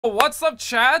What's up,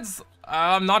 Chads?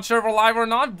 I'm not sure if we're live or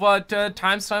not, but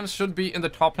timestamps should be in the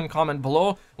top pin comment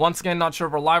below. Once again, not sure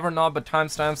if we're live or not, but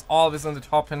timestamps always in the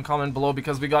top pin comment below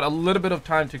because we got a little bit of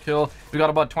time to kill. We got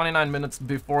about 29 minutes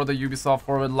before the Ubisoft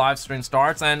Forward live stream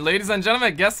starts. And ladies and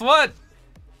gentlemen, guess what?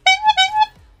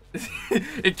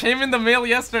 It came in the mail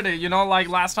yesterday. You know, like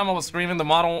last time I was streaming the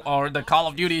model or the Call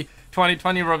of Duty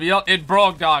 2020 reveal, it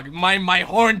broke, dog. My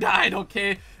horn died,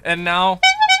 okay? And now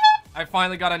I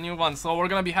finally got a new one, so we're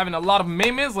gonna be having a lot of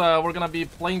memes. We're gonna be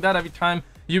playing that every time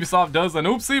Ubisoft does an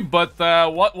oopsie. But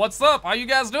what's up? How you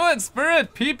guys doing?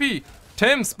 Spirit, PP,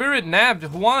 Tim, Spirit,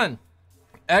 Nabbed, Juan,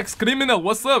 X-Criminal,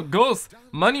 what's up? Ghost,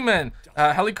 Moneyman,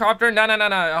 Helicopter,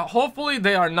 no. Hopefully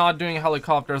they are not doing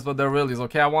helicopters, but they're reallys,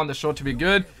 okay? I want the show to be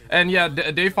good. And yeah,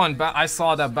 Dayfun, I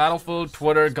saw that Battlefield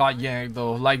Twitter got yanked,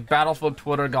 though. Like, Battlefield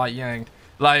Twitter got yanked.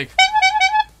 Like,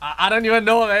 I don't even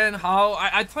know, man, how.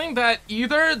 I think that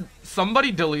either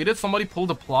somebody deleted, somebody pulled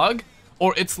the plug,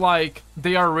 or it's like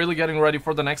they are really getting ready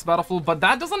for the next Battlefield. But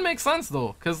that doesn't make sense,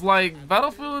 though, because, like,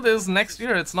 Battlefield is next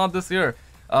year. It's not this year.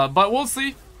 But we'll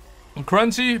see.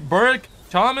 Crunchy, Burke,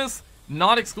 Thomas,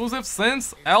 not exclusive,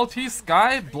 Since, LT,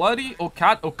 Sky, Bloody,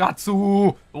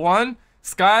 Okatsu, 1,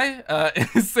 Sky,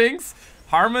 Sings,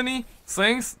 Harmony,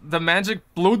 Sings, The Magic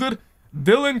Blooded,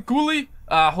 Dylan, Cooley,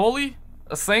 Holy,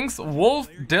 Sings, Wolf,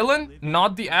 Dylan,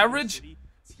 Not the Average,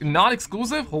 not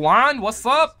exclusive, Juan, what's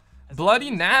up?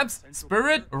 Bloody, Nabs,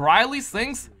 Spirit, Riley,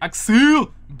 Sings,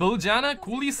 Axel, Biljana,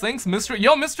 Cooley, Sings,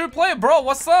 Mr. Play, bro,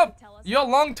 what's up? Yo,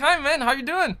 long time, man, how you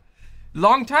doing?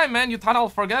 Long time, man, you thought I'll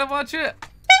forget about you?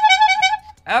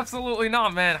 Absolutely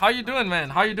not, man. How you doing, man?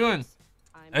 How you doing?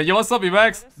 Hey, yo, what's up,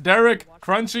 Evax? Derek,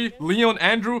 Crunchy, Leon,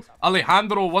 Andrew,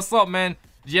 Alejandro, what's up, man?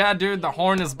 Yeah, dude, the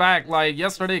horn is back. Like,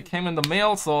 yesterday it came in the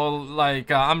mail, so,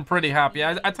 like, I'm pretty happy.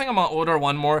 I think I'm gonna order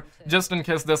one more, just in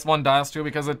case this one dies too,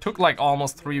 because it took, like,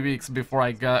 almost 3 weeks before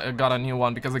I got a new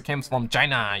one, because it came from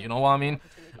China, you know what I mean?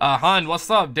 Han,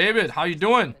 what's up? David, how you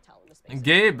doing?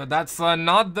 Gabe, that's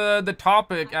not the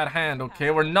topic at hand, okay?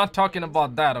 We're not talking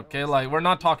about that, okay? Like, we're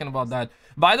not talking about that.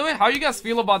 By the way, how you guys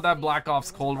feel about that Black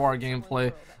Ops Cold War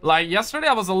gameplay? Like, yesterday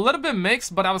I was a little bit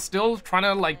mixed, but I was still trying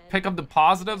to, like, pick up the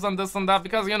positives and this and that,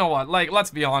 because, you know what, like, let's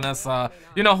be honest,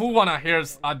 you know, who wanna hear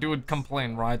a dude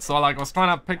complain, right? So, like, I was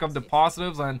trying to pick up the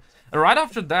positives, and right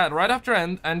after that, right after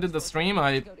I ended the stream,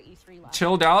 I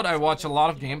chilled out, I watched a lot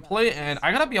of gameplay, and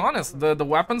I gotta be honest, the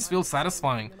weapons feel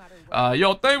satisfying.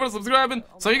 Yo, thank you for subscribing.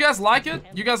 So you guys like it?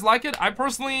 You guys like it? I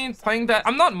personally think that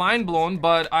I'm not mind blown,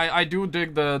 but I do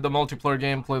dig the multiplayer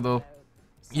gameplay though.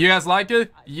 You guys like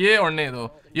it? Yeah or nay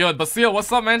though? Yo, Basil,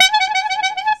 what's up, man?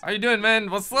 How you doing, man?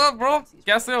 What's up, bro?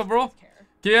 Casio, bro?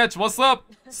 KH, what's up?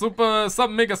 Sup,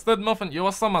 Mega Stud Muffin? Yo,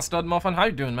 what's up, my Stud Muffin? How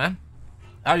you doing, man?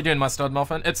 How you doing, my Stud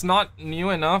Muffin? It's not new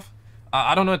enough.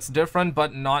 I don't know, it's different,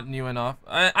 but not new enough.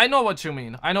 I know what you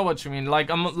mean. I know what you mean. Like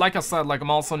I said, like, I'm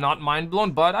also not mind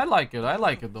blown, but I like it. I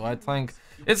like it though. I think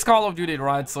it's Call of Duty,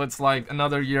 right? So it's like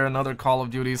another year, another Call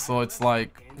of Duty. So it's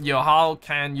like, yo, how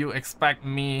can you expect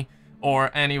me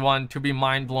or anyone to be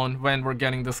mind blown when we're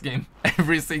getting this game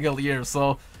every single year?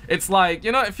 So it's like,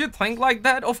 you know, if you think like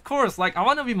that, of course, like, I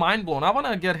want to be mind blown. I want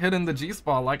to get hit in the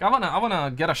G-spot. Like, I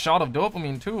wanna get a shot of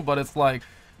dopamine too. But it's like,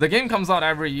 the game comes out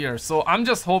every year, so I'm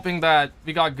just hoping that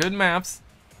we got good maps,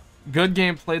 good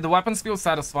gameplay, the weapons feel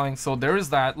satisfying, so there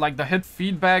is that. Like, the hit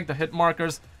feedback, the hit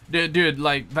markers, dude,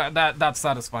 like, that's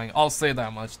satisfying. I'll say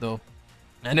that much, though.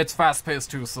 And it's fast-paced,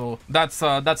 too, so that's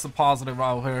a positive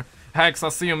out here. Hex, I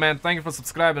see you, man. Thank you for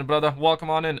subscribing, brother. Welcome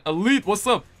on in. Elite, what's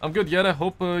up? I'm good, Yeta.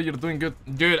 Hope you're doing good.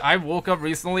 Dude, I woke up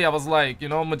recently. I was like, you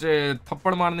know, मुझे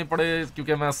थप्पड़ मारनी पड़े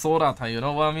क्योंकि मैं सो रहा था, you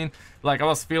know what I mean? Like, I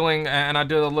was feeling, and I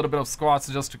did a little bit of squats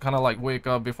just to kind of, like, wake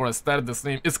up before I started the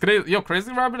stream. It's crazy. Yo,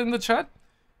 Crazy Rabbit in the chat?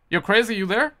 Yo, Crazy, you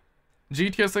there?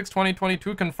 GTA 6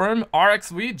 2022 confirmed.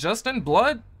 RXV, Justin,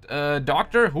 Blood,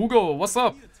 Dr. Hugo, what's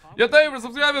up? Yo, thank you for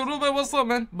subscribing, Ruben, what's up,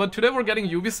 man? But today we're getting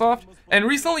Ubisoft, and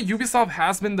recently Ubisoft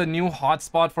has been the new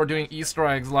hotspot for doing Easter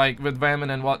eggs, like, with Women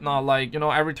and whatnot. Like, you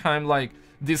know, every time, like,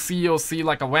 the CEO see,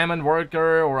 like, a women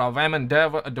worker or a women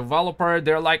developer,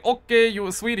 they're like, okay, you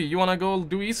sweetie, you wanna go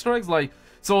do Easter eggs? Like,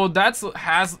 so this has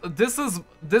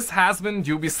been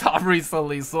Ubisoft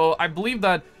recently. So I believe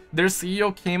that their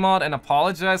CEO came out and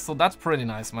apologized, so that's pretty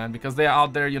nice, man, because they're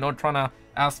out there, you know, trying to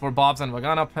ask for Bob's and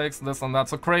Vagana picks, this and that.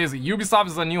 So crazy. Ubisoft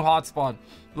is a new hotspot,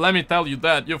 let me tell you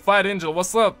that. Yo, Fight Angel,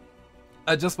 what's up?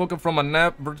 I just woke up from a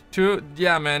nap too.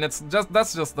 Yeah, man, it's just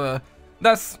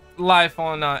that's life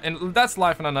on and that's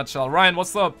life in a nutshell. Ryan,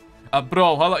 what's up?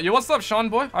 Bro, hello. Yo, what's up, Sean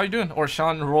boy? How you doing? Or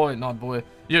Sean Roy, not boy.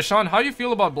 Yeah, Sean, how you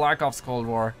feel about Black Ops Cold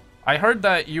War? I heard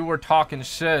that you were talking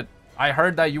shit.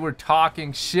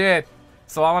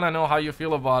 So I want to know how you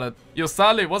feel about it. Yo,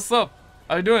 Sally, what's up?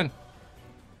 How you doing?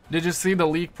 Did you see the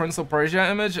leaked Prince of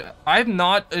Persia image? I've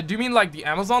not. Do you mean like the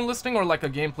Amazon listing or like a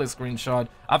gameplay screenshot?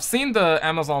 I've seen the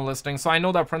Amazon listing, so I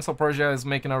know that Prince of Persia is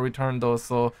making a return though.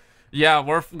 So yeah,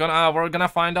 we're gonna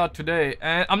find out today.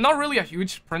 And I'm not really a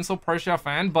huge Prince of Persia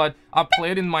fan, but I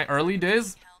played in my early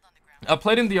days. I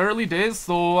played in the early days,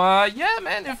 so yeah,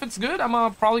 man, if it's good, I'm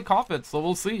gonna probably cop it. So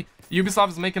we'll see. Ubisoft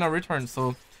is making a return,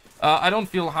 so I don't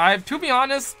feel hyped. To be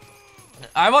honest,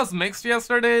 I was mixed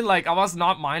yesterday. Like, I was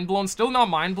not mind blown, still not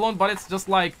mind blown, but it's just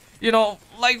like, you know,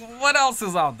 like, what else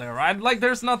is out there, right? Like,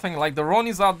 there's nothing. Like, the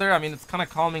Roni's out there. I mean, it's kind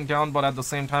of calming down, but at the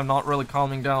same time, not really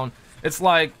calming down. It's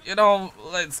like, you know,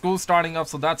 like, school's starting up,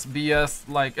 so that's BS.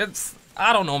 Like, it's,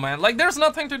 I don't know, man. Like, there's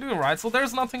nothing to do, right? So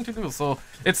there's nothing to do. So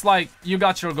it's like, you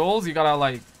got your goals, you gotta,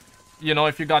 like, you know,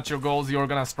 if you got your goals, you're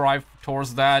gonna strive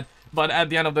towards that. But at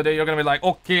the end of the day, you're gonna be like,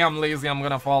 okay, I'm lazy, I'm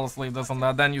gonna fall asleep, this and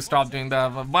that. Then you stop doing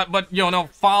that. But you know,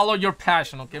 follow your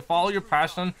passion, okay? Follow your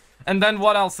passion. And then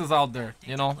what else is out there?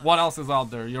 You know, what else is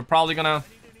out there? You're probably gonna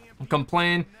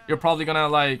complain. You're probably gonna,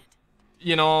 like,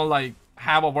 you know, like,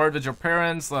 have a word with your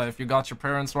parents. If you got your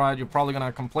parents right, you're probably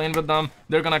gonna complain with them.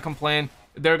 They're gonna complain.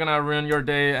 They're gonna ruin your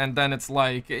day. And then it's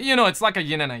like, you know, it's like a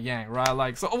yin and a yang, right?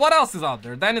 Like, so what else is out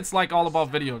there? Then it's like all about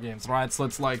video games, right? So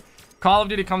it's like, Call of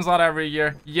Duty comes out every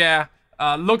year. Yeah,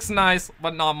 looks nice,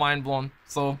 but not mind blown.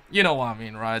 So you know what I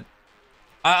mean, right?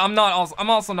 I'm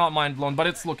also not mind blown, but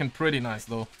it's looking pretty nice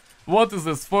though. What is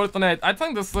this? Fortnite? I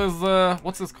think this is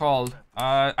what's this called?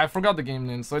 I forgot the game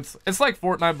name. So it's like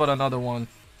Fortnite, but another one.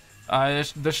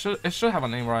 It should have a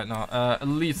name right now.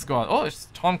 Elite Squad. Oh, it's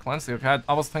Tom Clancy. Okay,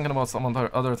 I was thinking about some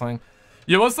other thing.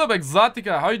 Yo, what's up,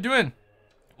 Exotica? How you doing?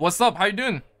 What's up? How you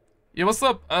doing? Yo, what's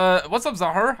up? What's up,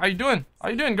 Zahar? How you doing? How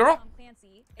you doing, girl?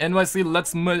 NYC,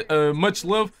 let's much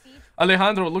love.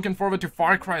 Alejandro, looking forward to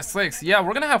Far Cry 6. Yeah,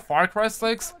 we're gonna have Far Cry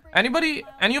 6.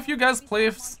 Any of you guys play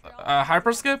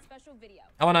Hyperskip?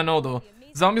 I wanna know though.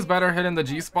 Zombies better hitting the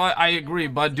G spot. I agree,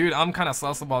 but dude, I'm kind of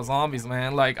sus about zombies,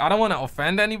 man. Like, I don't want to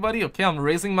offend anybody. Okay, I'm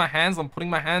raising my hands. I'm putting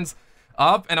my hands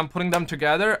up and I'm putting them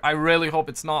together. I really hope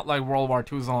it's not like World War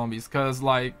II zombies, because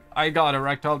like I got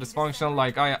erectile dysfunction.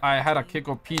 Like I had a kick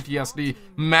of PTSD,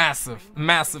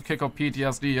 massive kick of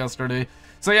PTSD yesterday.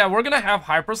 So yeah, we're gonna have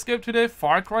Hyperskip today.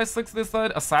 Far Cry 6 they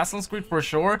said, Assassin's Creed for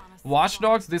sure, Watch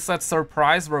Dogs they said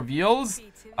surprise reveals.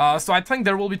 So I think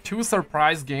there will be 2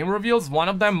 surprise game reveals. One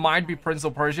of them might be Prince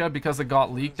of Persia because it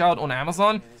got leaked out on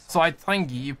Amazon. So I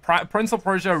think Prince of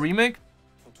Persia remake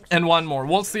and one more.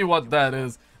 We'll see what that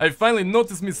is. I finally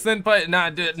noticed me senpai.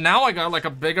 Now I got like a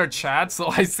bigger chat, so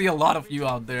I see a lot of you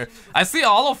out there. I see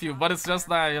all of you, but it's just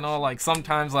that, you know, like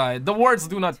sometimes the words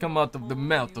do not come out of the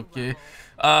mouth, okay?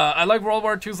 I like World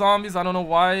War II zombies. I don't know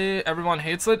why everyone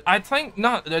hates it. I think,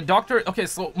 no, the doctor, okay,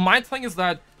 so my thing is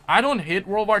that I don't hate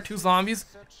World War II zombies.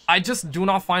 I just do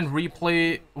not find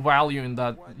replay value in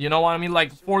that. You know what I mean?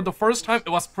 Like, for the first time, it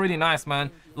was pretty nice,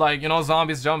 man. Like, you know,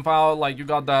 zombies jump out, like, you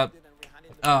got that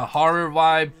horror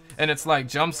vibe, and it's like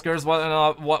jump scares,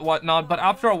 whatnot. But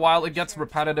after a while, it gets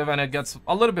repetitive and it gets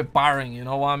a little bit boring, you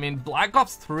know what I mean? Black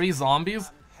Ops 3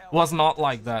 zombies was not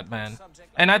like that, man.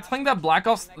 And I think that Black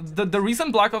Ops, the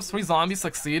reason Black Ops 3 Zombies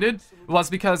succeeded was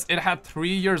because it had 3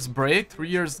 years break, 3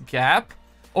 years gap.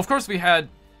 Of course, we had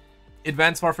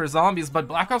Advanced Warfare Zombies, but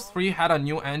Black Ops 3 had a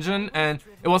new engine, and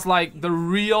it was like the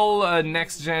real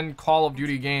next-gen Call of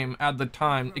Duty game at the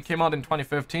time. It came out in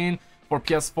 2015 for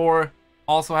PS4,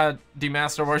 also had the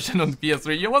master version on the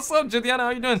PS3. Yo, what's up, Jidiana? How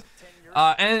you doing?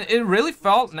 And it really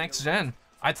felt next-gen.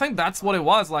 I think that's what it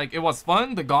was. Like, it was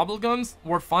fun. The gobbleguns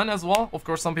were fun as well. Of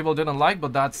course, some people didn't like,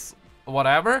 but that's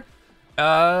whatever.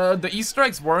 The Easter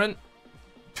eggs weren't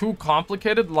too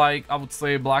complicated, like I would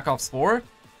say Black Ops 4.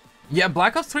 Yeah,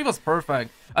 Black Ops 3 was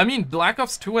perfect. I mean, Black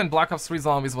Ops 2 and Black Ops 3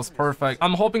 Zombies was perfect.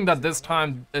 I'm hoping that this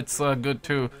time it's good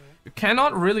too. You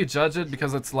cannot really judge it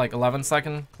because it's like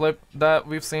 11-second clip that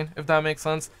we've seen, if that makes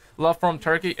sense. Love from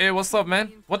Turkey. Hey, what's up,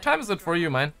 man? What time is it for you,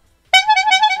 man?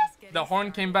 The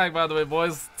horn came back, by the way,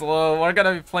 boys. So we're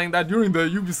gonna be playing that during the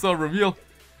Ubisoft reveal.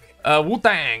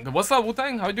 Wu-Tang. What's up,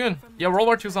 Wu-Tang? How you doing? Yeah, World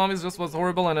War II Zombies just was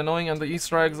horrible and annoying, and the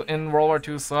Easter eggs in World War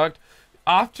II sucked.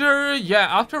 After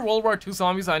World War II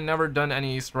Zombies, I never done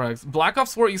any Easter eggs. Black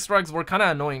Ops 4 Easter eggs were kind of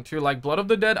annoying too. Like Blood of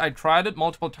the Dead, I tried it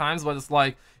multiple times, but it's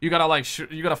like you gotta like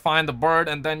you gotta find the bird,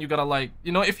 and then you gotta like,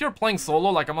 you know, if you're playing solo,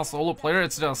 like I'm a solo player,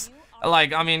 it's just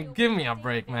like, I mean, give me a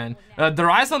break, man. The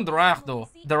Rise on Drach though,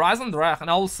 the Rise on Drach, and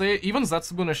I will say even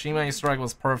Zetsubu no Shima Easter egg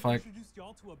was perfect.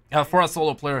 For a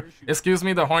solo player. Excuse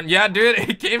me, the horn. Yeah, dude,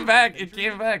 it came back. It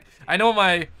came back. I know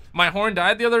my horn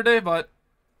died the other day, but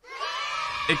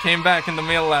it came back in the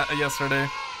mail yesterday.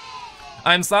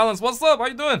 I'm Silence. What's up? How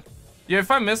you doing? Yeah,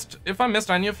 if I missed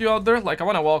any of you out there, like I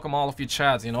want to welcome all of you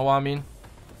chads, you know what I mean?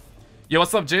 Yo,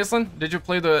 what's up, Jason? Did you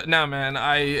play the... Nah, man,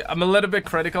 I'm a little bit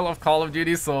critical of Call of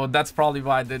Duty, so that's probably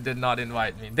why they did not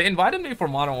invite me. They invited me for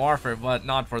Modern Warfare, but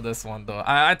not for this one, though.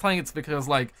 I think it's because,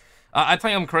 like, I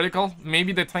think I'm critical.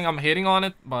 Maybe they think I'm hating on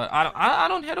it, but I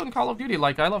don't hate on Call of Duty.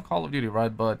 Like, I love Call of Duty,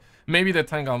 right? But maybe they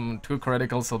think I'm too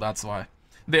critical, so that's why.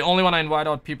 They only want to invite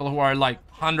out people who are, like,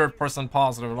 100%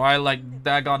 positive, right? Like,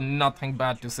 that got nothing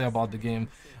bad to say about the game.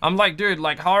 I'm like, dude,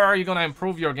 like, how are you gonna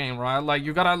improve your game, right? Like,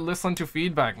 you gotta listen to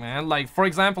feedback, man. Like, for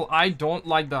example, I don't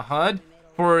like the HUD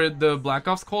for the Black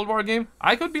Ops Cold War game.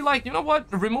 I could be like, you know what?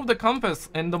 Remove the compass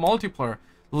in the multiplayer.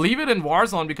 Leave it in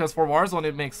Warzone, because for Warzone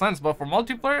it makes sense. But for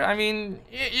multiplayer, I mean,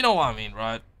 you know what I mean,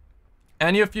 right?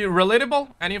 Any of you relatable?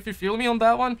 Any of you feel me on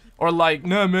that one? Or like,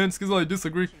 nah, man, Skizzle, I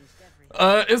disagree.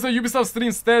 Is the Ubisoft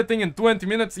stream starting in 20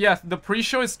 minutes? Yeah, the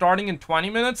pre-show is starting in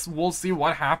 20 minutes. We'll see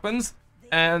what happens.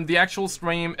 And the actual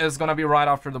stream is gonna be right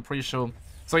after the pre-show.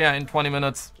 So yeah, in 20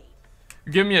 minutes.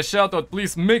 Give me a shout out,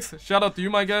 please. Mix, shout out to you,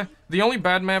 my guy. The only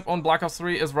bad map on Black Ops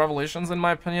 3 is Revelations, in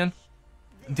my opinion.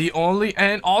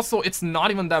 And also, it's not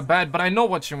even that bad, but I know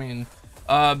what you mean.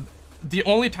 The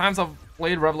only times I've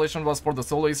played Revelation was for the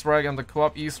solo Easter egg and the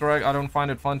co-op Easter egg. I don't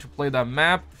find it fun to play that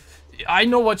map. I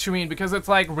know what you mean, because it's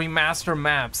like remaster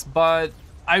maps, but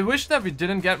I wish that we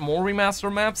didn't get more remaster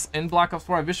maps in Black Ops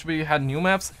 4. I wish we had new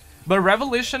maps. But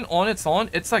Revelation on its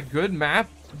own, it's a good map,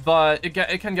 but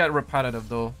it can get repetitive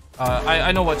though.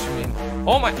 I know what you mean.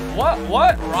 Oh my,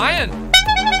 what? Ryan,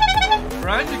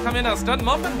 you come in as Stud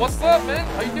Muffin? What's up, man?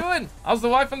 How you doing? How's the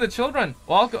wife and the children?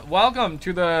 Welcome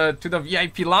to the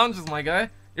VIP lounges, my guy.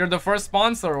 You're the first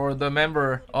sponsor or the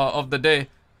member of the day.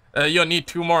 You'll need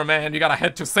 2 more, man. You gotta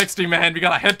head to 60, man. We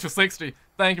gotta head to 60.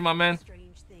 Thank you, my man.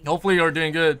 Hopefully you're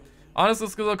doing good.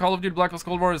 Honestly, Call of Duty Black Ops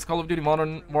Cold War is Call of Duty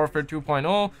Modern Warfare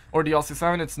 2.0 or DLC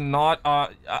 7. It's not.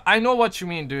 I know what you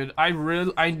mean, dude. I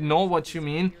know what you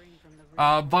mean.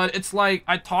 But it's like,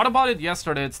 I thought about it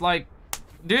yesterday. It's like,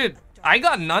 dude, I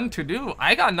got none to do.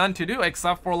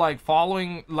 Except for like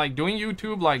following, like doing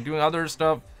YouTube, like doing other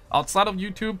stuff outside of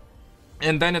YouTube.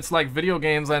 And then it's like video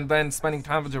games, and then spending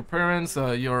time with your parents,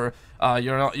 you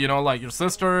know, like your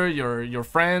sister, your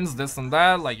friends, this and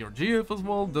that, like your GF as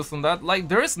well, this and that. Like,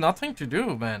 there is nothing to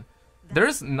do, man.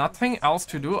 There's nothing else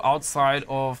to do outside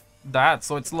of that.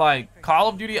 So it's like Call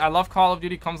of Duty. I love Call of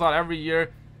Duty. Comes out every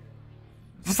year.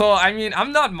 So I mean,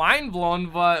 I'm not mind blown,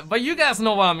 but you guys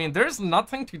know what I mean. There's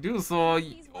nothing to do. So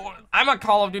I'm a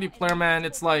Call of Duty player, man.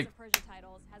 It's like,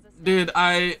 dude,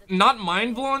 not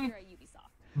mind blown.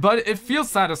 But it feels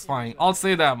satisfying, I'll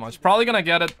say that much. Probably gonna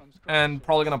get it, and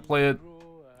probably gonna play it.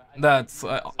 That's,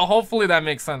 hopefully that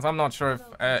makes sense. I'm not sure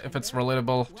if it's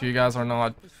relatable to you guys or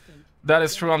not. That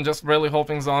is true, I'm just really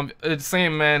hoping it's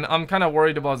same, man. I'm kind of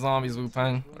worried about zombies,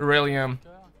 Wu-Tang. Really am.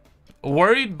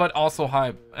 Worried, but also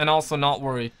hype. And also not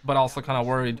worried, but also kind of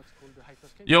worried.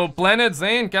 Yo, Planet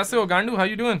Zane, kaise ho Gandu? How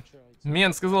you doing? Me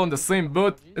and Skizzle in the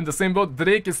same boat.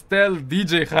 Drake, Estelle,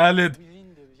 DJ Khaled.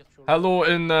 Hello,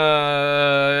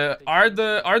 are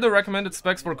the recommended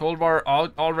specs for Cold War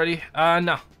out already?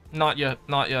 No, not yet.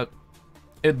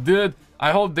 It did.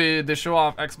 I hope they show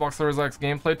off Xbox Series X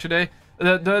gameplay today.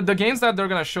 The games that they're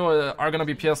gonna show are gonna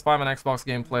be PS5 and Xbox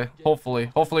gameplay.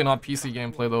 Hopefully not PC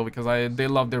gameplay though, because they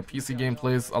love their PC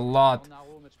gameplays a lot.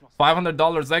 $500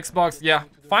 Xbox, yeah.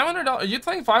 $500. You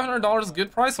think $500 is a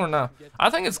good price or not? I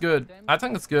think it's good.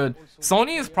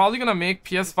 Sony is probably gonna make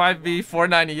PS5 be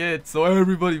 $498, so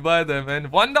everybody buy them, man.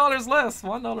 $1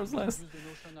 less.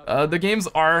 The games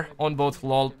are on both.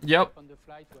 Lol. Yep.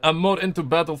 I'm more into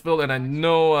Battlefield, and I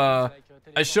know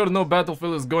I sure know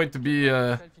Battlefield is going to be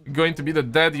the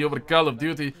daddy over Call of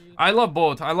Duty. I love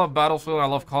both. I love Battlefield. I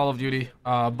love Call of Duty.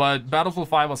 But Battlefield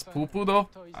 5 was poo-poo though,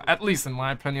 at least in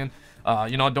my opinion.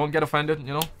 You know, don't get offended,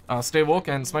 you know, stay woke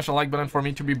and smash a like button for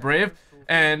me to be brave.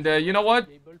 And you know what?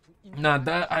 Nah,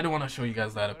 that I don't want to show you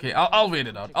guys that, okay? I'll wait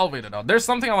it out. There's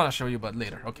something I want to show you, but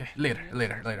later, okay?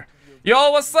 Later.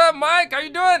 Yo, what's up, Mike? How you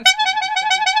doing?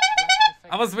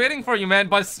 I was waiting for you, man,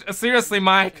 but seriously,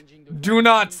 Mike, do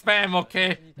not spam,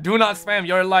 okay? Do not spam.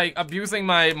 You're like abusing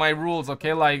my rules,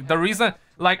 okay? Like the reason,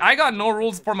 like I got no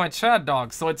rules for my chat,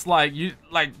 dog. So it's like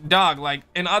dog, like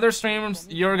in other streams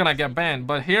you're gonna get banned,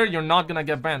 but here you're not gonna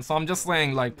get banned. So I'm just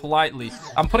saying, like, politely,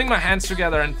 I'm putting my hands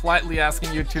together and politely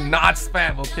asking you to not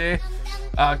spam, okay?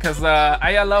 Cause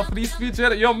I allow free speech.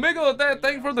 Yo, Migo,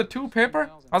 thank you for the 2 paper.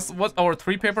 Or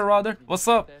 3 paper rather. What's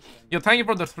up? Yo, thank you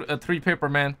for the 3 paper,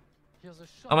 man.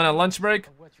 I'm on a lunch break.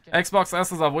 Xbox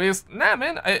S is a waste. Nah,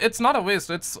 man, it's not a waste.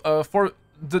 It's for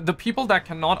the people that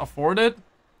cannot afford it.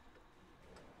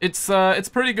 It's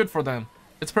pretty good for them.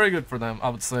 I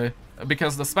would say.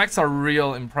 because the specs are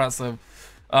real impressive.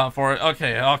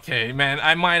 Okay, man,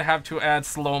 I might have to add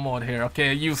slow mode here.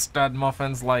 Okay, you stud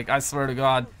muffins, like, I swear to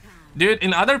God. Dude,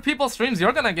 in other people's streams,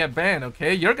 you're gonna get banned,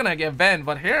 okay? You're gonna get banned,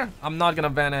 but here, I'm not gonna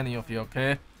ban any of you,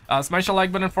 okay? Smash the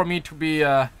like button for me to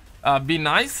be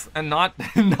nice and not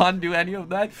not do any of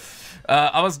that.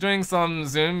 I was doing some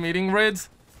Zoom meeting raids,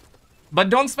 but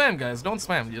don't spam, guys. Don't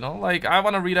spam, you know? Like, I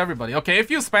want to read everybody. Okay, if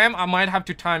you spam, I might have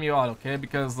to time you out, okay?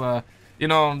 Because, you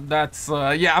know, that's,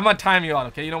 yeah, I'm gonna time you out,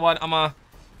 okay? You know what?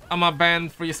 I'm a ban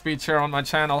free speech here on my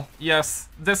channel. Yes,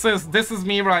 this is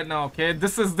me right now, okay?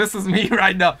 This is me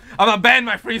right now. I'm gonna ban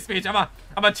my free speech. I'm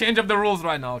gonna change up the rules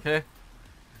right now, okay?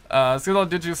 Silo,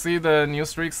 did you see the new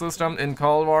streak system in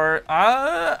Cold War?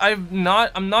 I'm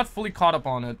not fully caught up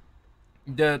on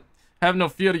it. Have no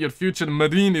fear, your future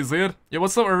Marine is here. Yeah,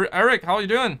 what's up, Eric? How you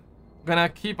doing? Gonna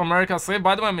keep America safe.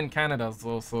 By the way, I'm in Canada,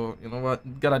 so you know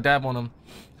what? Gotta dab on them.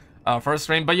 First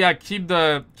stream, but yeah, keep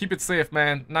it safe,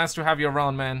 man. Nice to have you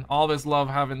around, man. Always love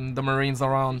having the Marines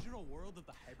around.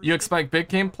 You expect big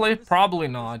gameplay? Probably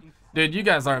not. Dude, you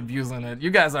guys are abusing it. You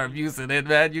guys are abusing it,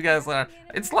 man. You guys are...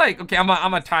 It's like, okay, I'm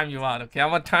gonna time you out, okay? I'm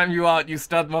gonna time you out, you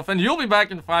stud muffin. You'll be back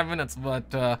in 5 minutes,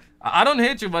 but I don't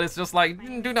hate you, but it's just like,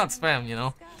 do not spam, you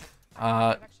know?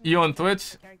 You on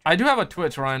Twitch? I do have a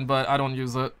Twitch, Ryan, but I don't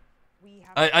use it.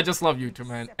 I just love YouTube,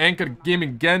 man. Anchor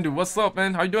Gaming Gandu, what's up,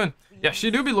 man? How you doing? Yeah,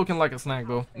 she do be looking like a snack,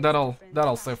 though.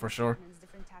 That'll say for sure.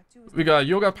 We got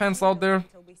yoga pants out there.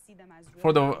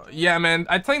 For the... Yeah, man,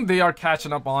 I think they are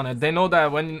catching up on it. They know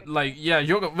that when, like, yeah,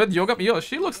 yo,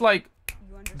 she looks like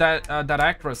that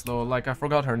actress, though. Like, I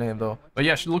forgot her name, though. But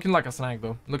yeah, she's looking like a snack,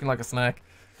 though. Looking like a snack.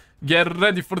 Get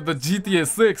ready for the GTA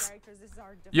 6.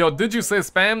 Yo, did you say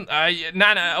spam?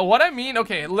 Nah, what I mean...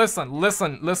 Okay, listen.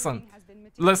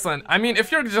 Listen, I mean,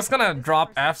 if you're just gonna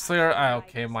drop Fs here,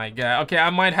 okay, my guy. Okay,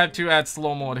 I might have to add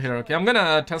slow mode here, okay? I'm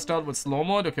gonna test out with slow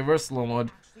mode. Okay, where's slow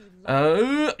mode?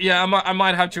 Yeah, I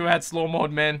might have to add slow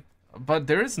mode, man. But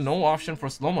there is no option for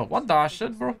slow mode. What the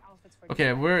shit, bro?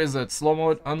 Okay, where is it? Slow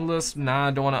mode, unlist? Nah,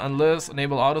 don't wanna unlist.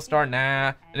 Enable auto start?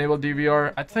 Nah. Enable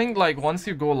DVR? I think, like, once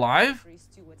you go live...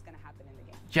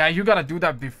 Yeah, you gotta do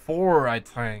that before, I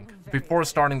think. Before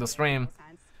starting the stream.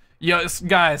 Yes,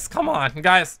 guys, come on,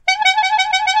 guys.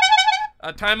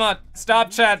 Time out.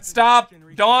 Stop, chat. Stop.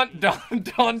 Don't do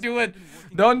it.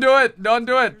 Don't do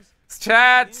it.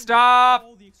 Chat, stop.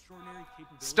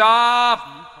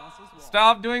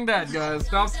 Stop doing that, guys.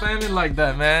 Stop spamming like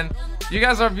that, man. You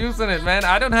guys are abusing it, man.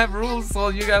 I don't have rules, so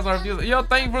you guys are abusing it. Yo,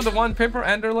 thank you for the one paper,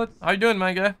 Enderlet. How you doing,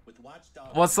 my guy?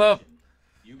 What's up?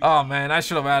 Oh, man, I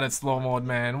should have added slow mode,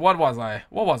 man. What was I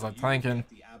thinking?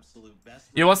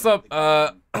 Yo, what's up?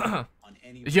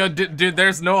 Yo, dude,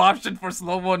 there's no option for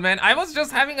slow mode, man. I was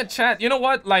just having a chat. You know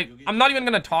what? Like, I'm not even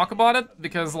gonna talk about it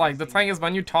because, like, the thing is,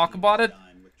 when you talk about it,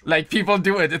 like, people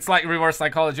do it. It's like reverse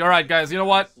psychology. All right, guys, you know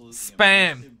what?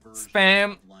 Spam.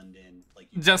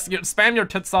 Just spam your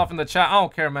tits off in the chat. I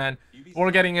don't care, man. We're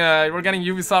getting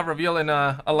Ubisoft reveal in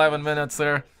 11 minutes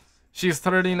there. She's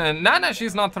 13 and nah,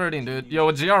 she's not 13, dude.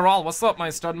 Yo, GRL, what's up, my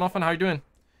stud muffin? How you doing?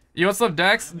 Yo, what's up,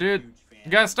 Dex, dude?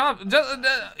 Guys, stop. Just,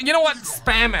 you know what?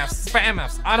 Spam Fs.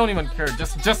 I don't even care.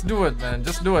 Just do it, man.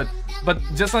 Just do it. But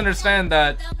just understand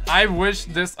that I wish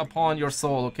this upon your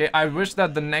soul, okay? I wish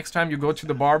that the next time you go to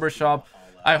the barber shop,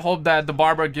 I hope that the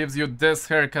barber gives you this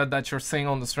haircut that you're seeing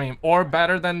on the stream. Or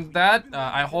better than that,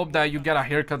 I hope that you get a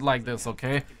haircut like this,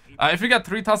 okay? If you get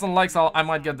 3,000 likes, I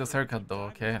might get this haircut though,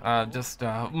 okay?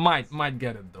 Might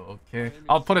get it though, okay?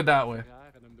 I'll put it that way.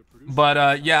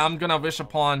 But yeah, I'm gonna wish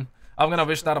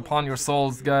that upon your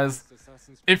souls, guys.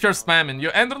 If you're spamming. Yo,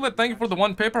 Enderlet, thank you for the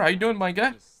one paper. How you doing, my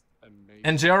guy?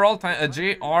 And JR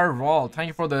Rawl, thank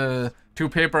you for the 2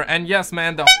 paper. And yes,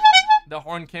 man, the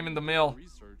horn came in the mail.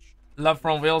 Love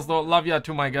from Wales, though. Love ya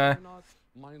too, my guy.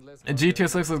 GTA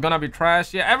 6 is gonna be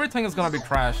trash. Yeah, everything is gonna be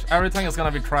trash. Everything is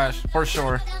gonna be trash for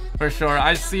sure.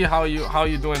 I see how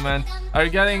you doing, man. Are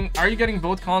you getting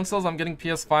both consoles? I'm getting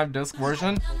PS5 disc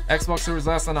version, Xbox Series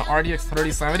S, and an RTX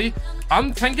 3070.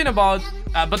 I'm thinking about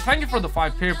but thank you for the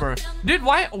 5 paper. Dude,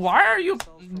 why are you...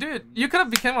 Dude, you could have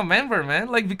become a member, man.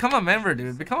 Like, become a member,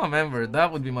 dude. Become a member.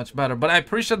 That would be much better. But I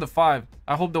appreciate the 5.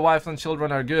 I hope the wife and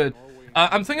children are good.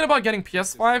 I'm thinking about getting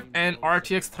PS5 and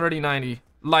RTX 3090.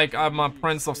 Like, I'm a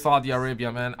prince of Saudi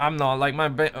Arabia, man. I'm not. Like, my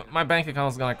bank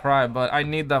account is gonna cry, but I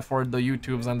need that for the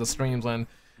YouTubes and the streams and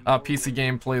PC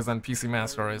gameplays and PC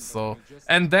Master Race. So,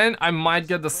 and then I might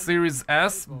get the Series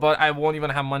S, but I won't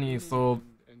even have money. So,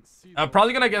 I'm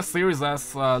probably gonna get Series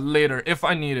S later if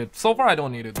I need it. So far, I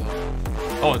don't need it though.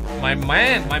 Oh, my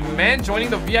man joining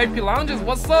the VIP lounges.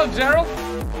 What's up, Gerald?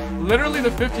 Literally the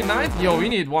 59th. Yo, we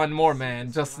need one more,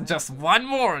 man. Just one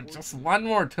more. Just one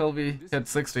more till we hit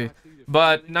 60.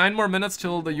 But 9 more minutes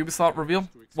till the Ubisoft reveal.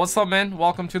 What's up, man?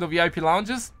 Welcome to the VIP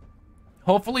lounges.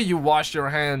 Hopefully you wash your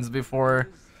hands before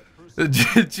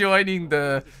joining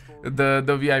the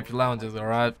VIP lounges,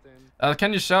 alright?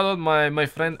 Can you shout out my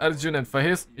friend Arjun and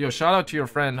Fahiz? Yo, shout out to your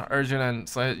friend Arjun and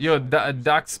Fahiz. Yo,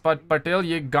 Dax Patel,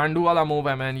 ये गांडू वाला move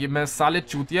है, man. ये मैं साले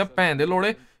चूतिया पैंदे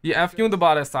लोड़े. ये F क्यों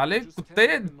दबा रहे साले?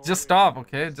 कुत्ते, just stop,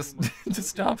 okay? Just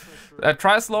stop.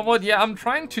 Try slow mode. Yeah, I'm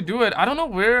trying to do it. I don't know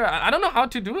where. I don't know how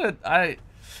to do it.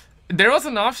 There was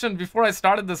an option before I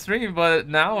started the stream, but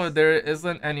now there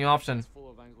isn't any option.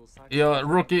 Yo,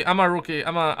 rookie. I'm a rookie.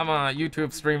 I'm a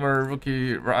YouTube streamer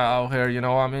rookie out here. You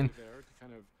know what I mean?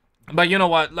 But you know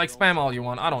what? Like, spam all you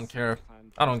want. I don't care.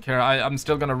 I don't care. I'm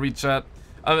still gonna read chat.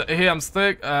 Hey, I'm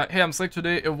sick. Hey, I'm sick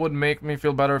today. It would make me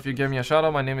feel better if you gave me a shout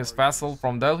out. My name is Faisal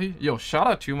from Delhi. Yo, shout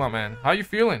out to you, my man. How you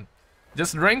feeling?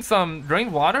 Just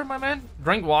drink water, my man.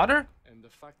 Drink water,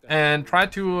 and try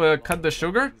to cut the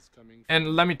sugar.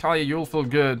 And let me tell you, you'll feel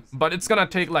good. But it's gonna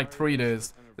take like 3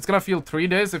 days. It's gonna feel 3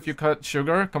 days if you cut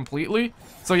sugar completely.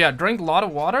 So yeah, drink a lot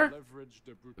of water.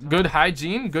 Good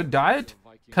hygiene, good diet.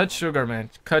 Cut sugar, man.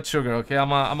 Cut sugar, okay? I'm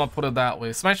gonna put it that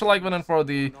way. Smash a like button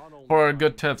for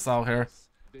good tips out here.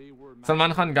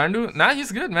 Salman Khan Gandu? Nah,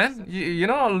 he's good, man. You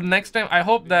know, next time, I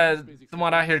hope that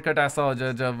तुम्हारा haircut ऐसा हो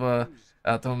जाए जब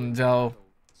तुम जाओ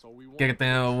क्या कहते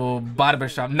हैं वो barber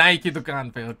shop नाई की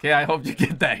दुकान पे, okay? I hope you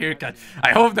get that haircut.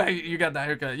 I hope that you get that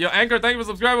haircut. Yo, Anchor, thank you for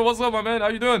subscribing. What's up, my man? How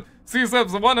you doing?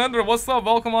 C-Subs 100. What's up?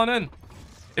 Welcome on in.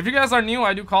 If you guys are new,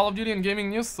 I do Call of Duty and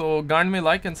gaming news, so garn me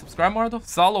like and subscribe, Mardo.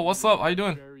 Salo, what's up? How you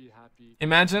doing?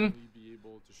 Imagine,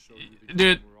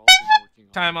 dude.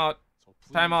 Time out.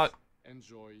 Time out.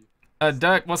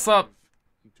 Deck, what's up?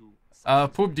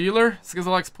 Poop dealer.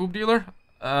 Skizzlex poop dealer.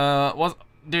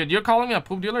 Dude, you're calling me a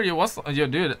poop dealer? Yo,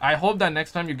 dude. I hope that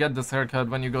next time you get this haircut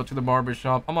when you go to the barber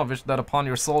shop. I'm gonna wish that upon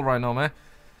your soul right now, man.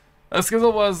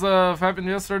 Skizzle was fapping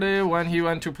yesterday when he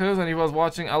went to piss and he was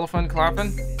watching elephant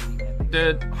clapping.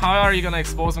 Dude, how are you gonna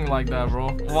expose me like that,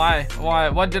 bro? Why?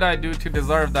 What did I do to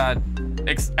deserve that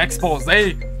expose?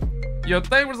 Hey, yo,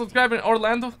 thank you for subscribing,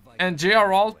 Orlando and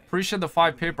JR All. Appreciate the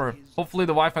 5 paper. Hopefully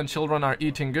the wife and children are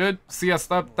eating good. See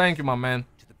us up. Thank you, my man.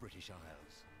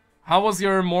 How was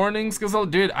your morning,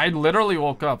 Skizzle? Dude, I literally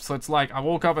woke up, so it's like I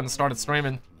woke up and started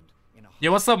streaming.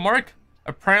 Yo, what's up, Mark?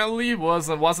 Apparently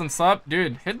wasn't sub.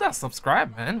 Dude, hit that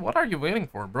subscribe, man. What are you waiting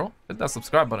for, bro? Hit that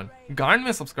subscribe button. Garn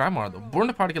me subscribe मार दो. Burn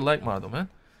the party like मार दो, man.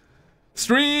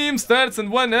 Stream stats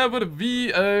and whenever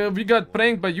we got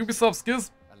pranked by Ubisoft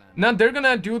skills. Now they're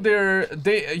gonna do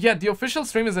the official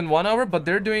stream is in 1 hour, but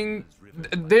they're doing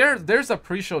there's a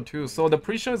pre-show too. So the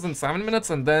pre-show is in 7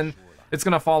 minutes and then it's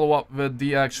gonna follow up with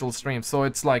the actual stream. So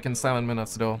it's like in 7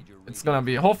 minutes though. It's gonna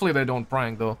be, hopefully they don't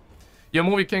prank though. Yo,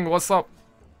 Movie King, what's up?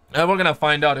 We're gonna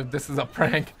find out if this is a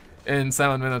prank in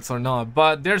 7 minutes or not.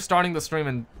 But they're starting the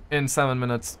stream in 7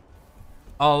 minutes.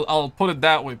 I'll put it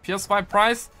that way. PS5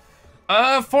 price,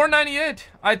 $4.98.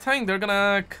 I think they're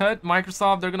gonna cut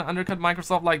Microsoft. They're gonna undercut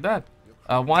Microsoft like that.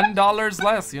 $1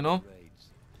 less, you know.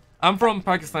 I'm from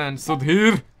Pakistan,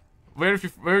 Sudhir. Where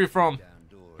are you from?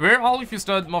 Where all of you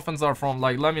stud muffins are from?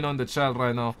 Like, let me know in the chat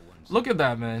right now. Look at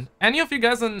that, man. Any of you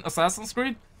guys in Assassin's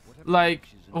Creed? Like,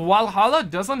 Valhalla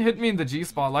doesn't hit me in the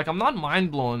G-spot. Like, I'm not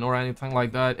mind-blown or anything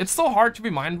like that. It's so hard to be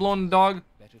mind-blown, dog.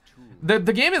 The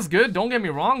game is good, don't get me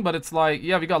wrong, but it's like,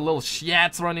 yeah, we got little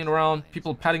shats running around,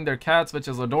 people petting their cats, which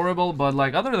is adorable, but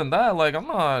like, other than that, like, I'm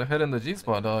not hitting the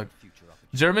G-spot, dog.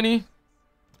 Germany,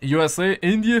 USA,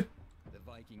 India,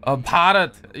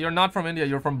 Bharat. You're not from India,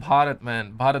 you're from Bharat,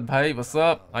 man. Bharat bhai, what's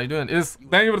up? How you doing?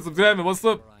 Thank you for subscribing, what's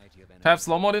up? Tap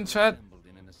slow mode in chat.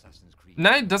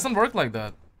 Nah, it doesn't work like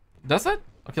that. Does it?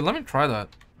 Okay, let me try that.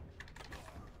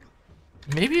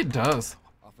 Maybe it does.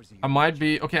 I might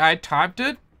be, okay, I typed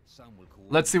it.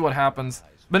 Let's see what happens.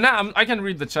 But now I can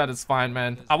read the chat. It's fine,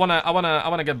 man. I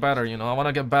wanna get better. You know, I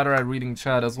wanna get better at reading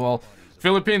chat as well.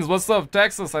 Philippines, what's up?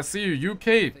 Texas, I see you.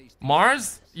 UK,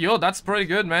 Mars. Yo, that's pretty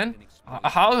good, man.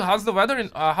 How's the weather?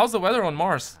 How's the weather on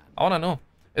Mars? I wanna know.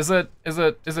 Is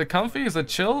it comfy? Is it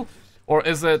chill? Or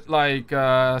is it like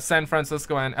San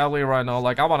Francisco and LA right now?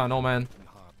 Like, I wanna know, man.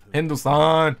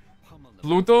 Hindustan,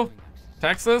 Pluto.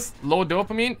 Texas, low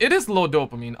dopamine. It is low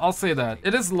dopamine. I'll say that.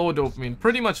 It is low dopamine.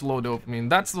 Pretty much low dopamine.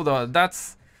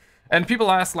 That's and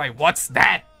people ask like, what's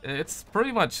that? It's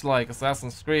pretty much like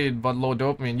Assassin's Creed, but low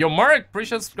dopamine. Yo, Mark,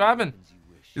 appreciate subscribing.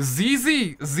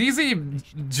 ZZ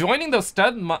joining the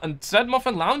Stud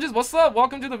Muffin Lounges. What's up?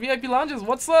 Welcome to the VIP Lounges.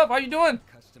 What's up? How you doing?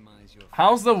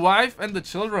 How's the wife and the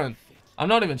children? I'm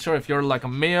not even sure if you're like a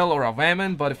male or a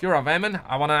woman, but if you're a woman,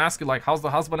 I want to ask you, like, how's the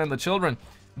husband and the children?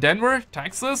 Denver,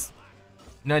 Texas,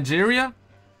 Nigeria.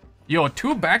 Yo,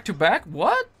 2 back-to-back?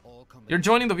 What? You're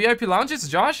joining the VIP lounges,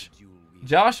 Josh?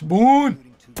 Josh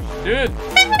Boone. Dude.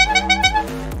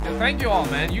 Yo, thank you all,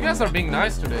 man. You guys are being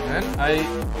nice today, man.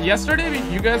 Yesterday,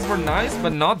 you guys were nice,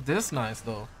 but not this nice,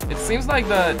 though. It seems like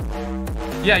that...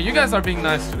 Yeah, you guys are being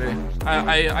nice today.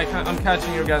 I'm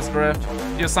catching your guys' drift.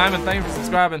 Yo, Simon, thank you for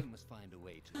subscribing.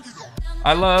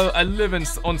 I live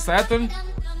on Saturn.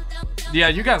 Yeah,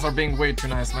 you guys are being way too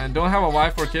nice, man. Don't have a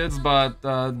wife or kids, but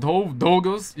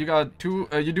dogos. You got 2.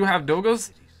 You do have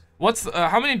dogos. What's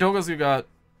how many dogos you got?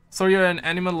 So you're an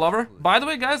animal lover. By the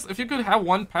way, guys, if you could have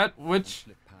one pet,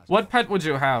 what pet would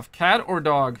you have? Cat or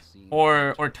dog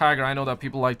or tiger? I know that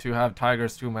people like to have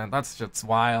tigers too, man. That's just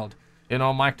wild. You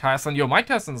know, Mike Tyson. Yo, Mike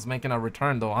Tyson's making a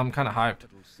return though. I'm kind of hyped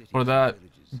for that.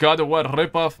 God of War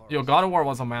ripoff. Yo, God of War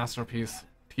was a masterpiece.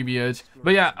 TBH.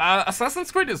 But yeah, Assassin's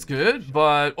Creed is good,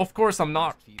 but of course I'm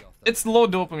not. It's low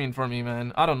dopamine for me,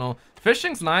 man. I don't know.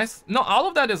 Fishing's nice. No, all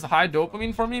of that is high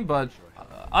dopamine for me, but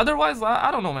otherwise,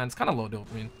 I don't know, man. It's kind of low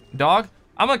dopamine. Dog?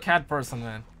 I'm a cat person,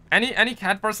 man. Any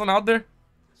cat person out there?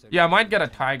 Yeah, I might get a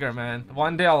tiger, man.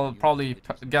 One day I'll probably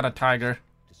get a tiger.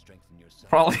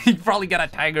 Probably get a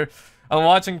tiger. I'm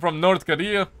watching from North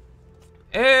Korea.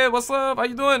 Hey, what's up? How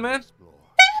you doing, man?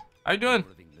 How you doing?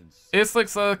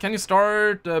 A6, can you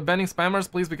start banning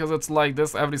spammers, please? Because it's like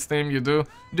this every stream you do.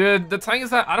 Dude, the thing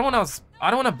is that I don't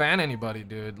want to ban anybody,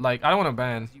 dude. Like, I don't want to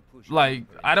ban. Like,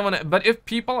 I don't want to. But if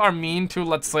people are mean to,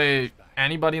 let's say,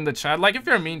 anybody in the chat, like, if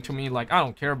you're mean to me, like, I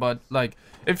don't care. But like,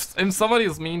 if somebody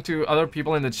is mean to other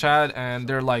people in the chat and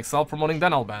they're like self-promoting,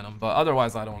 then I'll ban them. But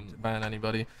otherwise, I don't ban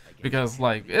anybody because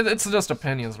like it's just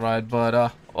opinions, right?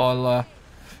 But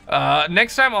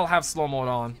next time I'll have slow mode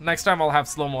on. Next time I'll have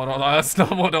slow mode on.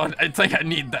 Slow mode on. I think I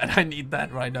need that. I need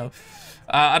that right now.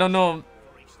 I don't know.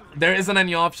 There isn't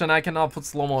any option. I cannot put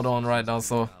slow mode on right now.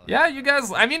 So yeah, you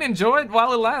guys. I mean, enjoy it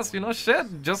while it lasts. You know,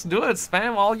 shit. Just do it.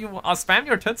 Spam all you. Spam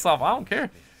your tits off. I don't care.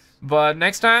 But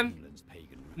next time,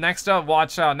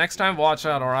 watch out. Next time, watch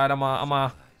out. All right.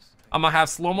 I'm gonna have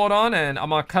slow mode on and I'm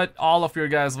gonna cut all of your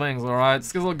guys' wings. All right.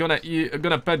 Skizzle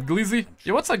gonna pet Glizzy.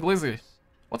 Yo, what's a Glizzy?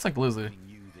 What's a Glizzy?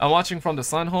 I'm watching from the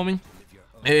sun, homie.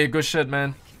 Hey, good shit,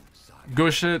 man.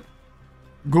 Good shit.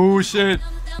 Good shit.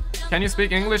 Can you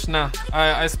speak English? Nah,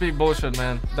 I speak bullshit,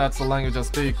 man. That's the language I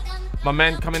speak. My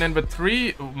man coming in with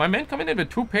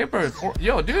 2 papers.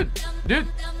 Yo, dude,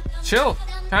 chill.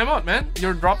 Time out, man.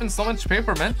 You're dropping so much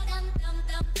paper, man.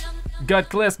 Got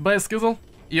class by Skizzle.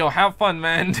 Yo, have fun,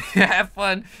 man. Have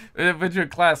fun with your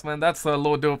class, man. That's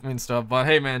low dopamine stuff. But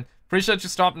hey, man, appreciate you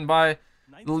stopping by.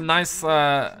 Nice,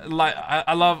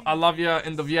 I love you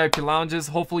in the VIP lounges.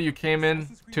 Hopefully you came in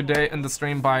today in the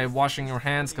stream by washing your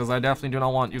hands, because I definitely do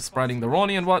not want you spreading the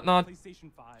Roni and whatnot.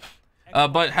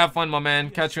 But have fun, my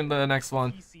man. Catch you in the next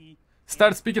one.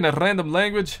 Start speaking a random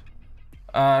language.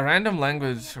 Random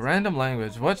language.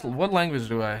 What language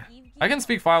do I? I can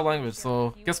speak 5 languages,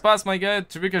 so... Qu'est-ce qui se passe, my guy?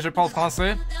 Tu veux que je parle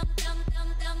français?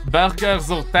 Burgers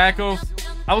or tacos?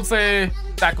 I would say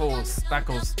tacos.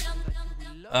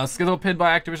 Skizzle paid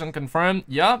by Activision confirmed.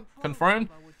 Yeah, confirmed.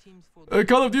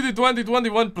 Call of Duty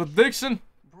 2021 prediction.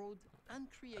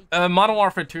 Modern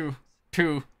Warfare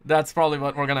 2. That's probably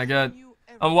what we're gonna get.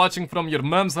 I'm watching from your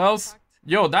mom's house.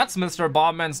 Yo, that's Mr.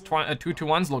 Bobman's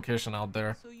 221's location out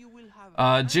there.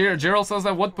 Gerald says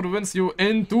that what province you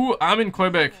into? I'm in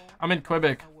Quebec.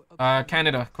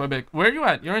 Canada, Quebec. Where are you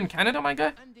at? You're in Canada, my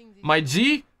guy? My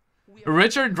G?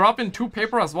 Richard dropping 2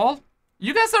 paper as well?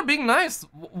 You guys are being nice.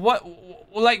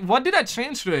 What did I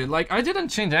change today? Like, I didn't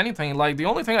change anything. Like, the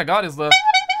only thing I got is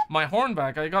my horn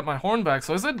back. I got my horn back.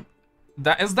 So is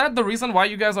that the reason why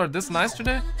you guys are this nice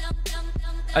today?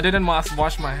 I didn't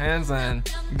wash my hands and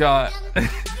got...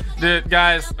 Dude,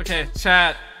 guys, okay,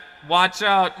 chat. Watch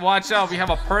out. We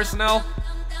have a personnel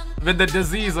with the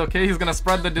disease, okay? He's gonna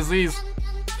spread the disease.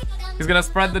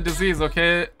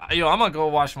 Okay? Yo, I'm gonna go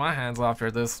wash my hands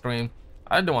after this stream.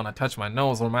 I don't want to touch my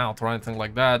nose or mouth or anything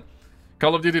like that.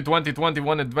 Call of Duty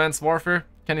 2021 Advanced Warfare.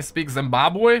 Can you speak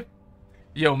Zimbabwe?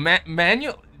 Yo,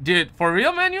 Manuel? Dude, for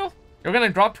real, Manuel? You're gonna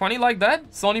drop 20 like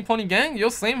that? Sony Pony Gang? Yo,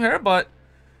 same here, but...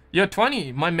 Yo,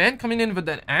 20. My man coming in with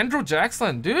an Andrew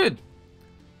Jackson. Dude.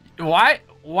 Why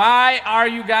are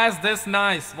you guys this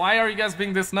nice? Why are you guys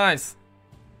being this nice?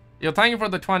 Yo, thank you for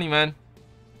the 20, man.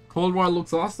 Cold War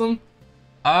looks awesome.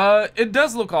 It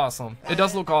does look awesome.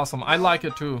 I like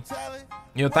it too.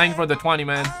 Yo, thank you for the 20,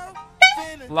 man.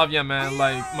 Love ya, man.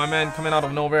 Like, my man coming out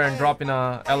of nowhere and dropping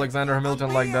Alexander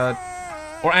Hamilton like that.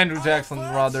 Or Andrew Jackson,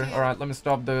 rather. Alright, let me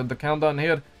stop the countdown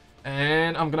here.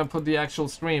 And I'm gonna put the actual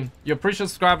stream. You appreciate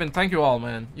subscribing. Thank you all,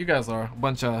 man. You guys are a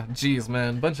bunch of G's,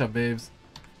 man. Bunch of babes.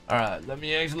 Alright, let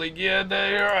me actually get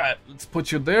there. Alright, let's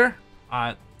put you there.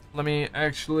 Alright, let me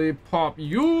actually pop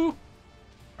you.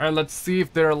 Alright, let's see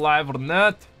if they're alive or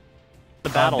not. The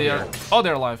battle here. Oh,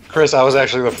 they're alive. Chris, I was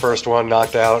actually the first one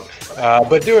knocked out,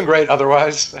 but doing great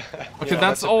otherwise. Okay,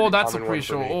 that's a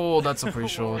pre-show. Oh, that's a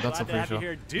pre-show. That's a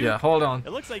pre-show. Yeah, hold on.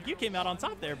 It looks like you came out on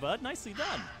top there, bud. Nicely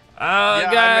done.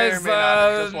 Yeah, guys,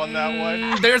 just won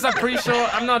that one. There's a pre-show.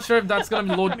 I'm not sure if that's gonna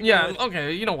be low. Yeah,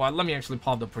 okay. You know what? Let me actually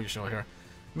pop the pre-show here.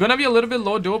 Gonna be a little bit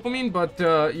low dopamine, but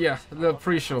yeah, the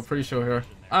pre-show here.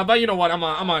 But you know what? I'm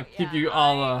gonna keep you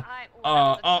all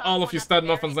of you stud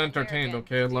muffins entertained.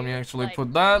 Okay, let me actually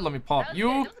put that. Let me pop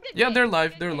you. Yeah, they're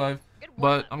live.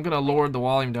 But I'm gonna lower the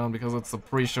volume down because it's a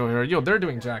pre-show here. Yo, they're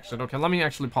doing jack shit. Okay, let me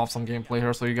actually pop some gameplay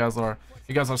here so you guys are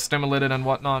stimulated and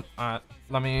whatnot. Alright,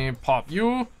 let me pop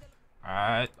you.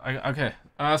 Alright, okay.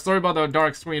 Sorry about the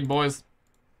dark screen, boys.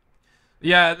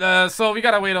 Yeah, so we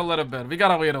gotta wait a little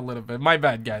bit. My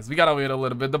bad, guys. We gotta wait a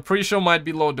little bit. The pre-show might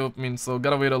be low dopamine, so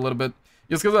gotta wait a little bit.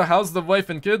 Just because how's the wife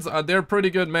and kids? They're pretty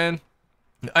good, man.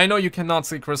 I know you cannot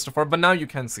see Christopher, but now you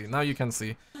can see. Now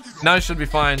it should be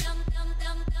fine.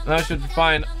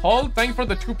 Hold, thank you for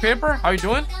the 2 paper. How you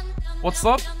doing? What's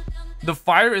up? The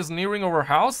fire is nearing our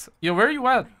house. Yo, where are you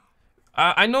at?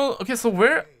 I know. Okay, so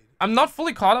where? I'm not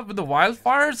fully caught up with the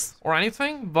wildfires or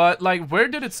anything, but like, where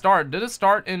did it start? Did it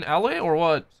start in LA or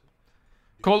what?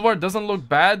 Cold War doesn't look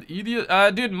bad.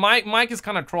 Idiot. Dude, Mike is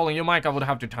kind of trolling. Yo, Mike, I would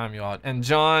have to time you out. And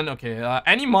John, okay.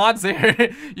 Any mods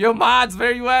there? Yo, mods,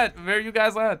 where you at? Where you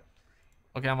guys at?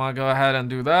 Okay, I'm gonna go ahead and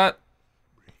do that.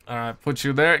 Alright, put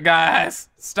you there. Guys,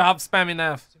 stop spamming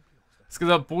F.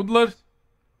 Skizza Poodler.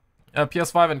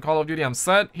 PS5 and Call of Duty, I'm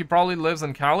set. He probably lives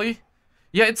in Cali.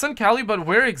 Yeah, it's in Cali, but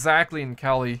where exactly in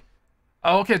Cali?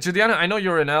 Oh, okay, Juliana, I know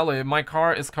you're in LA. My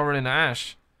car is covered in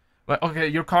ash. But okay,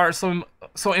 your car, so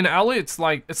in LA it's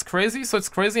like, it's crazy. So it's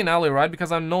crazy in LA, right?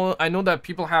 Because I know that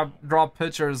people have dropped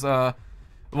pictures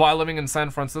while living in San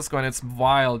Francisco, and it's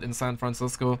wild in San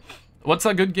Francisco. What's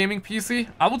a good gaming PC?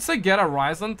 I would say get a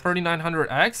Ryzen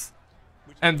 3900X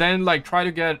and then like try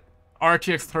to get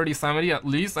RTX 3070 at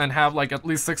least, and have like at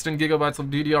least 16 gigabytes of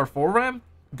DDR4 RAM,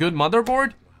 good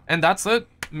motherboard, and that's it.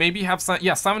 Maybe have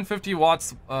 750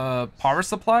 watts power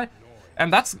supply,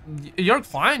 and that's, you're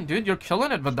fine, dude. You're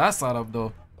killing it with that setup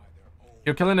though.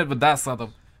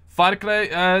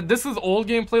 Farcry, this is old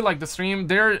gameplay, like the stream.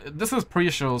 This is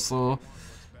pre-show, so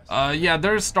yeah,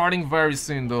 they're starting very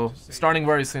soon though.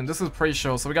 This is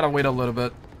pre-show, so we gotta wait a little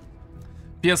bit.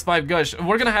 PS5 gush.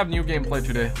 We're gonna have new gameplay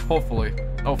today, hopefully.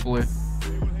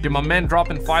 Dude, my man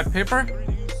dropping 5 paper.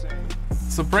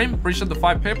 Supreme, appreciate the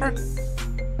 5 paper.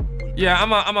 Yeah,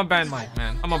 I'm a ban Mike,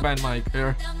 man. I'm a ban Mike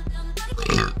here.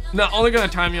 No, only gonna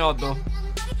time you out though.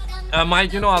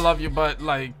 Mike, you know I love you, but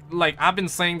like I've been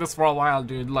saying this for a while,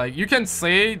 dude. Like, you can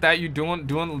say that you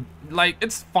doing like,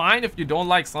 it's fine if you don't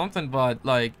like something, but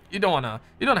like you don't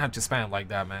have to spam like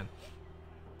that, man.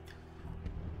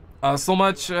 So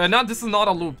much. Now this is not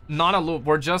a loop.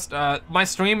 We're just my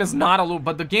stream is not a loop,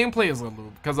 but the gameplay is a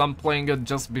loop because I'm playing it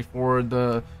just before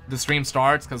the stream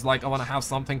starts, because like I want to have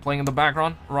something playing in the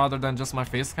background rather than just my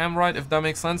face cam, right? If that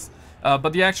makes sense.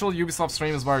 But the actual Ubisoft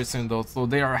stream is very soon though, so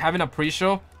they are having a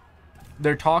pre-show.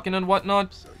 They're talking and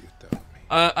whatnot.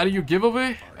 Are you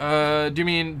giveaway? Do you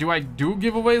mean, do I do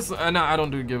giveaways? No, I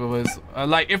don't do giveaways.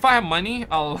 Like if I have money,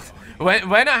 I'll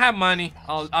when I have money,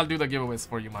 I'll do the giveaways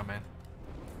for you, my man.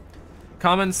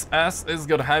 Comments S is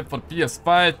good hype for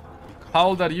PS5. How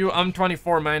old are you? I'm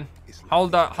 24, man.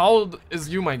 How old is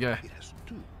you, my guy?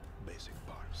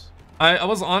 I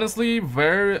was honestly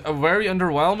very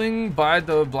underwhelming by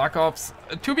the Black Ops.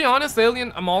 To be honest,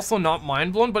 Alien, I'm also not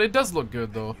mind blown, but it does look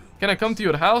good though. Can I come to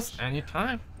your house?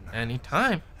 Anytime.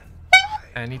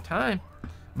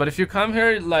 But if you come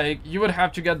here, like, you would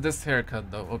have to get this haircut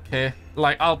though, okay?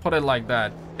 Like, I'll put it like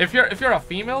that. If you're a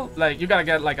female, like, you gotta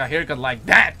get like a haircut like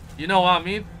that. You know what I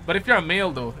mean? But if you're a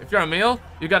male though,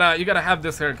 you gotta have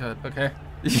this haircut, okay?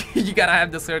 You gotta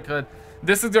have this haircut.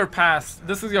 This is your pass.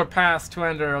 To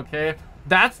enter, okay?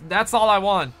 That's all I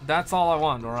want.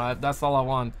 Alright? That's all I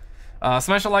want.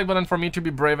 Smash a like button for me to be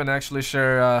brave and actually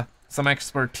share some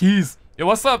expertise. Yo,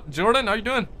 what's up, Jordan? How you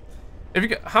doing?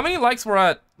 How many likes we're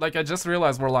at? Like, I just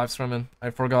realized we're live streaming. I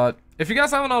forgot. If you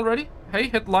guys haven't already, hey,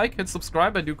 hit like, hit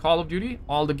subscribe. I do Call of Duty,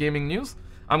 all the gaming news.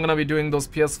 I'm gonna be doing those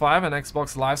PS5 and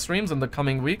Xbox live streams in the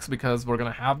coming weeks because we're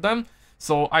gonna have them.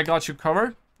 So I got you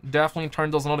covered. Definitely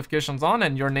turn those notifications on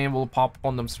and your name will pop up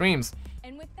on them streams.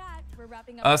 And with that, we're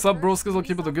wrapping up. Sup, bro, Skizzle,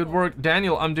 keep up the good work.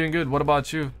 Daniel, I'm doing good. What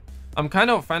about you? I'm kind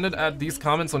of offended at these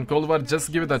comments on Cold War.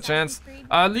 Just give it a chance.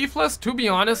 Leafless, to be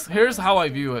honest, here's how I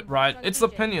view it, right? It's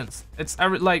opinions. It's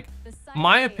like,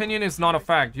 my opinion is not a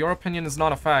fact. Your opinion is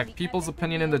not a fact. People's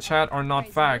opinion in the chat are not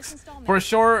facts. For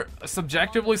sure,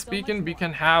 subjectively speaking, we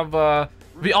can have,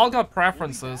 we all got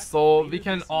preferences, so we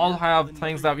can all have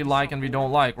things that we like and we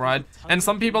don't like, right? And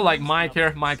some people like Mike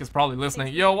here. Mike is probably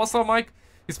listening. Yo, what's up, Mike?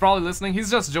 He's probably listening. He's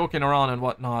just joking around and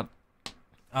whatnot.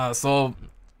 So...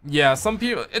 yeah, some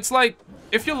people, it's like,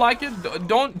 if you like it,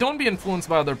 don't be influenced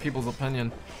by other people's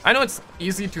opinion. I know it's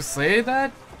easy to say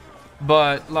that,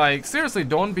 but like, seriously,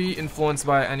 don't be influenced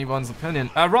by anyone's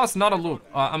opinion. Ross, not a loop.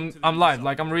 I'm live,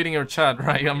 like, I'm reading your chat,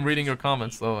 right? I'm reading your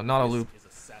comments, so not a loop.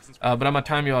 But I'm gonna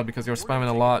time you out because you're spamming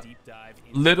a lot.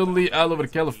 Literally all over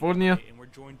California.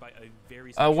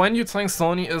 When you think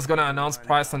Sony is gonna announce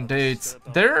price and dates?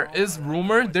 There's a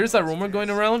rumor going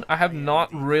around. I have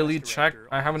not really checked,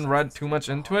 I haven't read too much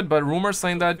into it, but rumors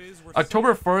saying that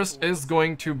October 1st is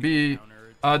going to be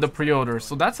the pre-order.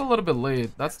 So that's a little bit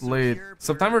late. That's late.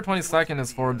 September 22nd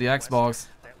is for the Xbox.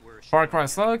 Far Cry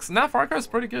sucks. Nah, Far Cry is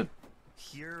pretty good.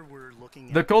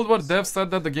 The Cold War dev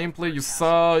said that the gameplay you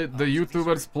saw the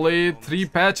YouTubers played 3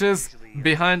 patches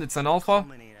behind, it's an alpha.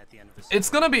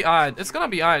 It's gonna be odd. It's gonna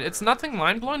be odd. It's nothing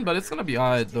mind-blowing, but it's gonna be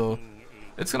odd, though.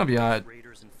 It's gonna be odd.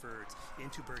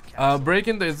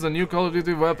 Breaking is the new Call of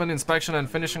Duty weapon inspection and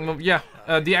finishing move. Yeah,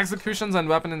 the executions and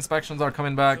weapon inspections are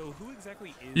coming back.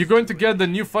 You're going to get the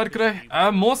new Farcry?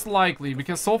 Most likely,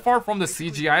 because so far from the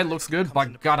CGI it looks good,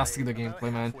 but gotta see the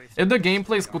gameplay, man. If the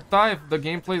gameplay is kutta, if the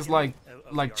gameplay is like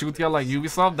chutia like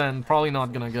Ubisoft, then probably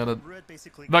not gonna get it.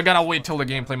 But gotta wait till the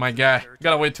gameplay, my guy.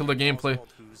 Gotta wait till the gameplay.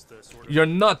 You're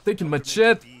not taking my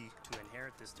shit.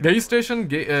 Gas station,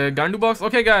 Gandu box.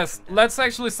 Okay, guys, let's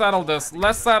actually settle this.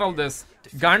 Let's settle this.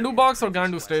 Gandu box or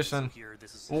Gandu station?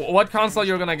 What console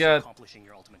you're gonna get?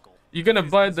 You're gonna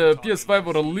buy the PS5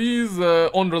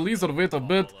 on release or wait a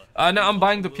bit? No, I'm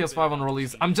buying the PS5 on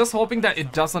release. I'm just hoping that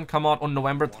it doesn't come out on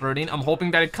November 13th. I'm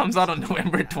hoping that it comes out on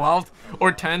November 12th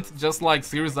or 10th, just like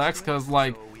Series X, because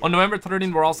like on November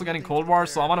 13th we're also getting Cold War,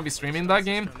 so I want to be streaming that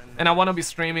game, and I want to be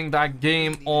streaming that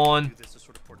game on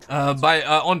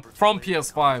from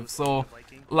PS5. So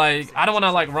like I don't want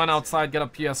to like run outside, get a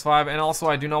PS5, and also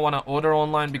I do not want to order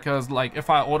online, because like if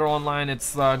I order online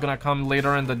it's gonna come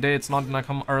later in the day. It's not gonna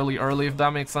come early, if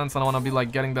that makes sense. I don't want to be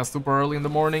like getting that super early in the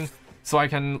morning so I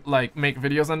can like make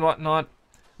videos and whatnot.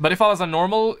 But if I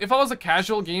was a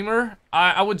casual gamer,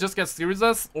 I would just get Series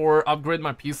S or upgrade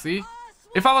my PC.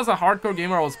 If I was a hardcore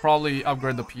gamer, I would probably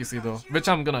upgrade the PC though, which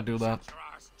I'm gonna do that.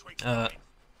 No,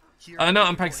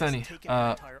 I'm Pakistani.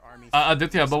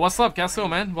 Aditya, but what's up, Casio,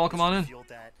 man? Welcome on in.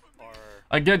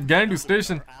 I get Gandu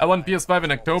Station. I want PS5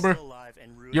 in October.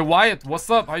 Yo, Wyatt, what's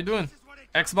up? How you doing?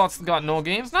 Xbox got no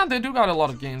games? Nah, they do got a lot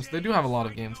of games. They do have a lot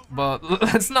of games. But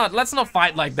let's not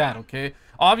fight like that, okay?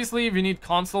 Obviously, we need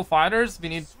console fighters. We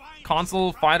need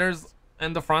console fighters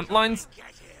in the front lines.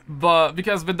 But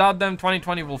because without them,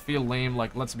 2020 will feel lame.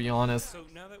 Like, let's be honest.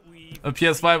 A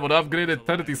PS5 would upgrade it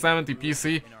 3070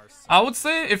 PC. I would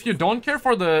say if you don't care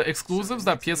for the exclusives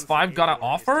that PS5 gotta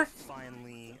offer,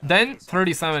 then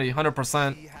 3070,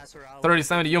 100%.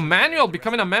 3070. Yo, Manuel,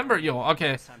 becoming a member. Yo,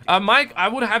 okay. Mike, I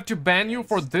would have to ban you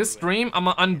for this stream. I'm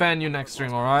gonna unban you next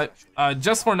stream, alright?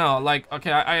 Just for now. Like,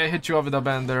 okay, I hit you up with a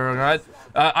ban there, alright?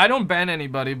 I don't ban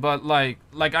anybody, but like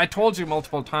I told you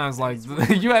multiple times, like,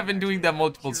 you have been doing that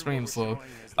multiple streams, so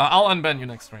I'll unban you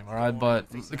next stream, alright? But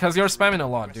because you're spamming a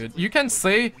lot, dude. You can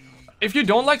say, if you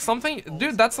don't like something,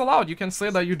 dude, that's allowed. You can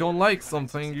say that you don't like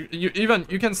something.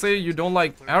 You can say you don't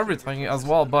like everything as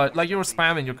well. But like you're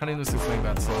spamming, you're continuously saying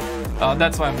that. So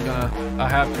that's why I'm gonna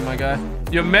have to, my guy.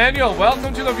 Yo, Manuel,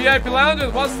 welcome to the VIP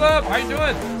lounges. What's up? How you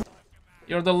doing?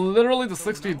 You're literally the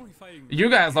 60. You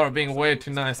guys are being way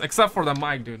too nice, except for the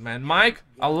Mike, dude, man. Mike,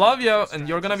 I love you, and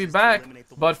you're gonna be back.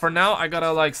 But for now, I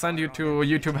gotta like send you to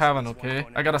YouTube heaven, okay?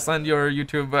 I gotta send your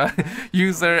YouTube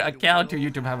user account to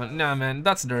YouTube heaven. Nah, man,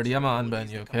 that's dirty. I'm gonna unban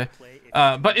you, okay?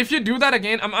 But if you do that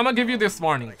again, I'm gonna give you this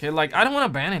warning, okay? Like, I don't wanna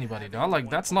ban anybody, dog. Like,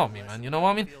 that's not me, man. You know what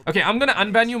I mean? Okay, I'm gonna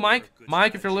unban you, Mike.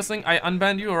 Mike, if you're listening, I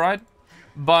unbanned you, alright?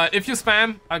 But if you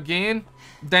spam again,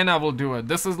 then I will do it.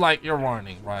 This is like your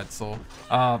warning, right? So,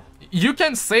 you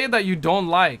can say that you don't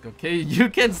like, okay? You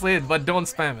can say it, but don't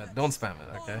spam it. Don't spam it,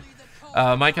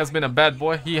 okay? Mike has been a bad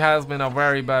boy. He has been a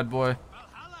very bad boy.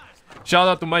 Shout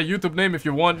out to my YouTube name if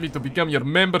you want me to become your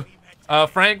member.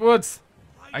 Frank Woods,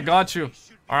 I got you.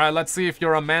 All right, let's see if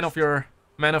you're a man of your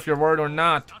word or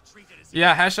not.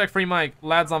 Yeah, hashtag free Mike.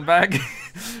 Lads, I'm back.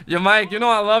 Yo, Mike, you know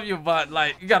I love you, but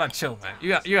like you gotta chill, man.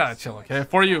 You gotta chill, okay?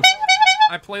 For you.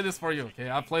 I play this for you, okay?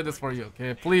 I play this for you,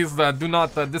 okay? Please do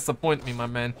not disappoint me, my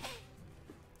man.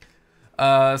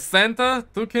 Santa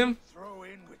took him.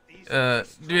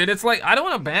 Dude, it's like, I don't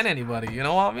want to ban anybody, you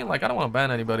know what I mean? Like, I don't want to ban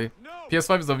anybody.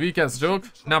 PS5 is a weak-ass joke.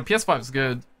 Now, PS5 is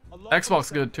good.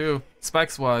 Xbox good, too,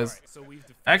 specs-wise.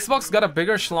 Xbox got a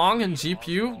bigger schlong in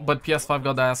GPU, but PS5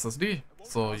 got the SSD.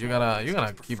 So, you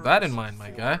gotta keep that in mind,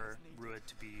 my guy.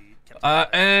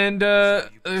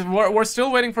 We're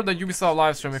still waiting for the Ubisoft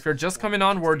Livestream. If you're just coming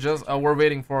on, we're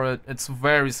waiting for it. It's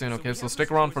very soon, okay? So,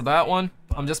 stick around for that one.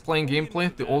 I'm just playing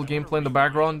gameplay, the old gameplay in the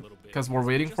background, because we're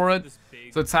waiting for it.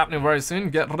 So it's happening very soon.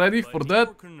 Get ready for that.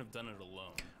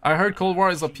 I heard Cold War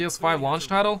is a PS5 launch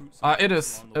title. It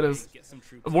is.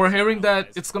 We're hearing that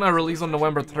it's gonna release on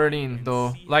November 13th,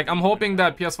 though. Like, I'm hoping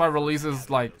that PS5 releases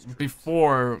like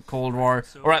before Cold War,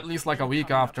 or at least like a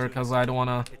week after, because I don't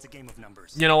wanna,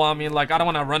 you know what I mean? Like, I don't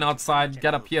wanna run outside,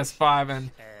 get a PS5,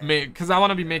 and make, because I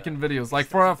wanna be making videos. Like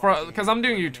because I'm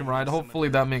doing YouTube, right? Hopefully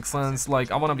that makes sense. Like,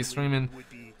 I wanna be streaming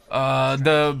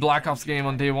the Black Ops game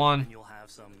on day one.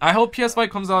 I hope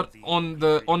PS5 comes out on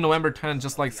November 10th,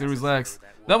 just like Series X.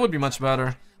 That would be much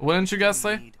better, wouldn't you guys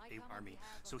say?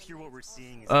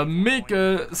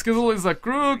 Skizzle is a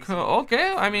crook.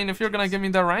 Okay, I mean, if you're gonna give me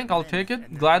that rank, I'll take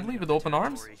it gladly with open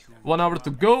arms. 1 hour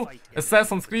to go.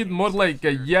 Assassin's Creed, more like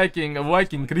a Viking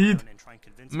Creed.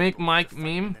 Make Mike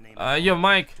meme. Yo,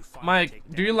 Mike,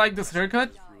 do you like this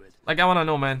haircut? Like, I wanna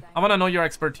know, man. I wanna know your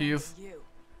expertise.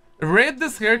 Rate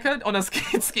this haircut on a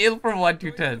scale from 1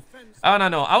 to 10. I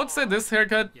don't know. I would say this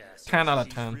haircut 10 out of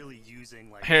 10.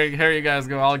 Here you guys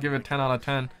go. I'll give it 10 out of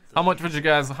 10. How much would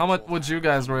you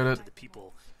guys rate it?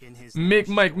 Make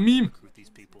Mike meme.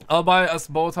 I'll buy us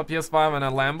both a PS5 and a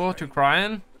Lambo to cry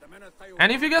in.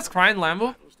 Any of you guys cry in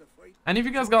Lambo? Any of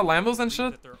you guys got Lambos and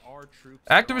shit?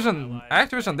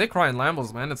 Activision, they cry in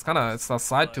Lambos, man. It's a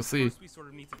sight to see.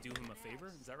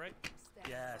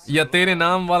 Yeah, Tate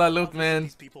naam wala look, man.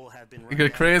 You're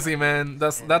crazy, man.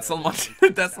 That's so much.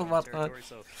 That's so much fun.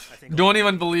 Don't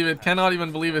even believe it. Cannot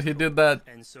even believe it. He did that.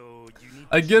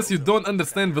 I guess you don't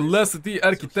understand velocity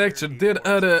architecture. Did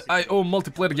IO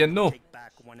multiplayer again? No.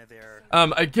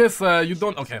 I guess you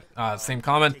don't. Okay. Same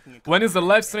comment. When is the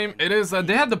live stream? It is.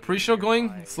 They had the pre-show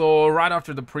going, so right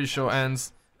after the pre-show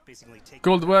ends.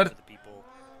 Cold War.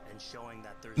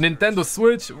 Nintendo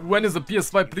Switch, when is the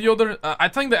PS5 pre-order? I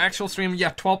think the actual stream,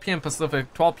 yeah, 12 PM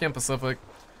Pacific, 12 PM Pacific.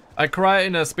 I cry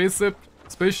in a spaceship.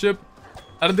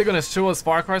 Are they gonna show us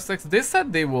Far Cry 6? They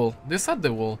said they will.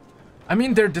 I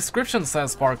mean, their description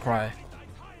says Far Cry,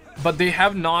 but they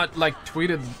have not, like,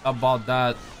 tweeted about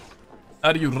that.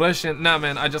 Are you Russian? Nah,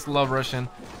 man, I just love Russian.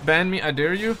 Ban me, I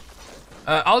dare you.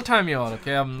 I'll time you out,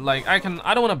 okay? I'm like, I don't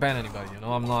want to ban anybody, you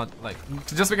know? I'm not, like,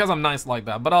 just because I'm nice like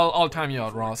that. But I'll time you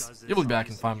out, Ross. You'll be back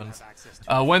in 5 minutes.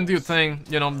 When do you think,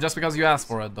 you know, just because you asked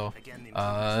for it, though.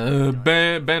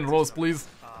 Ben Rose, please.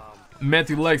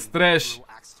 Matty likes trash.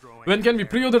 When can we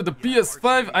pre-order the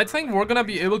PS5? I think we're gonna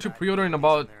be able to pre-order in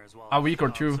about a week or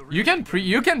two. You can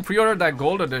pre-order that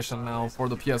gold edition now for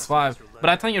the PS5, but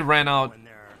I think it ran out.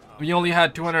 We only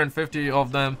had 250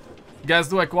 of them. Guys,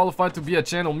 do I qualify to be a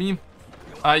channel meme?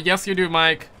 Yes you do,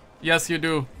 Mike. Yes you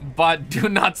do. But do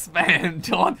not spam.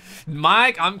 Don't.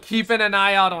 Mike, I'm keeping an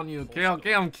eye out on you.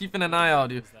 Okay, I'm keeping an eye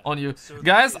out on you.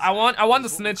 Guys, I want the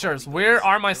snitchers. Where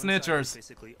are my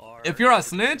snitchers? If you're a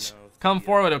snitch, come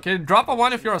forward, okay? Drop a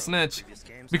 1 if you're a snitch.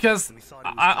 Because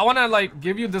I wanna, like,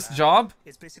 give you this job.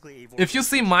 If you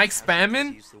see Mike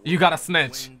spamming, you gotta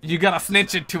snitch. You gotta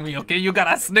snitch it to me, okay? You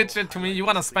gotta snitch it to me. You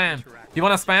wanna spam. You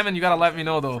wanna spam and you gotta let me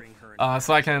know, though.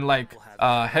 So I can, like,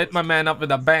 hit my man up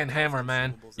with a band hammer,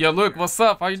 man. Yo, Luke, what's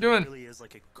up? How you doing?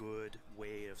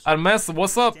 Armes,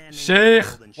 what's up? Sheikh,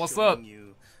 what's up?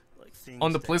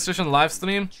 On the PlayStation live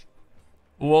stream,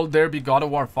 will there be God of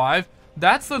War 5?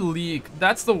 That's the leak.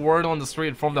 That's the word on the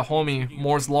street from the homie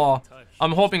Moore's Law.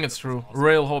 I'm hoping it's true.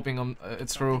 Real hoping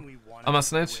it's true. I'm a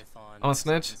snitch.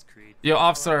 Yo,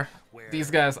 officer. These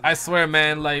guys, I swear,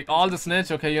 man, like, all the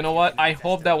snitch, okay, you know what? I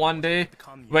hope that one day,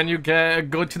 when you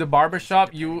go to the barber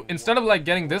shop, you, instead of, like,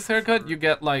 getting this haircut, you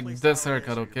get, like, this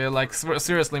haircut, okay? Like,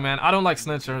 seriously, man, I don't like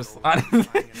snitchers. I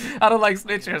don't like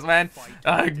snitchers, man.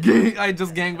 I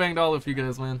just gangbanged all of you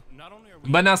guys, man.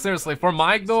 But now, seriously, for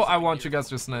Mike, though, I want you guys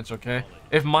to snitch, okay?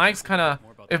 If Mike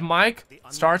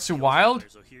starts to wild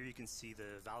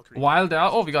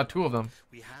out, oh, we got 2 of them.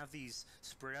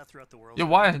 Yeah,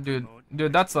 why, dude?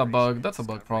 Dude, that's a bug. That's a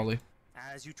bug, probably.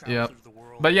 Yeah.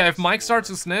 But yeah, if Mike starts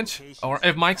to snitch, or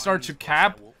if Mike starts to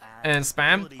cap and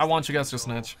spam, I want you guys to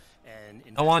snitch.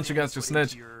 I want you guys to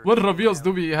snitch. What reveals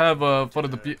do we have for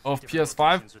the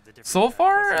PS5? So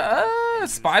far,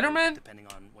 Spiderman.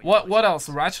 What else?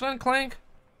 Ratchet and Clank.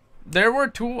 There were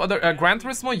 2 other Gran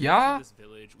Turismo, yeah.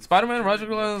 Spiderman,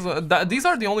 Roger, these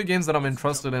are the only games that I'm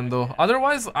interested in though.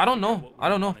 Otherwise, I don't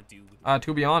know.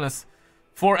 To be honest.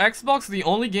 For Xbox, the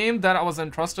only game that I was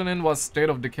interested in was State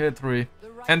of Decay 3.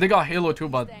 And they got Halo 2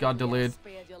 but got delayed.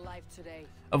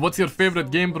 What's your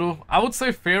favorite game, bro? I would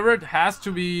say favorite has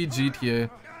to be GTA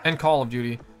and Call of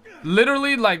Duty.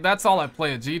 Literally, like, that's all I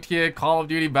play. GTA, Call of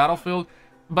Duty, Battlefield.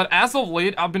 But as of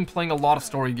late, I've been playing a lot of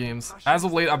story games. He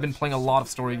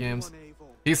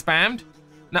spammed?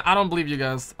 No, I don't believe you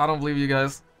guys. I don't believe you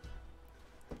guys.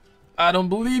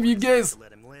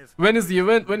 When is the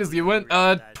event?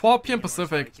 12 p.m.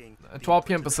 Pacific. 12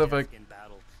 p.m. Pacific.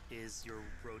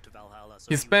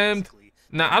 He spammed.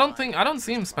 Nah, I don't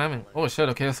see him spamming. Oh shit,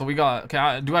 okay, so we got,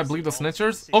 okay, do I believe the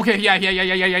snitchers? Okay, yeah,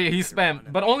 he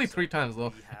spammed, but only 3 times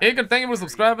though. Hey, good, thank you for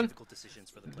subscribing.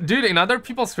 Dude, in other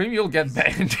people's stream, you'll get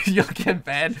banned. You'll get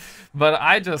banned, but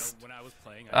I just,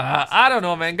 I don't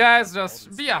know, man, guys,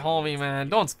 just be a homie, man,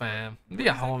 don't spam. Be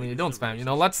a homie, don't spam, you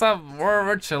know, let's have,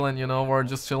 we're chilling, you know, we're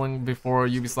just chilling before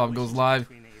Ubisoft goes live.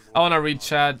 I wanna read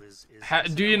chat.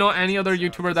 Do you know any other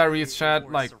YouTuber that reads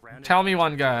chat? Like, tell me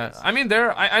one guy. I mean,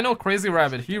 I know Crazy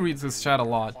Rabbit. He reads his chat a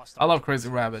lot. I love Crazy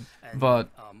Rabbit. But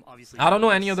I don't know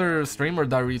any other streamer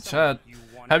that reads chat.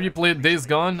 Have you played Days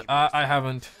Gone? I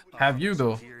haven't. Have you,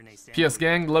 though? PS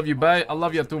Gang, love you, bye. I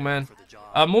love you too, man.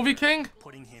 Movie King?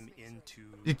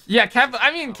 Yeah, Kev.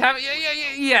 I mean, Kev.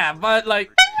 Yeah. But,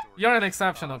 like, you're an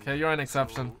exception, okay? You're an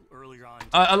exception.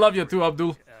 I love you too,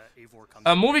 Abdul.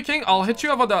 Movie King, I'll hit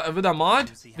you up with a mod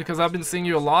because I've been seeing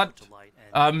you a lot.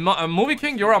 Movie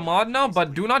King, you're a mod now,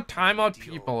 but do not time out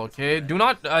people, okay? Do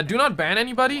not ban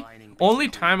anybody. Only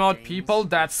time out people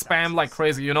that spam like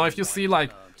crazy. You know, if you see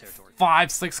like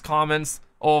 5-6 comments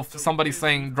of somebody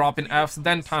saying dropping Fs,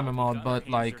 then time them out. But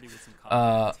like,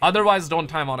 otherwise don't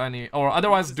time out any, or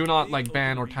otherwise do not like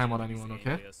ban or time out anyone,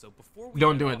 okay?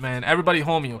 Don't do it, man. Everybody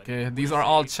homie, okay? These are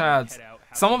all chads.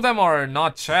 Some of them are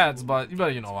not chads, but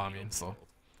you know what I mean, so.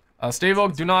 Stay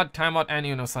woke, do not time out any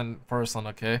innocent person,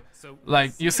 okay?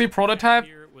 Like, you see Prototype,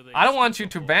 I don't want you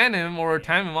to ban him or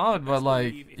time him out, but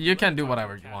like, you can do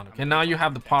whatever you want, okay? Now you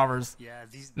have the powers.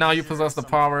 Now you possess the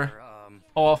power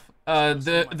of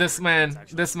this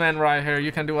man right here.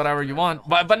 You can do whatever you want,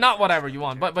 but not whatever you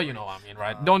want, but you know what I mean,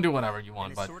 right? Don't do whatever you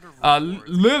want, but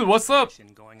Lil, what's up?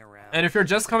 And if you're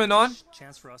just coming on,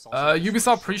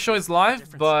 Ubisoft pre-show is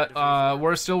live, but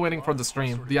we're still waiting for the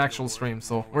stream, the actual stream.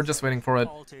 So we're just waiting for it.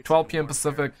 12 p.m.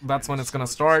 Pacific, that's when it's gonna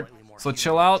start. So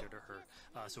chill out,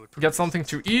 get something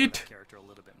to eat.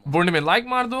 Burn me like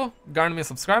Mardo, garn me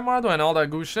subscribe Mardo, and all that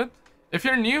good shit. If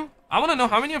you're new, I wanna know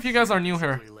how many of you guys are new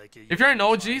here. If you're an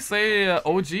OG, say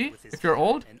OG. If you're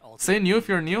old, say new if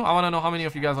you're new. I wanna know how many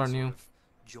of you guys are new.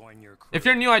 If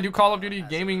you're new, I do Call of Duty,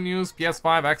 gaming news,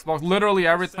 PS5, Xbox, literally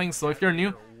everything. So if you're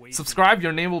new, subscribe,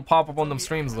 your name will pop up on them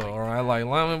streams though, alright? Like,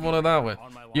 let me put it that way.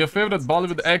 Your favorite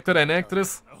Bollywood actor and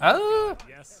actress? I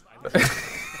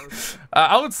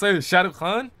would say Shah Rukh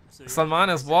Khan, Salman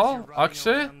as well,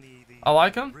 Akshay, I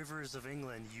like him.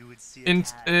 In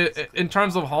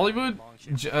terms of Hollywood,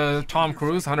 Tom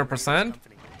Cruise, 100%.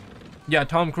 Yeah,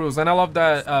 Tom Cruise, and I love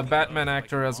that Batman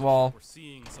actor as well.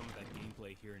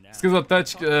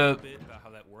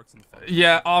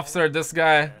 Yeah, officer, this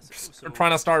guy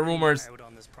trying to start rumors.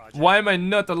 Why am I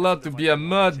not allowed to be a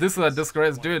mod? This is a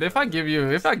disgrace, dude. If I give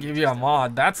you a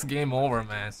mod, that's game over,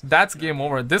 man. That's game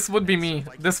over. This would be me.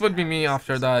 This would be me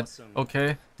after that.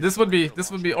 Okay. This would be,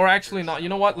 or actually not. You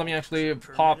know what? Let me actually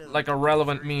pop like a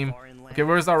relevant meme. Okay,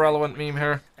 where's our relevant meme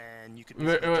here?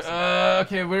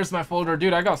 Okay, where's my folder,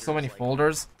 dude? I got so many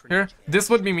folders here. This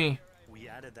would be me.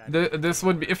 This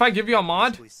would be, if I give you a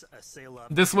mod,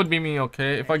 this would be me,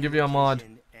 okay? If I give you a mod.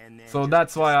 So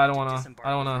that's why I don't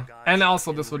wanna, and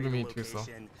also this would be me too, so.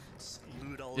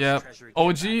 Yeah,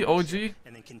 OG.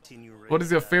 What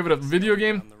is your favorite video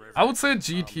game? I would say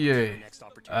GTA.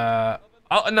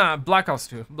 Nah, Black Ops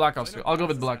 2. I'll go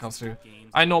with Black Ops 2.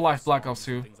 I know life, Black Ops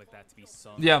 2.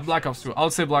 Yeah, Black Ops 2. I'll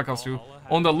say Black Ops 2.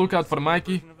 On the lookout for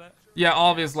Mikey. Yeah,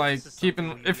 always like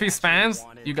keeping. If he spams,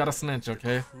 you gotta snitch,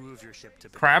 okay?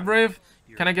 Crab Rave,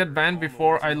 can I get banned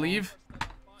before I leave?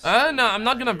 No, I'm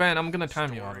not gonna ban. I'm gonna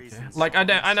time you out, okay? Like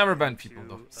I never ban people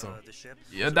though, so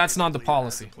yeah, that's not the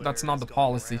policy. That's not the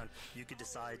policy.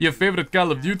 Your favorite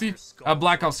Call of Duty?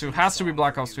 Black Ops 2 has to be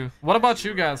Black Ops 2. What about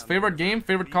you guys? Favorite game?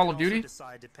 Favorite Call of Duty?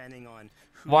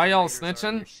 Why y'all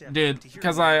snitching, dude?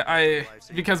 Because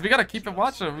because we gotta keep a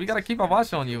watch. We gotta keep a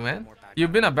watch on you, man.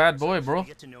 You've been a bad boy, bro.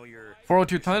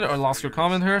 402 Thunder, or lost your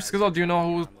comment here. Skizzle, do you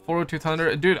know who 402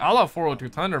 Thunder? Dude, I love 402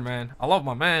 Thunder, man. I love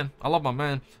my man.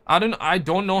 I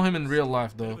don't know him in real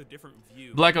life though.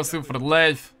 Black Ops 2 for the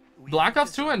life. Black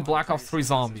Ops 2 and Black Ops 3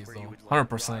 Zombies, though.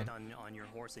 100%.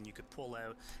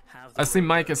 I see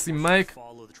Mike,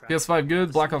 PS5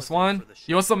 good, Black Ops 1.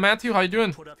 Yo, what's up, Matthew? How you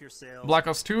doing? Black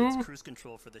Ops 2.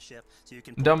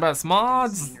 Dumbass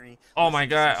mods. Oh my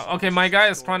god. Okay, my guy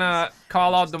is trying to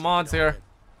call out the mods here.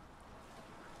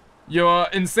 Yo,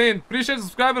 insane. Appreciate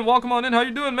subscribing. Welcome on in. How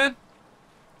you doing, man?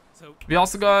 We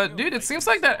also got, dude, it seems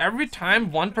like that every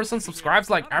time one person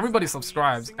subscribes, like everybody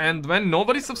subscribes, and when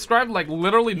nobody subscribed, like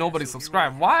literally nobody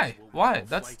subscribed. Why?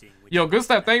 That's, yo,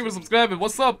 Gustav, thank you for subscribing.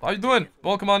 What's up? How you doing?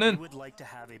 Welcome on in.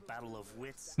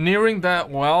 Nearing that,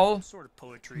 well,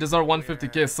 these are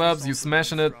 150k subs. You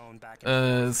smashing it,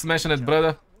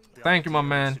 brother. Thank you, my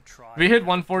man. We hit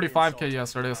 145k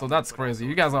yesterday, so that's crazy.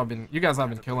 You guys have been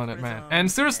killing it, man.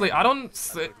 And seriously, I don't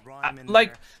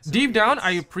like, deep down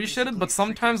I appreciate it, but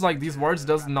sometimes like these words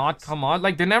does not come out.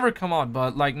 Like they never come out,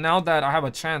 but like now that I have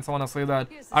a chance, I want to say that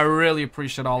I really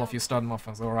appreciate all of you stud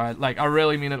muffins, all right? Like I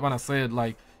really mean it when I say it.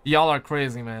 Like y'all are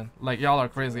crazy, man. Like y'all are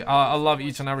crazy. I love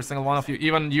each and every single one of you,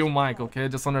 even you, Mike. Okay,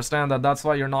 just understand that that's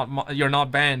why you're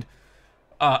not banned.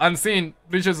 Unseen,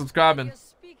 appreciate subscribing.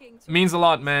 Means a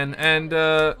lot, man. And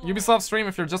Ubisoft stream,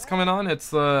 if you're just coming on,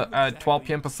 it's at 12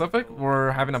 p.m. Pacific.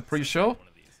 We're having a pre-show,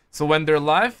 so when they're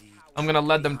live, I'm gonna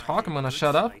let them talk. I'm gonna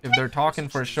shut up if they're talking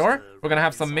for sure. We're gonna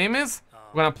have some memes.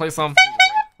 We're gonna play some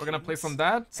of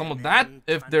that.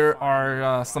 If there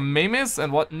are some memes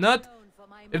and whatnot,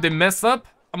 if they mess up,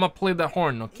 I'm gonna play the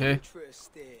horn. Okay,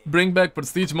 bring back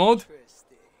prestige mode.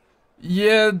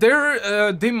 Yeah,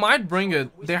 they might bring it.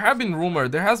 There has been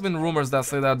rumors that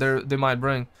say that they might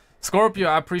bring. Scorpio,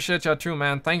 I appreciate you too,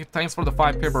 man. Thanks for the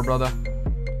 5 paper, brother.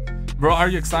 Bro, are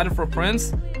you excited for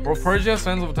Prince or Persia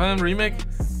Sands of Time remake?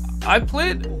 I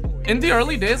played in the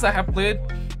early days. I have played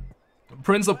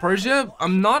Prince of Persia.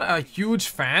 I'm not a huge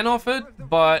fan of it,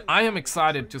 but I am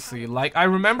excited to see. Like, I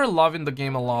remember loving the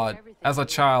game a lot as a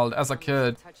child, as a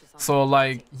kid. So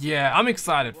like, yeah, I'm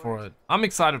excited for it.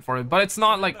 But it's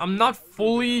not like I'm not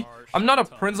a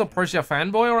Prince of Persia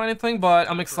fanboy or anything, but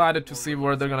I'm excited to see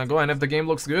where they're gonna go. And if the game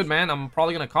looks good, man, I'm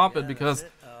probably gonna cop it, because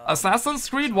Assassin's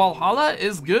Creed Valhalla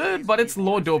is good, but it's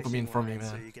low dopamine for me,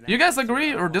 man. You guys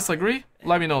agree or disagree?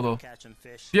 Let me know though.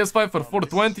 PS5 for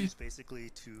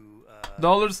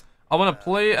 $420. I wanna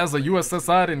play as a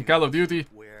USSR in Call of Duty.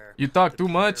 You talk too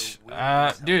much.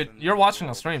 Dude, you're watching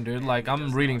a stream, dude. Like,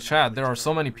 I'm reading chat. There are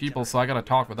so many people, so I gotta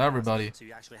talk with everybody.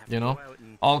 You know?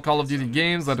 All Call of Duty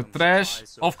games are trash.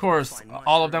 Of course,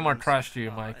 all of them are trash to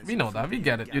you, Mike. We know that. We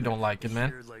get it. You don't like it,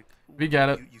 man. We get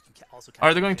it.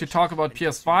 Are they going to talk about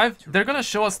PS5? They're gonna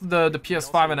show us the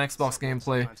PS5 and Xbox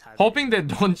gameplay. Hoping they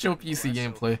don't show PC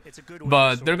gameplay.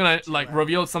 But they're gonna, like,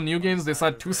 reveal some new games. They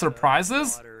said 2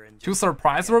 surprises. 2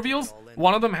 surprise reveals.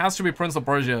 One of them has to be Prince of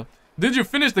Persia. Did you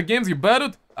finish the games you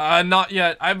betted? Not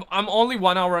yet. I'm only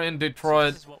 1 hour in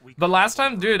Detroit. But last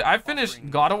time, dude, I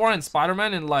finished God of War and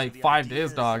Spiderman in like 5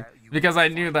 days, dog. Because I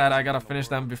knew that I gotta finish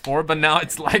them before. But now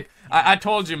it's like, I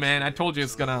told you, man. I told you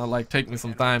it's gonna like take me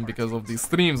some time because of these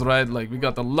streams, right? Like, we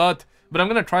got a lot. But I'm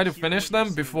gonna try to finish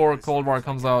them before Cold War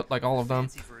comes out, like all of them.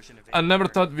 I never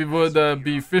thought we would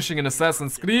be fishing in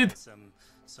Assassin's Creed.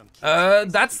 Yeah,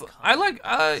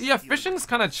 fishing is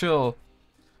kind of chill.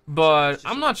 But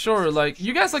I'm not sure, like,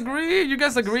 you guys agree? You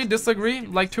guys agree, disagree?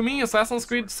 Like, to me, Assassin's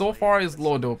Creed so far is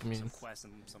low dopamine.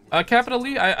 Capital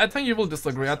E, I think you will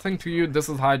disagree. I think to you, this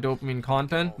is high dopamine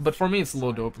content. But for me, it's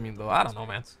low dopamine, though. I don't know,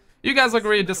 man. You guys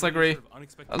agree, disagree?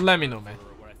 Let me know, man.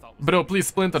 Bro, please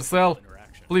Splinter Cell.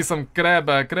 Please some crab.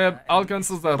 All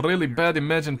consoles are really bad.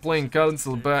 Imagine playing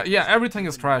console, but yeah, everything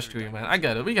is trash to you, man. I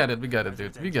get it. We get it,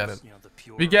 dude. We get it.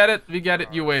 We get it,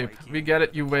 you wape. We get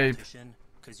it, you wape.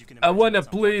 I wanna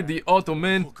play the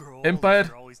Ottoman Empire.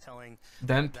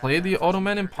 Then play the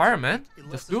Ottoman Empire, man.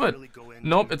 Just do it.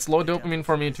 Nope, it's low dopamine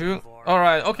for me too.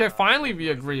 Alright, okay, finally we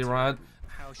agree, right?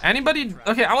 Anybody?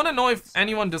 Okay, I wanna know if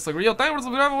anyone disagrees. Yo, thank you for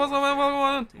subscribing. What's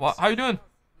up? How you doing?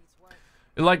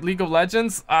 You like League of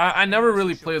Legends? I never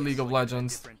really played League of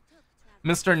Legends.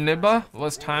 Mr. Nibba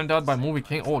was timed out by Movie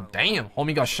King. Oh, damn.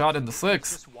 Homie got shot in the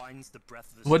 6.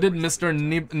 What did Mr.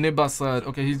 Nibba said?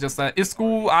 Okay, he just said,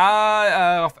 Isku,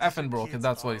 effing bro. Okay,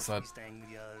 that's what he said.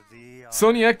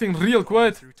 Sony acting real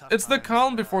quiet. It's the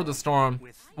calm before the storm.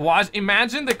 Watch,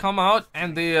 imagine they come out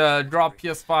and they drop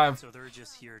PS5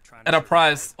 at a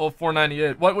price of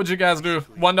 $498. What would you guys do?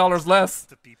 $1 less.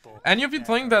 Any of you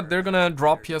think that they're gonna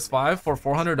drop PS5 for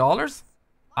 $400?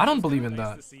 I don't believe in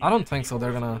that. I don't think so.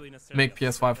 They're gonna make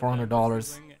PS5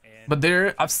 $400. But I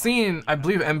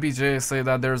believe MBJ say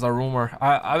that there's a rumor.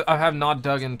 I have not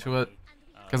dug into it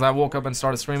because I woke up and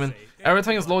started streaming.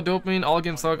 Everything is low dopamine. All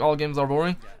games suck. All games are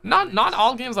boring. Not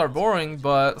all games are boring,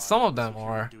 but some of them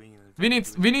are. We need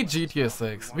GTA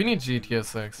 6. We need GTA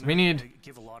 6. We need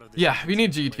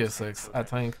GTA 6, I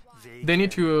think. They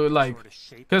need to like,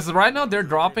 because right now they're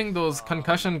dropping those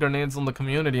concussion grenades on the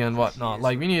community and whatnot.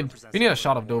 Like we need a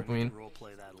shot of dopamine.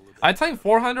 I think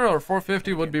 400 or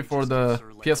 450 would be for the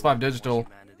PS5 digital.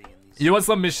 Yo, what's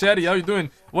up, Machete? How you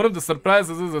doing? One of the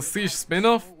surprises is a Siege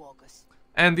spin-off,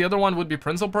 and the other one would be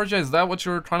Prince of Persia. Is that what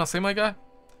you're trying to say, my guy?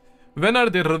 When are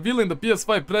they revealing the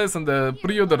PS5 price and the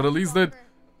pre-order release date?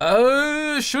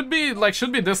 Should be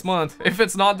this month. If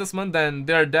it's not this month, then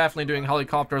they're definitely doing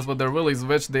helicopters with their willies,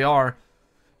 which they are.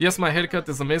 Yes, my haircut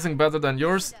is amazing, better than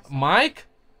yours. Mike?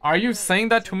 Are you saying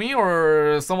that to me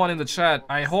or someone in the chat?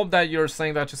 I hope that you're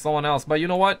saying that to someone else. But you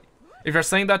know what? If you're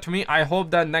saying that to me, I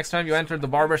hope that next time you enter the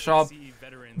barber shop,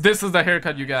 this is the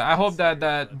haircut you get. I hope that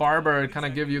that barber kind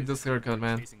of give you this haircut,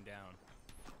 man.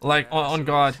 Like, on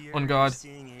God, on God.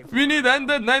 We need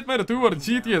Undead Nightmare 2 or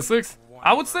GTA 6.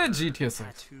 I would say GTA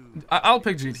 6. I'll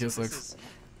pick GTA 6.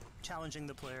 Challenging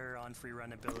the player on free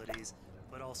run abilities,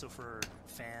 but also for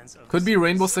fans of Could be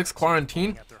Rainbow Six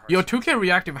Quarantine. Yo, 2K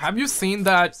Reactive, have you seen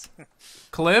that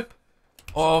clip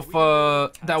of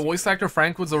that voice actor,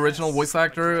 Frank Wood's original voice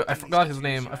actor? I forgot his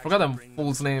name. I forgot the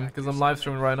fool's name because I'm live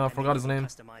streaming right now. I forgot his name.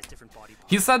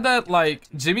 He said that like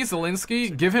Jimmy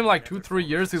Zielinski, give him like 2-3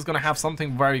 years, he's gonna have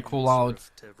something very cool out.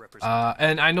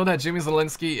 And I know that Jimmy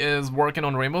Zielinski is working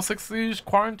on Rainbow Six Siege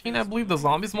Quarantine, I believe, the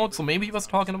zombies mode. So maybe he was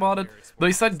talking about it. But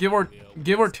he said give or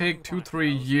take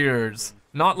 2-3 years,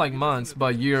 not like months,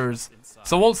 but years.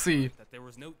 So we'll see.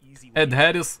 Ed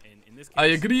Harris, I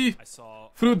agree.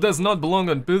 Fruit does not belong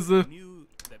on pizza.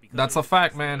 That's a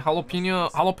fact, man.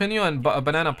 Jalapeno and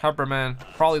banana pepper, man.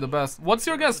 Probably the best. What's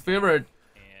your guys' favorite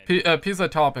pizza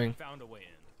topping?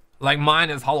 Like mine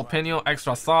is jalapeno,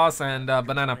 extra sauce, and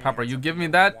banana pepper. You give me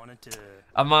that,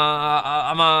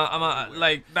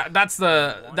 like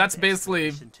that's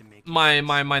basically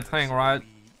my thing, right?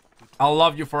 I'll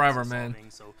love you forever, man.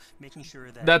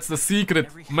 That's the secret.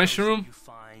 Mushroom.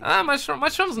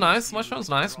 Mushroom's nice. Mushroom's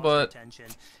nice, but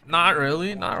not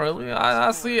really.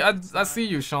 I see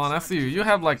you, Sean. I see you. You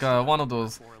have like one of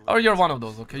those. Or you're one of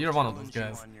those. Okay, you're one of those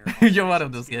guys. You're one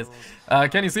of those guys.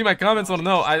 Can you see my comments or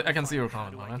no? I can see your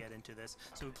comment, man.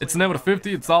 It's never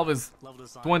 50. It's always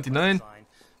 29.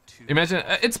 Imagine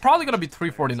it's probably gonna be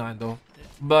 349 though.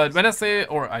 But when I say,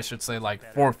 or I should say, like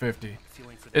 450,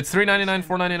 it's 399,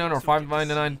 499, or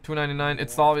 599, 299.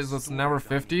 It's always just never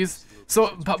 50s.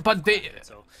 So, but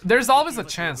there's always a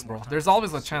chance, bro. There's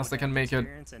always a chance they can make it.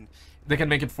 They can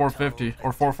make it 450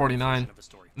 or 449,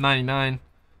 99.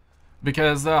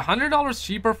 Because $100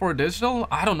 cheaper for digital,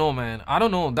 I don't know, man. I don't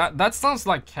know. That sounds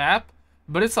like cap,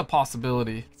 but it's a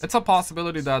possibility. It's a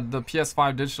possibility that the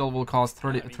PS5 digital will cost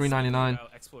 $399.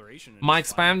 Mike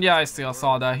spammed, yeah, I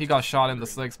saw that. He got shot in the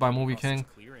 6 by Movie King.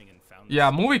 Yeah,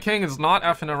 Movie King is not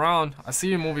effing around. I see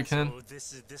you, Movie King.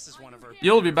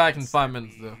 You'll be back in 5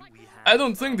 minutes, though. I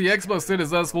don't think the Xbox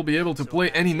Series S will be able to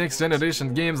play any next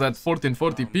generation games at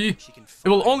 1440p. It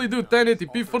will only do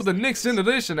 1080p for the next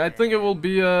generation. I think it will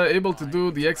be able to do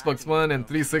the Xbox One and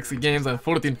 360 games at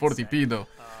 1440p though.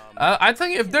 I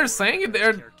think if they're saying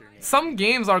it, some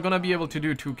games are gonna be able to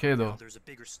do 2K though.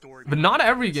 But not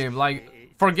every game.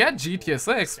 Like, forget GTA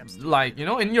 6. Like, you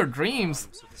know, in your dreams,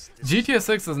 GTA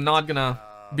 6 is not gonna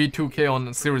be 2K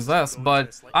on Series S,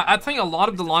 but I think a lot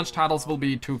of the launch titles will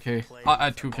be 2K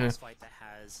at 2K.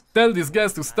 Tell these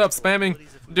guys to stop spamming.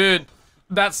 Dude,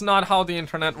 that's not how the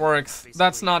internet works.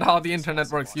 That's not how the internet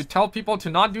works. You tell people to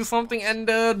not do something and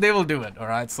they will do it,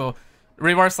 alright? So,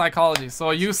 reverse psychology.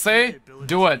 So you say,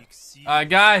 do it.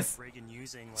 Guys,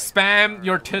 spam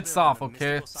your tits off,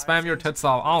 okay? Spam your tits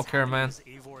off. I don't care, man.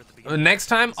 Next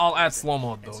time, I'll add slow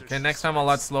mode, though, okay? Next time,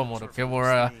 I'll add slow mode, okay?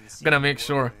 We're gonna make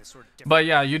sure. But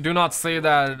yeah, you do not say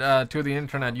that to the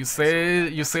internet. You say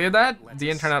that, the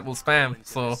internet will spam.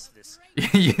 So,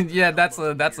 yeah, that's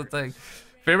a thing.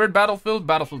 Favorite Battlefield?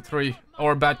 Battlefield 3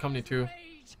 or Bad Company 2.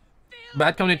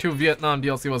 Bad Company 2 Vietnam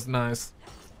DLC was nice.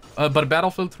 But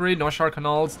Battlefield 3, No Shark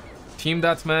Canals, Team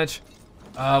Deathmatch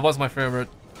was my favorite.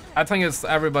 I think it's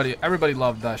everybody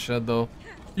loved that shit though.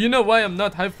 You know why I'm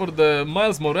not hyped for the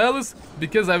Miles Morales?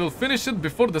 Because I will finish it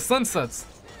before the sun sets.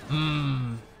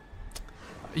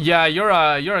 Yeah, you're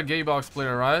a gay box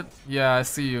player, right? Yeah, I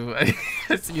see you.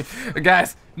 I see you.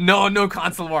 Guys, no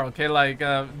console war, okay? Like,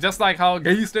 just like how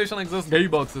Gay Station exists, gay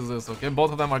box exists, okay?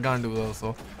 Both of them are gonna do those,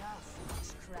 so.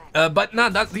 But nah,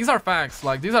 these are facts.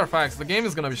 Like, these are facts. The game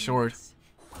is gonna be short.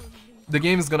 The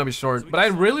game is gonna be short. But I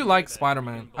really like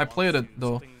Spiderman. I played it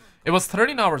though. It was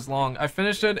 13 hours long. I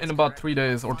finished it in about 3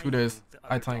 days or 2 days,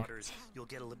 I think. you'll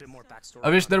get a little bit more backstory. I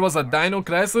wish there was a Dino I don't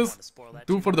Crisis wanna spoil that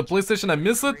 2 too for the much. PlayStation. I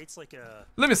miss it. Creates like a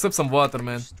Let me sip some water,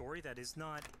 man. story that is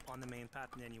not on the main path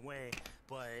in any way,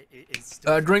 but it's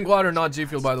still Drink water, not G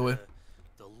Fuel, by the way.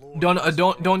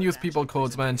 Don't use people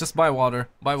codes, man. Just buy water.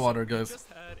 Buy water, guys.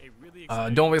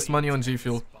 Don't waste money on G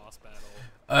Fuel.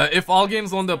 If all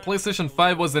games on the PlayStation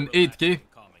 5 was in 8K,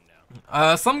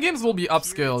 some games will be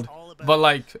upscaled, but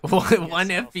like 1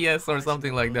 FPS or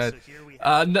something like that.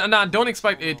 Nah, don't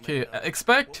expect 8K.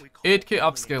 Expect 8K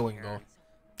upscaling though.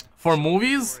 For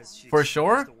movies, for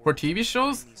sure. For TV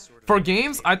shows, for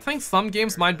games, I think some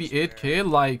games might be 8K,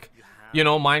 like, you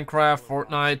know, Minecraft,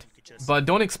 Fortnite. But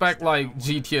don't expect like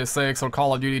GTA 6 or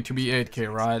Call of Duty to be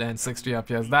 8K, right? And 60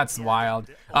 FPS. That's wild.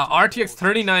 RTX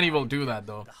 3090 will do that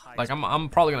though. Like I'm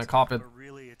probably gonna cop it.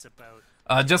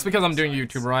 Just because I'm doing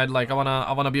YouTube, right? Like I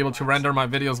wanna be able to render my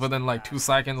videos within like 2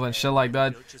 seconds and shit like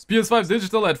that. PS5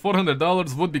 digital at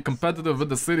 $400 would be competitive with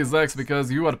the Series X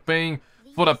because you are paying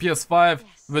for the PS5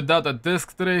 without a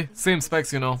disc today. Same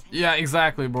specs, you know. Yeah,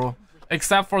 exactly, bro.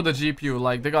 Except for the GPU,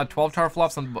 like they got 12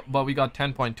 teraflops, but we got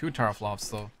 10.2 teraflops,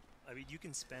 so.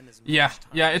 Yeah,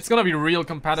 it's gonna be real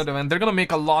competitive, and they're gonna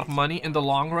make a lot of money in the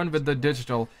long run with the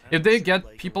digital. If they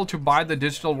get people to buy the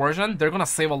digital version, they're gonna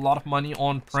save a lot of money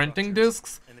on printing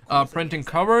discs, printing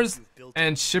covers,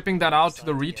 and shipping that out to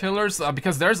the retailers,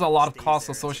 because there's a lot of costs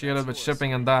associated with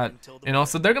shipping and that, you know.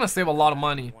 So they're gonna save a lot of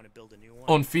money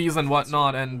on fees and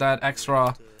whatnot, and that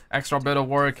extra bit of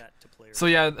work. So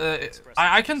yeah,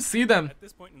 I can see them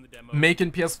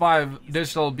making PS5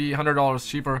 digital be $100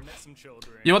 cheaper.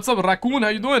 Yo, what's up, Raccoon? How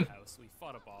you doing?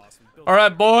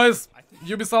 Alright, boys.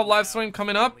 Ubisoft Livestream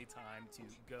coming up.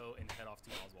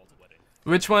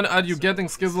 Which one are you getting,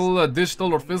 Skizzle?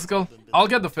 Digital or physical? I'll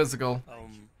get the physical.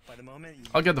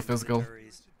 I'll get the physical.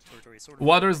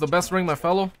 Water is the best ring, my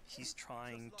fellow.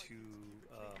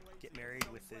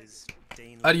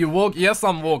 Are you woke? Yes,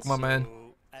 I'm woke, my man.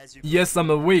 Yes, I'm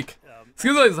awake.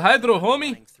 Skizzle is Hydro,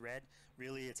 homie.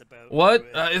 What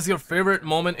is your favorite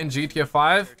moment in GTA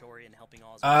 5?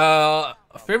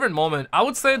 Favorite moment? I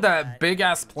would say that big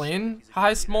ass plane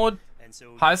heist mode,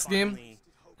 heist game,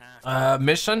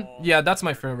 mission. Yeah, that's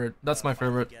my favorite. That's my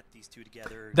favorite.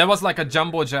 That was like a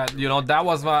jumbo jet, you know. That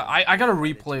was I gotta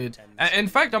replay it. In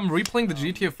fact, I'm replaying the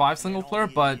GTA 5 single player,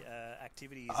 but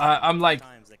I'm like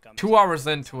 2 hours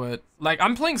into it. Like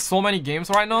I'm playing so many games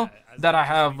right now that I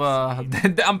have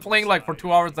I'm playing like for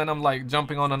 2 hours, then I'm like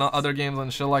jumping on other games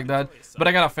and shit like that. But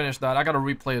I gotta finish that. I gotta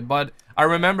replay it. But I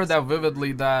remember that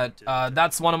vividly, that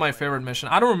that's one of my favorite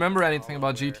missions. I don't remember anything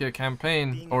about GTA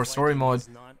campaign or story mode.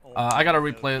 I gotta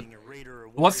replay it.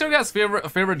 What's your guys' favorite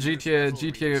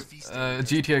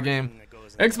GTA game?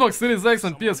 Xbox Series X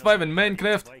and PS5 and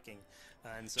Minecraft.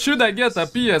 Should I get a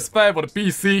PS5 or a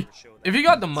PC? If you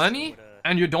got the money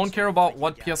and you don't care about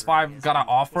what PS5 gotta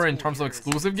offer in terms of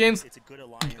exclusive games,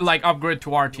 like upgrade to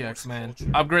RTX, man.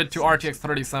 Upgrade to RTX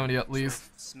 3070 at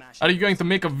least. Are you going to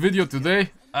make a video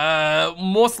today?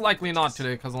 Most likely not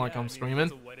today, because like I'm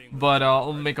streaming. But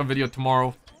I'll make a video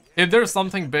tomorrow. If there's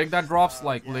something big that drops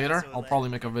like later, I'll probably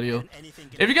make a video.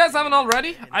 If you guys haven't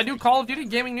already, I do Call of Duty,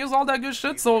 gaming news, all that good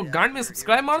shit. So guard me a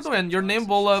subscribe, Mardo, and your name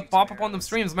will pop up on the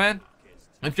streams, man.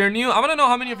 If you're new, I want to know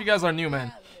how many of you guys are new,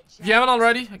 man. If you haven't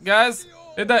already, guys,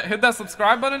 hit that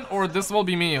subscribe button, or this will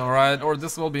be me, alright? Or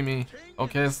this will be me.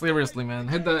 Okay, seriously, man.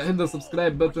 Hit the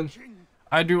subscribe button.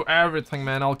 I do everything,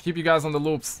 man. I'll keep you guys on the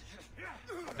loops.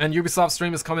 And Ubisoft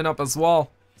stream is coming up as well.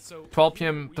 12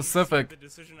 PM Pacific.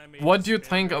 What do you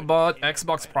think about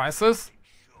Xbox prices?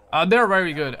 They're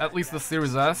very good, at least the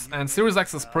Series S, and Series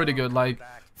X is pretty good. Like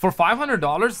for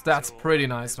 $500, that's pretty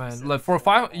nice, man. Like for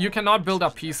you cannot build a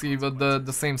PC with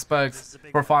the same specs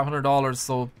for $500.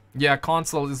 So yeah,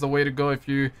 console is the way to go if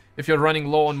you're running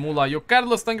low on moolah. Yo,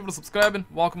 Catalyst, thank you for subscribing.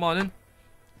 Welcome on in.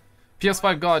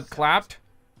 PS5 got clapped.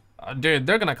 Dude,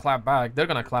 they're gonna clap back. They're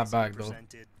gonna clap back though.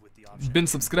 Been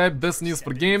subscribed. Best news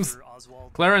for games.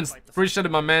 Clarence, appreciate it,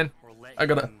 my man. I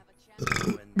gotta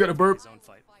burp.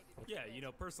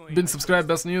 Been subscribed,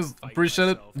 best news, appreciate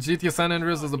it. GTA San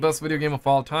Andreas is the best video game of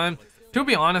all time. To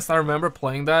be honest, I remember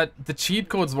playing that. The cheat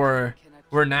codes were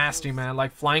nasty, man.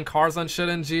 Like flying cars and shit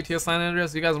in GTA San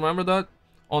Andreas. You guys remember that?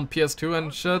 On PS2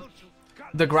 and shit.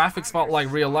 The graphics felt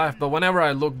like real life, but whenever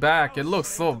I look back, it looks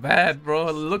so bad, bro.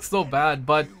 It looks so bad,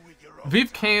 but we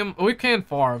came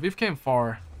far.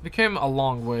 We came a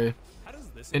long way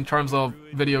in terms of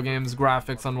video games,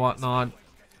 graphics, and whatnot.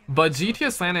 But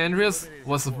GTA San Andreas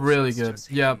was really good.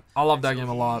 Yeah, I love that game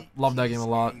a lot. Love that game a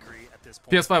lot.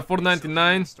 PS5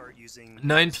 499,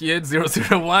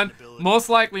 98001. Most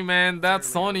likely, man,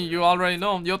 that's Sony. You already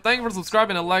know. Yo, thank you for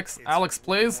subscribing, Alex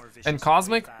Plays and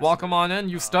Cosmic. Welcome on in,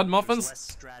 you stud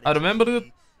muffins. I remember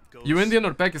it. You Indian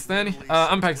or Pakistani?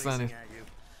 I'm Pakistani.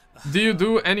 Do you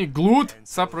do any glute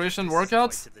separation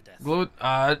workouts? Glute?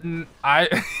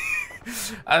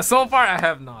 So far I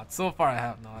have not.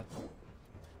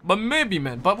 But maybe,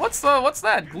 man. But what's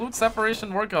that? Glute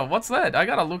separation workout? What's that? I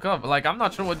gotta look up. Like, I'm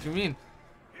not sure what you mean.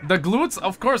 The glutes,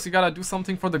 of course, you gotta do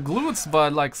something for the glutes,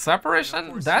 but like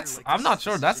separation, I'm not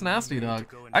sure. That's nasty, dog.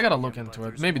 I gotta look into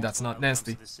it. Maybe that's not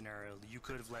nasty.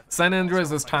 San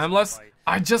Andreas is timeless.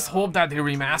 I just hope that they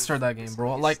remaster that game,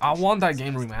 bro. Like, I want that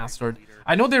game remastered.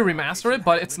 I know they remastered it,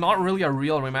 but it's not really a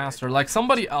real remaster. Like,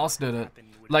 somebody else did it.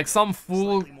 Like some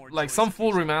fool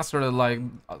remastered it, like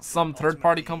some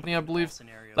third-party company, I believe.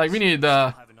 Like, we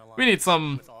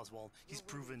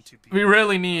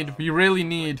really need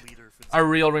a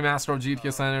real remaster of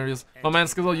GTA San Andreas. My man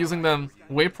Skizzle using them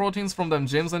whey proteins from them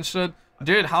gyms and shit.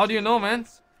 Dude, how do you know, man?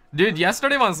 Dude,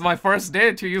 yesterday was my first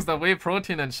day to use the whey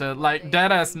protein and shit. Like,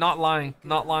 deadass, not lying.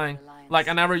 Like,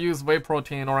 I never use whey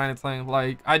protein or anything.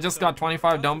 Like, I just got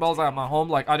 25 dumbbells at my home.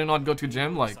 Like, I do not go to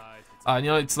gym. Like, you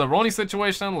know, it's the Roni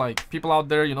situation. Like, people out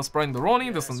there, you know, spreading the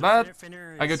Roni, this and that.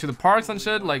 I go to the parks and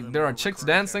shit. Like, there are chicks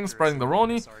dancing, spreading the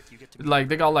Roni. Like,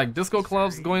 they got like disco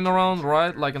clubs going around,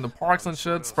 right? Like in the parks and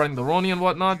shit, spreading the Roni and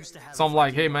whatnot. So I'm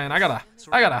like, hey man, I gotta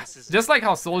just like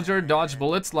how Soldier dodge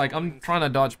bullets, like I'm trying to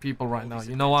dodge people right now,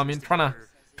 you know what I mean? Trying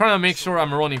to make sure I'm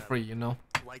Roni free, you know?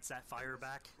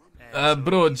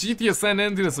 Bro, GTA San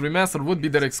Andreas Remastered would be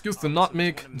their excuse to not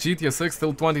make GTA 6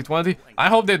 till 2020. I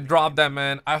hope they drop that,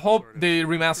 man. I hope they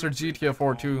remaster GTA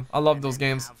 4 too. I love those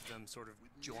games.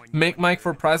 Make Mike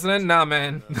for president? Nah,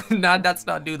 man. Nah, let's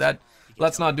not do that.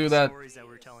 Let's not do that.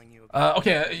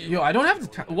 Okay, yo, I don't have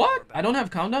what? I don't have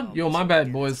countdown? Yo, my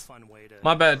bad, boys.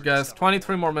 My bad, guys.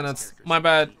 23 more minutes. My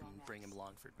bad.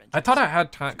 I thought I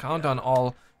had countdown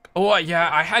all. Oh, yeah,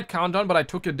 I had countdown, but I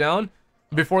took it down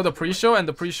before the pre-show, and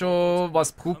the pre-show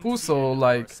was poo-poo, so,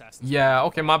 like, yeah,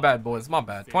 okay, my bad, boys. My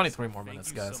bad. 23 more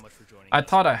minutes, guys. I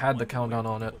thought I had the countdown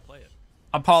on it.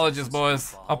 Apologies,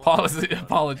 boys.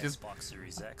 Apologies.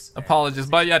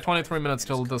 But yeah, 23 minutes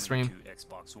till the stream.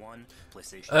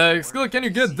 Skill, can you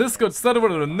get Discord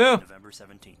server or no?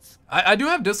 I do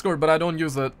have Discord, but I don't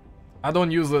use it.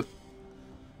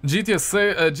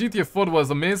 GTA 4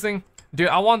 was amazing. Dude,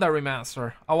 I want that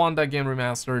remaster. I want that game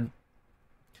remastered.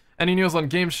 Any news on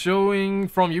games showing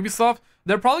from Ubisoft?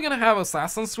 They're probably gonna have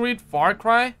Assassin's Creed,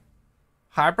 Farcry,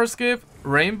 Hyperscape,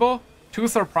 Rainbow, 2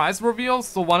 surprise reveals.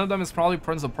 So one of them is probably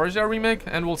Prince of Persia remake,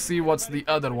 and we'll see what's the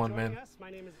other one, man.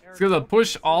 It's gonna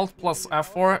push Alt plus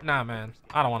F4. Nah, man.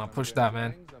 I don't want to push that,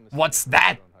 man. What's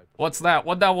that?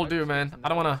 What that will do, man? I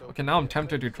don't want to. Okay, now I'm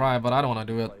tempted to try, but I don't want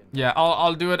to do it. Yeah,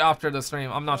 I'll do it after the stream.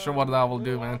 I'm not sure what that will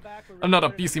do, man. I'm not a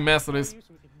PC masterist.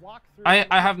 I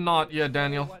have not yet,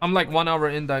 Daniel. I'm like 1 hour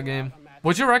in that game.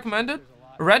 Would you recommend it?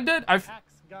 Red Dead?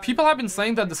 People have been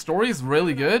saying that the story is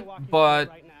really good,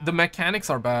 but the mechanics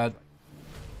are bad.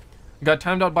 Got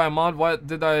timed out by a mod. What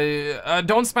did I...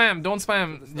 don't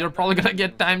spam. You're probably gonna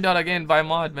get timed out again by a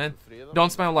mod, man.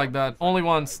 Don't spam like that. Only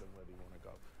once.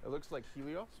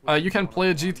 You can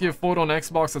play GTA 4 on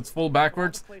Xbox. It's full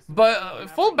backwards. But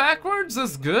full backwards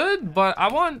is good, but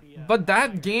but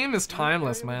that game is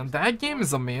timeless, man. That game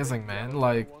is amazing, man.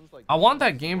 Like, I want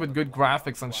that game with good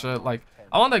graphics and shit. Like,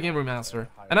 I want that game remastered.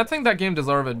 And I think that game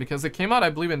deserves it because it came out, I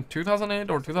believe, in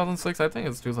 2008 or 2006. I think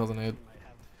it's 2008.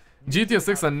 GTA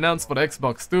 6 announced for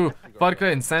Xbox too.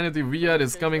 Farcry Insanity VR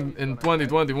is coming in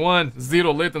 2021.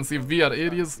 Zero latency VR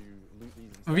areas.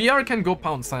 VR can go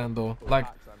pound sand though. Like,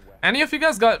 any of you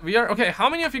guys got VR? Okay, how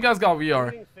many of you guys got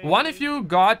VR? 1 if you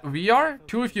got VR,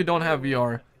 2 if you don't have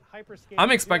VR. I'm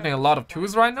expecting a lot of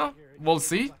 2s right now. We'll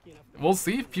see. We'll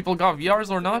see if people got VRs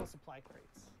or not.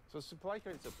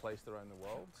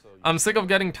 I'm sick of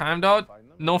getting timed out.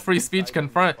 No free speech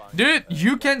confirmed. Dude,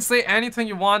 you can say anything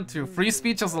you want to. Free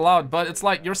speech is allowed, but it's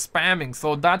like you're spamming.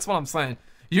 So that's what I'm saying.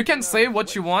 You can say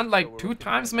what you want like 2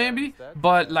 times maybe,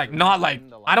 but like not like,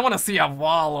 I don't want to see a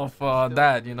wall of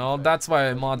that, you know. That's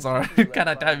why mods are kind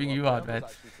of timing you out, man.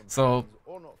 So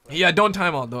yeah, don't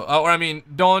time out though. Or I mean,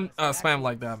 don't spam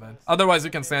like that, man. Otherwise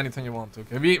you can say anything you want to.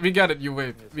 Okay, we get it. You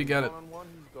vape. We get it.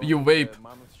 You vape.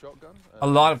 A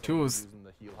lot of 2s.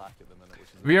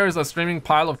 VR is a streaming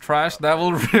pile of trash that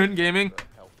will ruin gaming.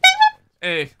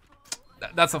 Hey,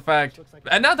 that's a fact.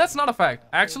 And now that's not a fact.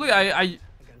 Actually,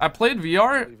 I played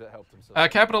VR.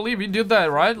 Capital E, we did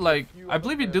that, right? Like, I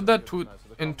believe we did that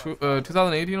in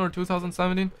 2018 or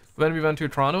 2017 when we went to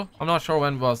Toronto. I'm not sure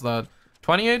when was that.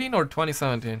 2018 or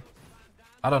 2017?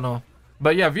 I don't know.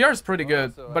 But yeah, VR is pretty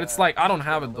good, but it's like I don't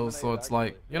have it though, so it's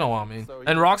like, you know what I mean.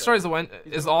 And Rockstar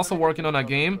is also working on a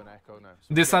game.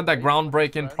 They said that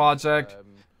groundbreaking project,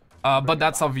 but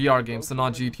that's a VR game, so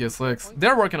not GTA 6.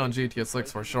 They're working on GTA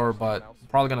 6 for sure, but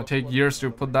probably gonna take years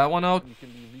to put that one out.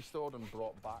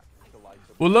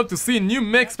 Would love to see a new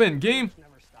Max Payne game.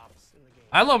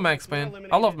 I love Max Payne.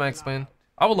 I love Max Payne.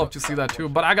 I would love to see that too,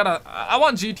 but I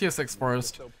want GTA 6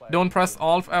 first. Don't press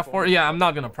Alt F4. Yeah, I'm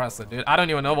not gonna press it, dude. I don't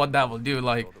even know what that will do.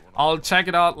 Like, I'll check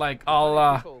it out. Like,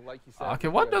 okay,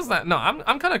 what does that? No,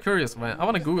 I'm kind of curious, man. I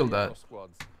want to Google that.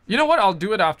 You know what? I'll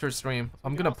do it after stream.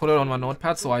 I'm gonna put it on my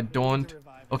notepad so I don't.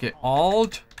 Okay,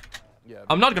 Alt.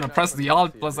 I'm not gonna press the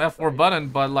Alt plus F4 button,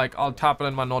 but like I'll tap it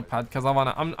in my notepad because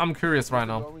I'm curious right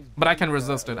now. But I can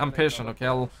resist it. I'm patient, okay?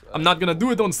 I'm not gonna do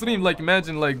it on stream. Like,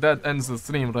 imagine like that ends the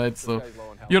stream, right? So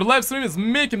your live stream is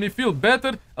making me feel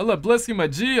better. Allah bless you, my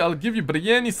G. I'll give you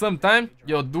biryani sometime.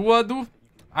 Yo, do.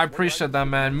 I appreciate that,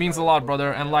 man. Means a lot,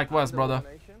 brother. And likewise, brother.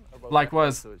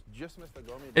 Likewise.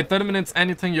 It terminates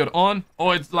anything you're on.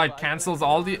 Oh, it like cancels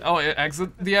all the. Oh, it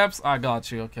exit the apps. I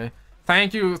got you. Okay.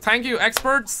 Thank you,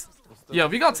 experts. Yeah,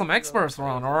 we got some experts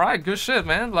around. All right, good shit,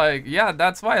 man. Like, yeah,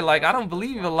 that's why. Like, I don't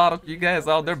believe a lot of you guys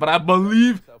out there, but I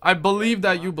believe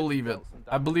that you believe it.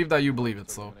 I believe that you believe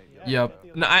it. So, yeah,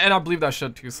 and I believe that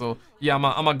shit too. So, yeah, I'm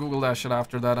gonna Google that shit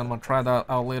after that. I'm gonna try that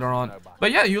out later on.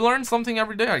 But yeah, you learn something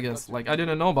every day, I guess. Like, I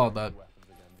didn't know about that.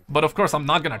 But of course, I'm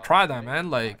not gonna try that, man.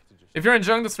 Like, if you're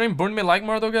enjoying the stream, burn me like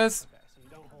more though, guys.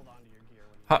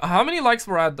 How many likes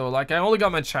we're at though? Like, I only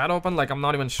got my chat open. Like, I'm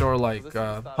not even sure like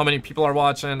how many people are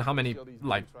watching, how many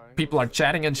like people are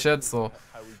chatting and shit. So,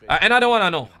 and I don't want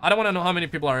to know. I don't want to know how many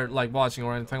people are like watching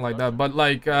or anything like that. But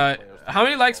like, how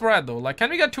many likes we're at though? Like, can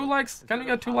we get 2 likes? Can we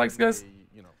get 2 likes, guys?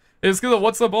 It's good.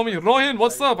 What's up, homie? Rohin,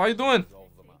 what's up? How you doing?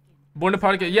 Born to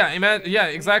party. Yeah, man. Yeah,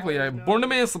 exactly. Yeah. Born to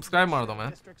me is subscribe more though,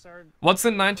 man. What's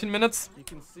in 19 minutes?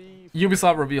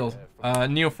 Ubisoft revealed.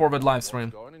 New Forward live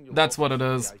stream. That's what it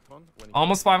is.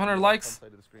 Almost 500 likes.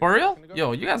 For real?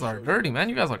 Yo, you guys are dirty, man.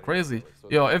 You guys are crazy.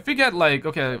 Yo, if we get like,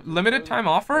 okay, limited time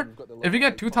offer. If we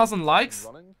get 2,000 likes.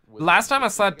 Last time I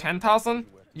said 10,000.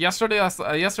 Yesterday I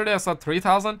said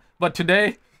 3,000. But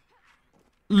today,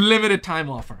 limited time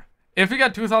offer. If we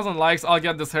get 2,000 likes, I'll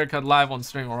get this haircut live on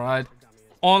stream. All right.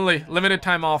 Only limited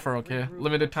time offer, okay?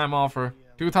 Limited time offer.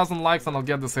 2,000 likes and I'll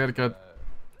get this haircut.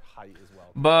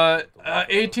 But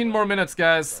 18 more minutes,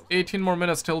 guys. 18 more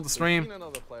minutes till the stream.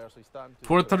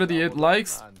 438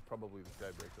 likes.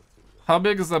 How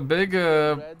big is that big?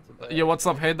 Yeah, what's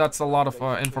up? Hey, that's a lot of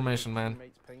information, man.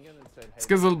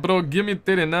 Skizzle, bro, give me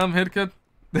Tate haircut.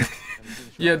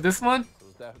 Yeah, this one?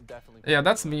 Yeah,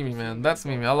 that's Mimi, man. That's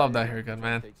Mimi. I love that haircut,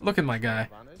 man. Look at my guy.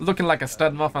 Looking like a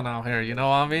stud muffin out here, you know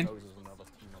what I mean?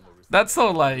 That's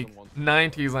so like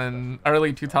 90s and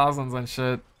early 2000s and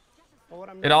shit.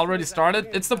 It already started?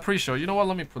 It's the pre-show. You know what?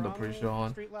 Let me put the pre-show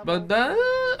on. But then...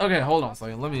 Okay, hold on a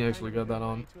second. Let me actually get that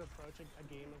on.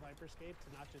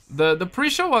 The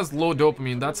pre-show was low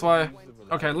dopamine. That's why...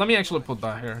 Okay, let me actually put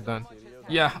that here then.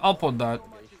 Yeah, I'll put that.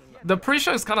 The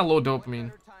pre-show is kind of low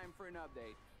dopamine.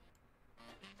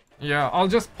 Yeah, I'll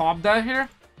just pop that here.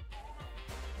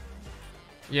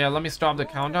 Yeah, let me stop the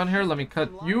countdown here. Let me cut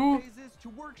you. To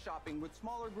workshopping with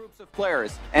smaller groups of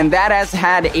players, and that has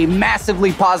had a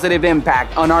massively positive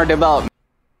impact on our development.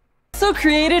 Also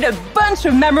created a bunch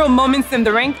of memorable moments in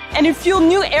the ring, and it fueled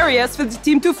new areas for the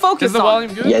team to focus on.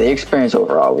 Yeah, the experience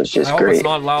overall was just great.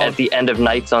 At the end of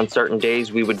nights on certain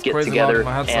days, we would get together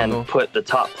and put the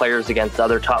top players against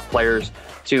other top players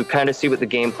to kind of see what the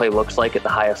gameplay looks like at the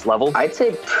highest level. I'd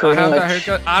say pretty much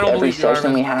every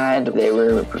session we had, they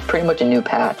were pretty much a new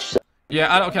patch. So.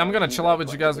 Yeah, okay, I'm gonna chill out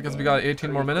with you guys because we got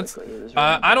 18 more minutes.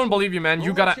 I don't believe you, man.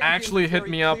 You gotta actually hit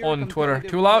me up on Twitter.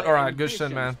 Too loud? Alright, good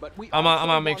shit, man. I'm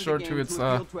gonna make sure to it's,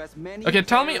 Okay,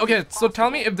 tell me, so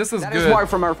tell me if this is good. That is why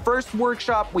from our first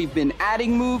workshop, we've been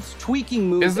adding moves, tweaking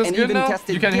moves, and even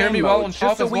tested you can hear me well on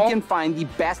just so we can find the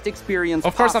best experience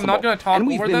Of course, I'm not gonna talk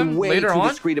over them later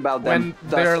on when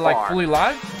they're like fully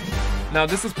live. Now,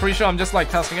 this is pre-show. I'm just like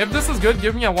testing. If this is good,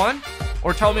 give me a 1.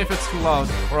 Or tell me if it's too loud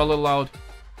or a little loud.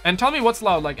 And tell me what's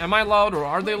loud, like am I loud or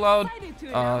are they loud?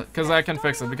 Cause I can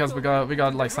fix it because we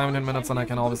got like 17 minutes and I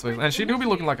can always fix it. And she do be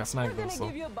looking like a snack though,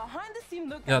 so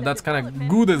yeah, that's kind of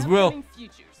good as well.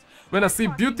 When I see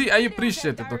beauty, I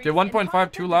appreciate it. Okay,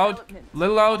 1.5 too loud,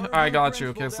 little loud. I got you.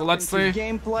 Okay, so let's see.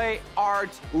 Gameplay, art,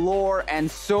 lore, and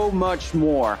so much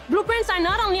more. Blueprints are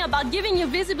not only about giving you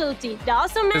visibility; they're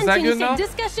also meant to initiate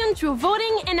discussion through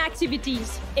voting and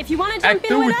activities. If you want to jump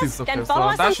in with us, then follow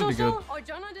us on social or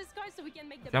join our Discord so we can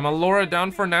make the. Okay, I'm gonna lower it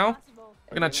down for now.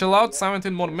 We're gonna chill out.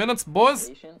 17 more minutes,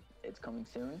 boys. It's coming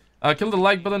soon. Kill the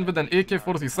like button with an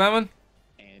AK-47.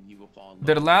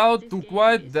 They're loud, too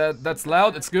quiet. That's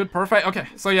loud. It's good, perfect. Okay,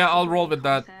 so yeah, I'll roll with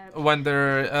that when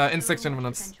they're in 16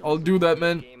 minutes. I'll do that,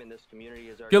 man.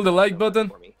 Kill the like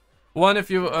button. One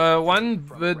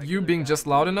with you being just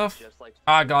loud enough.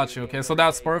 I got you. Okay, so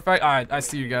that's perfect. All right, I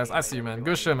see you guys. I see you, man.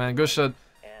 Good shit, man. Good shit.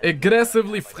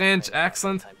 Aggressively French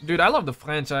accent, dude. I love the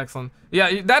French accent.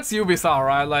 Yeah, that's Ubisoft,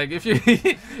 right? Like if you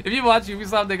if you watch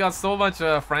Ubisoft, they got so much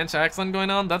French accent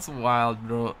going on. That's wild,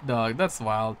 bro. Dog, that's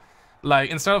wild. Like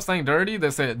instead of saying dirty,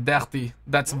 they say dirty.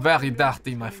 That's very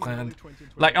dirty, my friend.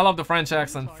 Like I love the French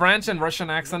accent. French and Russian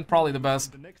accent, probably the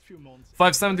best.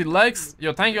 570 likes.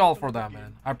 Yo, thank you all for that,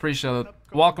 man. I appreciate it.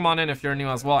 Welcome on in if you're new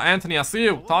as well. Anthony, I see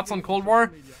you. Thoughts on Cold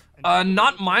War?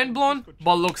 Not mind blown,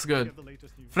 but looks good.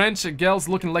 French girls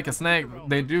looking like a snake.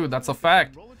 They do, that's a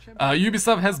fact.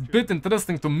 Ubisoft has bit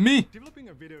interesting to me.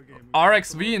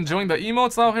 RXV enjoying the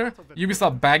emotes out here.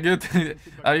 Ubisoft baguette.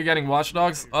 Are you getting Watch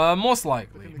Dogs? Most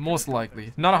likely. Most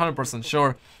likely. Not 100%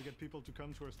 sure.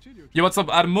 Yo, what's up,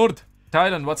 Armored?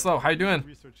 Titan, what's up? How you doing?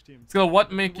 So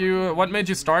what made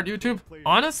you start YouTube?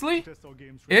 Honestly,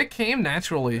 it came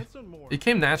naturally. It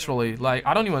came naturally. Like,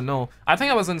 I don't even know. I think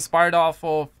I was inspired off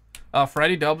of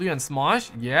Freddy W and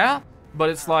Smosh. Yeah. But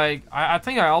it's like, I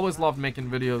think I always loved making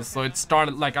videos, so it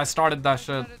started, like, I started that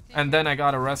shit, and then I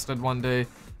got arrested one day,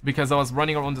 because I was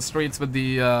running around the streets with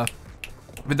the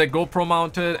GoPro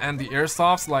mounted, and the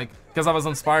airsofts, like, because I was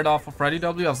inspired off of Freddy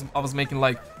W, I was making,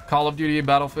 like, Call of Duty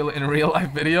Battlefield in real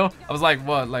life video. I was like,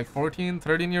 what, like 14,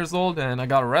 13 years old, and I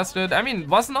got arrested. I mean,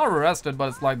 wasn't arrested, but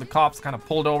it's like the cops kind of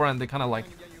pulled over, and they kind of, like,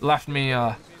 left me,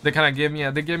 they kind of gave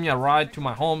me a ride to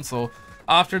my home, so...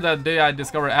 After that day, I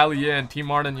discovered Aliyah and T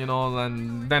Martin, you know,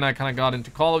 and then I kind of got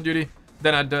into Call of Duty.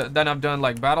 Then I've done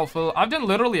like Battlefield. I've done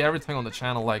literally everything on the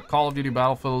channel, like Call of Duty,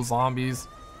 Battlefield, Zombies,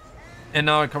 and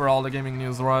now I cover all the gaming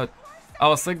news. Right? I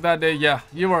was sick that day. Yeah,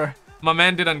 you were. My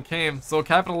man didn't came. So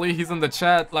Capital E, he's in the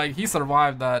chat. Like he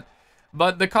survived that.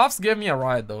 But the cops gave me a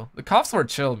ride though. The cops were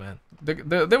chill, man.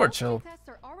 They were chill.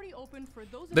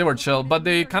 They were chill, but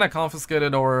they kind of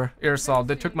confiscated our airsoft.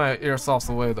 They took my airsofts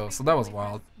away though, so that was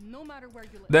wild.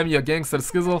 Them you gangster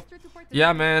skizzle.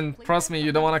 Yeah, man, trust me,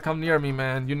 you don't want to come near me,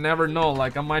 man. You never know,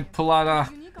 like I might pull out a...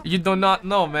 You do not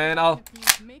know, man.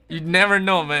 You never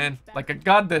know, man. Like I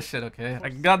got that shit, okay? I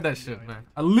got that shit, man.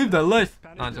 I live that life.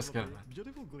 No, I'm just kidding, man.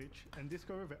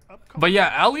 But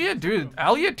yeah, Aliyah, dude,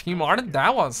 Aliyah Team Martin,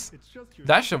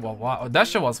 that shit was wild. That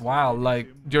shit was wild. Like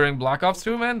during Black Ops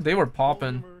 2, man, they were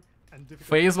popping.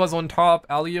 FaZe was on top,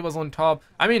 Aliyah was on top.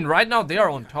 I mean, right now they are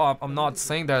on top. I'm not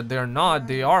saying that they're not.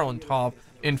 They are on top.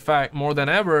 In fact, more than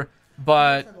ever.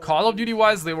 But Call of Duty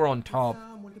wise, they were on top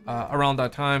around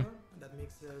that time.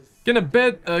 Can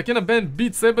a ban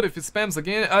Beat Saber if he spams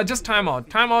again? Just timeout.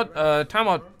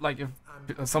 Timeout. Like if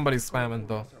somebody's spamming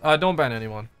though. Don't ban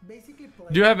anyone.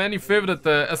 Do you have any favorite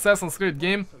Assassin's Creed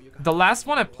game? The last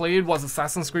one I played was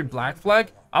Assassin's Creed Black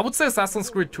Flag. I would say Assassin's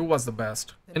Creed 2 was the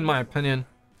best, in my opinion.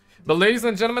 But ladies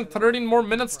and gentlemen, 13 more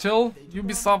minutes till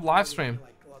Ubisoft Livestream.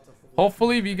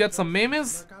 Hopefully we get some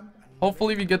memes.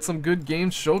 Hopefully we get some good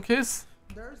games showcase.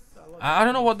 I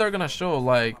don't know what they're gonna show.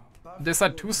 Like, they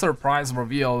said 2 surprise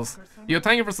reveals. Yo,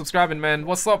 thank you for subscribing, man.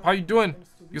 What's up? How you doing?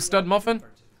 You stud muffin?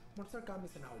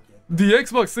 The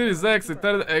Xbox Series X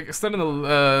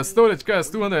external storage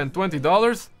costs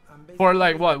 $220 for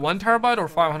like what, 1 terabyte or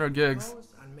 500 gigs?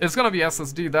 It's gonna be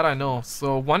SSD, that I know.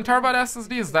 So 1 terabyte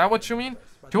SSD, is that what you mean?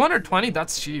 220,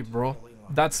 that's cheap, bro.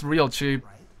 That's real cheap.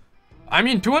 I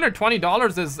mean,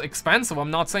 $220 is expensive. I'm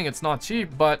not saying it's not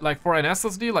cheap, but like for an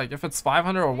SSD, like if it's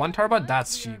 500 or 1 terabyte,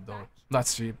 that's cheap though.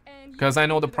 That's cheap. Because I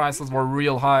know the prices were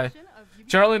real high.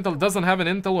 Charlie Intel doesn't have an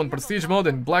Intel on Prestige mode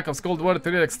in Black Ops Cold War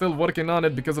 3. Still working on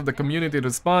it because of the community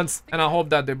response, and I hope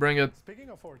that they bring it.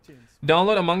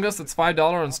 Download Among Us, it's $5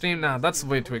 on Steam. Nah, that's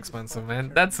way too expensive,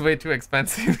 man. That's way too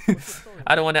expensive.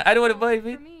 I don't wanna buy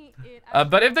it.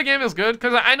 But if the game is good,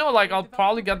 because I know like I'm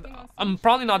probably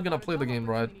not gonna play the game,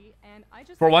 right?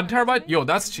 For 1 terabyte? Yo,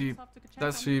 that's cheap.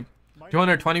 That's cheap.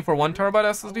 220 for 1 terabyte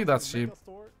SSD? That's cheap.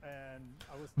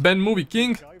 Ben Movie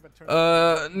King?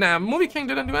 Nah, Movie King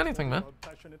didn't do anything, man.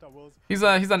 He's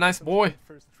a nice boy.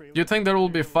 Do you think there will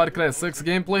be Far Cry 6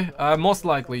 gameplay? Most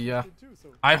likely, yeah.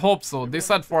 I hope so. They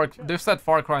said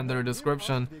Far Cry in their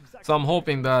description, so I'm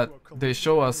hoping that they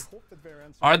show us.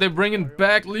 Are they bringing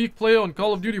back League play on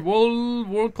Call of Duty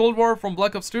World Cold War from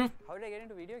Black Ops 2?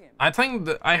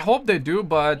 I hope they do,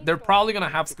 but they're probably gonna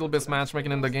have skill-based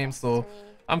matchmaking in the game, so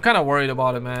I'm kind of worried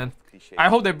about it, man. I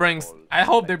hope they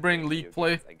bring League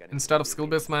play instead of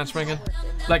skill-based matchmaking.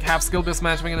 Like have skill-based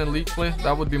matchmaking in League play.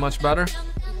 That would be much better.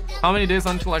 How many days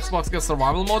until Xbox gets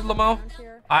survival mode, Lamau?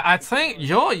 I think,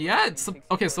 yo, yeah, it's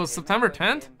okay. So it's September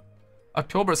 10th.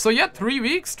 October. So yeah, 3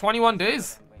 weeks, 21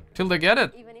 days till they get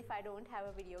it. Even if I don't have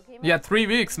a video game. Yeah, 3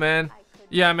 weeks, man.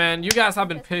 Yeah, man, you guys have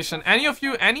been patient. Any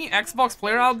Xbox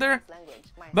player out there?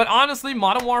 But honestly,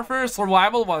 Modern Warfare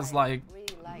Survival was like,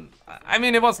 I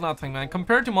mean, it was nothing, man.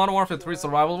 Compared to Modern Warfare 3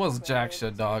 Survival, it was jack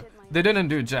shit, dog. They didn't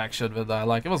do jack shit with that.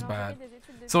 Like, it was bad.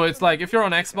 So it's like, if you're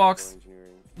on Xbox,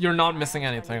 you're not missing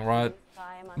anything, right?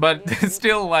 But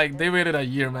still, like, they waited a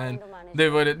year, man. They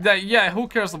waited. Yeah, who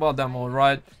cares about that mode,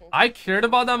 right? I cared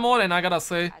about that mode, and I gotta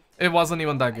say, it wasn't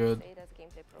even that good.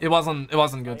 It wasn't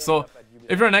good. So,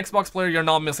 if you're an Xbox player, you're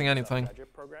not missing anything.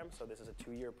 So this is a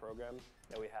 2-year program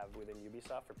that we have within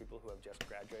Ubisoft for people who have just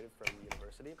graduated from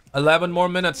university. 11 more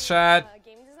minutes, Chad.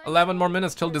 11 more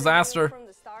minutes till disaster.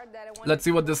 Let's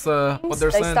see what they're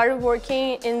saying. I started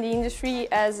working in the industry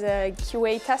as a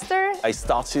QA tester. I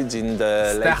started in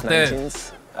the late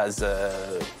 19s as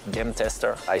a game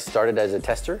tester. I started as a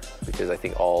tester because I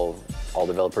think all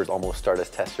developers almost start as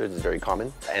testers. It's very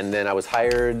common. And then I was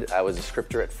hired. I was a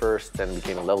scripter at first, then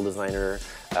became a level designer,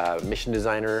 mission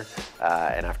designer,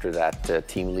 and after that,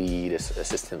 team lead,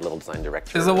 assistant level design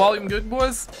director. Is the volume good,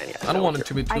 boys? Yeah, I don't want it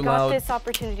to be too loud. I got this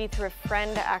opportunity through a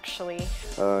friend, actually.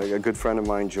 A good friend of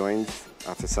mine joined.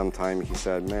 After some time, he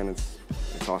said, "Man,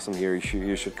 it's awesome here.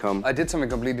 You should come." I did something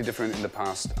completely different in the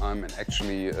past. I'm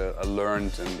actually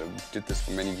learned and did this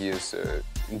for many years,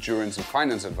 insurance and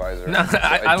finance advisor. No, so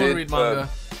I don't read manga.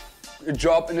 A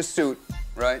job in a suit,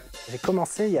 right? J'ai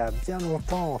commencé il y a bien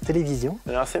longtemps en télévision.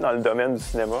 J'ai lancé dans le domaine du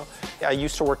cinéma. I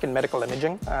used to work in medical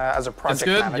imaging as a project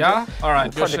manager. Yeah? All right,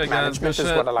 good project shit, guys. management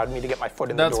is what allowed me to get my foot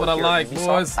in the door. That's what I like,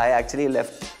 boys. I actually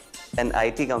left an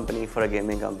IT company for a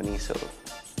gaming company, so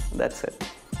that's it.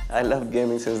 I loved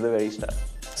gaming since the very start.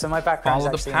 So my background is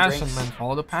actually in drinks. Follow the passion, man.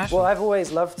 Follow the passion. Well, I've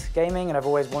always loved gaming and I've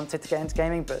always wanted to get into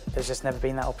gaming, but there's just never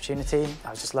been that opportunity. I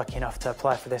was just lucky enough to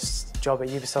apply for this job at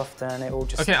Ubisoft, and it all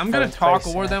just. Okay, I'm gonna talk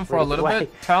over them for a little bit.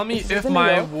 Tell me if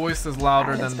my voice is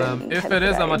louder than them. If it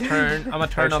is, I'm gonna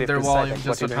turn up their volume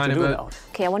just a tiny bit.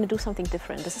 Okay, I want to do something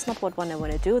different. This is not what I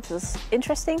want to do. This is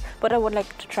interesting, but I would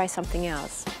like to try something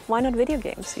else. Why not video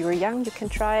games? You're young, you can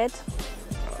try it.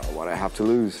 What I have to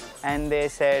lose. And they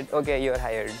said, okay, you're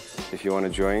hired. If you want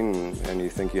to join and you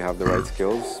think you have the right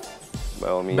skills, by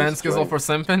all means. Ben Skizzle for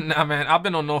simping? Nah, man, I've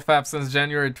been on NoFap since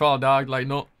January 12, dog. Like,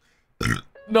 no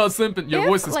simping. Your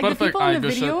voice is perfect. The people in the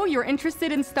video, you're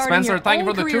interested in starting Spencer, your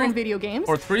own career in video games,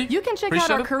 or 3? You can check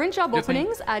out our current job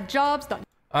openings at jobs.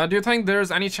 Do you think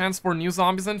there's any chance for new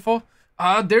zombies info?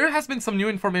 There has been some new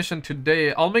information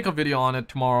today. I'll make a video on it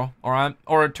tomorrow, alright?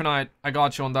 Or tonight. I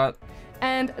got you on that.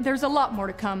 And there's a lot more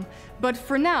to come. But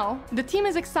for now, the team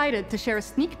is excited to share a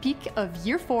sneak peek of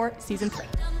Year 4 Season 3.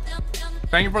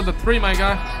 Thank you for the 3, my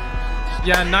guy.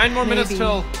 Yeah, 9 more minutes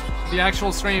till the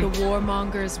actual stream. The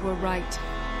warmongers were right.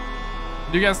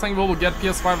 Do you guys think we will get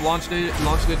PS5 launch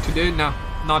date today? No,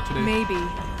 not today. Maybe.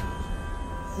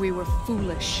 We were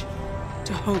foolish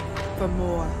to hope for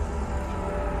more.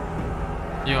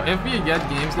 Yo, if we get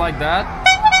games like that,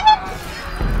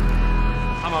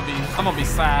 I'm gonna be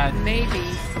sad. Maybe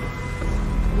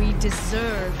we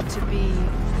deserve to be.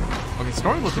 Okay,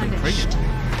 story looks intriguing.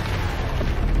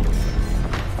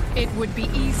 It would be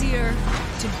easier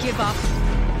to give up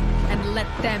and let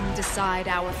them decide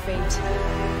our fate.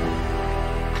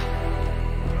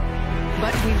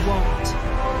 But we won't.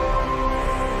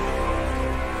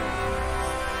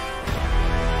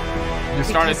 You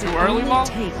started too early, Mom?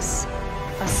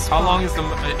 How long is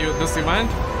this event?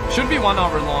 Should be 1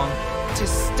 hour long. To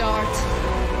start.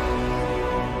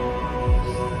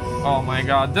 Oh my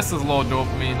god, this is low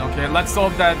dopamine, okay? Let's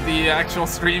hope that the actual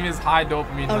stream is high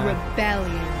dopamine. A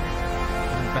rebellion.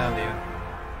 Rebellion.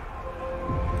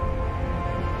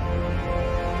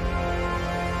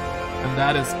 And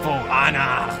that is for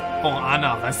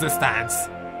honor resistance.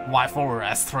 Y4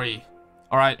 S3.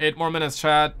 Alright, 8 more minutes,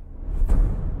 chat.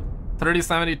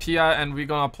 3070 Ti, and we're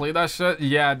gonna play that shit?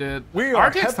 Yeah, dude. We are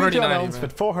happy to announce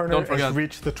that For Honor has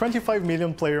reached the 25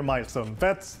 million player milestone.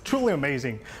 That's truly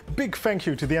amazing. Big thank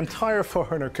you to the entire For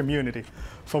Honor community.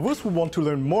 For those who want to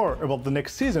learn more about the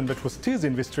next season that was teased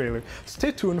in this trailer,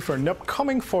 stay tuned for an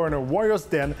upcoming For Honor Warriors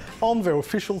Den on their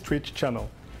official Twitch channel.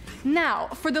 Now,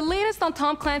 for the latest on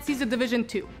Tom Clancy's The Division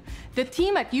 2. The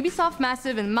team at Ubisoft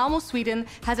Massive in Malmö, Sweden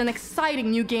has an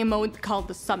exciting new game mode called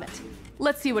The Summit.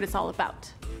 Let's see what it's all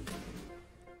about.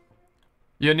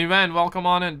 Yo, Nivan, welcome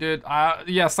on in, dude.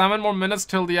 Yeah, 7 more minutes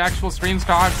till the actual stream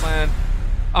starts, man.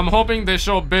 I'm hoping they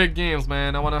show big games,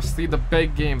 man. I want to see the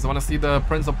big games. I want to see the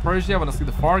Prince of Persia. I want to see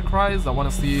the Farcrys. I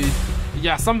want to see...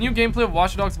 Yeah, some new gameplay of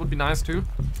Watch Dogs would be nice, too.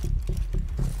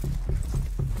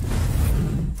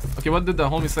 Okay, what did the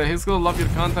homie say? He's gonna love your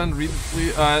content. Read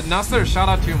please. Nasser, shout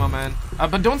out to you, my man.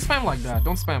 But don't spam like that.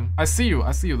 Don't spam. I see you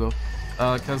though.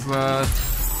 Cause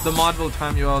the mod will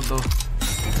time you out though.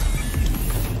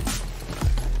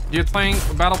 Do you think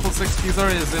Battlefield 6 teaser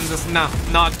is in this? Nah,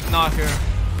 not here.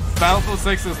 Battlefield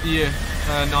 6 is EA,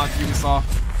 not Ubisoft.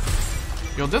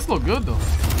 Yo, this look good though.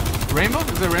 Rainbow?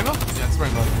 Is it Rainbow? Yeah, it's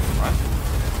Rainbow. Right.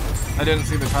 I didn't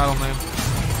see the title name.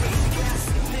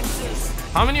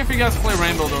 How many of you guys play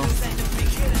Rainbow though?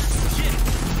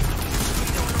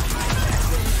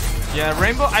 Yeah,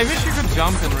 Rainbow. I wish you could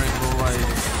jump in Rainbow.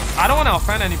 Like, I don't want to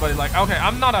offend anybody. Like, okay,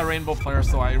 I'm not a Rainbow player,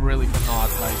 so I really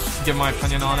cannot like give my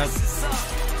opinion on it.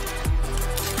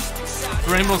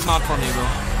 Rainbow's not for me though.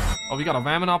 Oh, we got a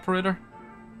Vaman operator.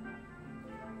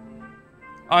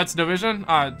 Oh, it's Division?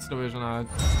 Ah, it's Division.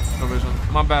 Division.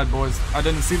 My bad, boys. I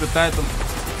didn't see the title.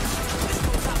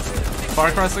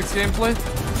 Far Cry 6 gameplay?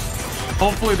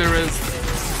 Hopefully there is.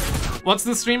 What's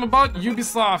the stream about?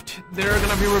 Ubisoft. They're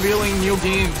gonna be revealing new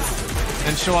games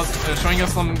and showing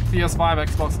us some PS5,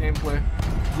 Xbox gameplay.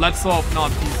 Let's hope not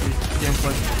PC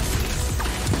gameplay.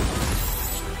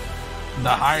 The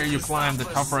higher you climb, the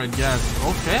tougher it gets.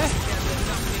 Okay.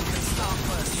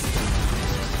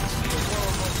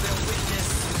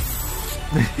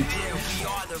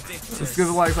 This gives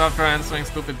likes after answering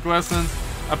stupid questions.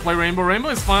 I play Rainbow. Rainbow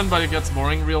is fun, but it gets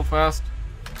boring real fast.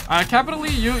 Capitally,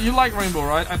 you like Rainbow,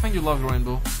 right? I think you love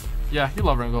Rainbow. Yeah, you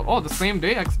love Rainbow. Oh, the same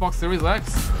day Xbox Series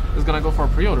X is gonna go for a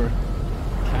pre-order.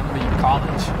 Kennedy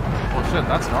College. Oh shit,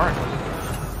 that's dark.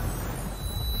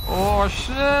 Oh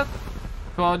shit.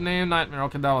 Codename Nightmare.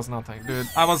 Okay, that was nothing, dude.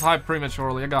 I was hyped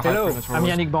prematurely. I got hyped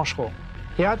prematurely. I'm Yannick Banchereau.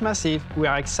 Here at Massive, we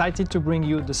are excited to bring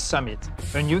you the Summit,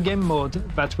 a new game mode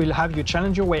that will have you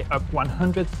challenge your way up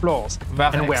 100 floors,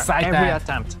 and where every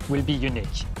attempt will be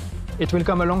unique. It will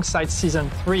come alongside Season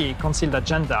 3 Concealed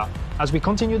Agenda, as we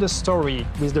continue the story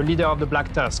with the leader of the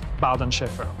Black Tusk, Barden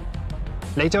Schaeffer.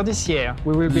 Later this year,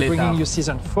 we will be bringing you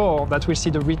Season 4 that will see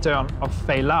the return of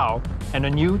Fei Lao and a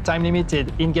new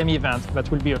time-limited in-game event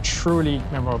that will be a truly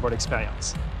memorable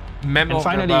experience. And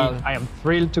finally, I am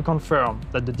thrilled to confirm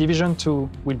that The Division 2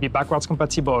 will be backwards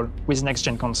compatible with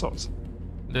next-gen consoles.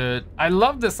 Dude, I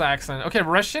love this accent. Okay,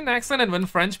 Russian accent, and when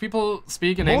French people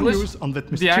speak in English, news on that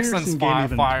the accent's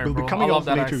fire, will be coming out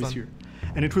later this year,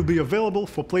 and it will be available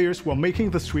for players who are making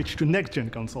the switch to next-gen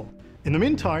console. In the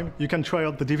meantime, you can try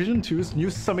out The Division 2's new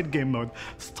Summit game mode,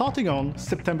 starting on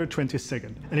September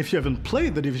 22nd. And if you haven't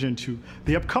played The Division 2,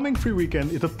 the upcoming free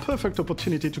weekend is a perfect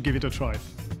opportunity to give it a try.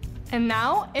 And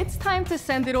now, it's time to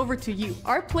send it over to you,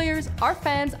 our players, our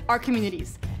fans, our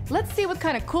communities. Let's see what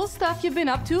kind of cool stuff you've been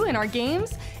up to in our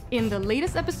games in the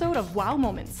latest episode of WoW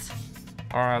Moments.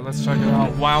 Alright, let's check it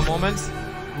out. WoW Moments?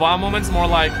 WoW Moments more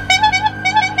like...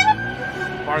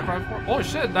 Far Cry 4? Oh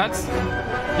shit, that's...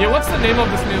 Yeah, what's the name of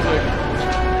this music?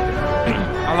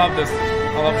 I love this.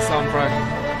 I love the soundtrack.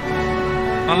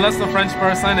 Unless the French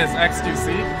person is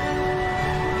X2C.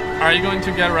 Are you going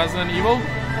to get Resident Evil?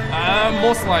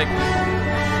 Most likely.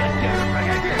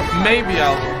 Maybe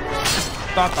I'll.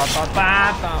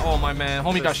 Oh my man,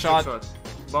 homie got shot.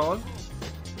 Ball?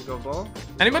 You go ball?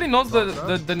 Anybody knows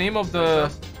the name of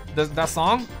that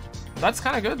song? That's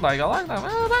kind of good. Like I like that. I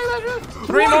like that shit.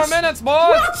 3 more minutes,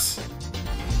 boys.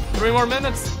 3 more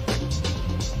minutes.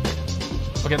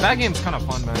 Okay, that game's kind of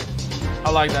fun, man.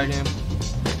 I like that game.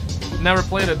 Never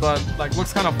played it, but like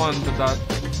looks kind of fun with that.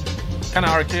 Kind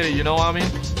of arcadey, you know what I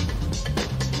mean?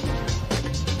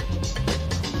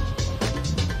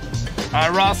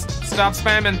 Ross, stop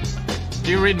spamming.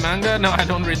 Do you read manga? No, I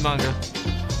don't read manga.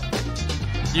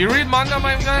 You read manga,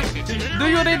 my guy? Do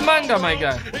you read manga, my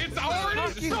guy? It's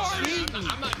already started.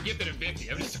 I'm not gifted at 50.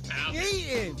 I'm just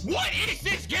cheating. What?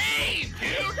 86 games,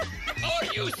 dude?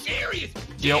 Are you serious?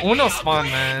 Yo, Uno's fun,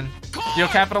 man. Yo,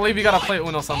 Capital Leave, you gotta play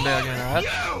Uno someday again, alright?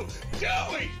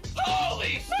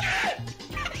 Holy shit!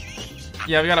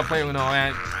 Yeah, we gotta play Uno,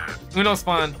 man. Uno's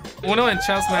fun. Uno and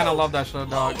chess, man, I love that shit,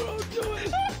 dog.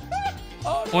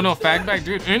 Uno Fagbag,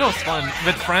 dude. Uno's fun.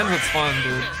 With friends, it's fun,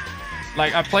 dude.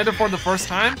 Like, I played it for the first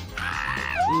time,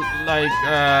 like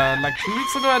 2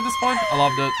 weeks ago at this point. I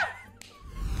loved it.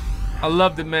 I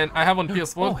loved it, man. I have on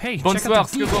PS4. Oh, hey, Bonsoir,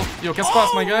 excuse me. Yo, qu'est-ce qui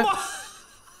passe, my guy?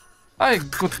 Ay,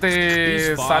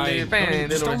 écoutez,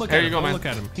 salut, here you go, man. Look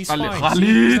at him. He's fine.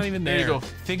 He's not even there. There you go.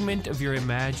 Figment of your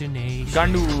imagination.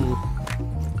 Gandu.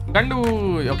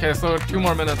 Okay, so 2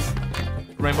 more minutes.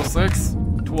 Rainbow Six,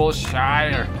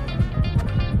 Toolshire.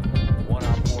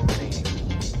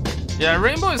 Yeah,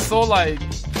 Rainbow is so like...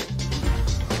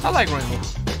 I like Rainbow.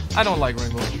 I don't like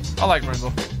Rainbow. I like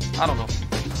Rainbow. I don't know.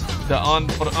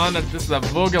 This is a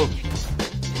Vogel.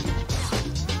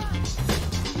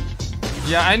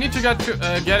 Yeah, I need to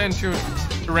get into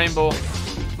Rainbow.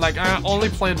 Like, I only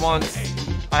played once.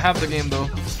 I have the game though.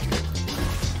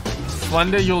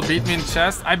 One day you'll beat me in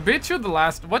chess. I beat you the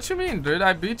last. What you mean, dude?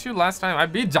 I beat you last time. I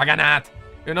beat Jagannath.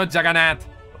 You know Jagannath.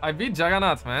 I beat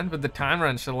Jagannath, man, with the timer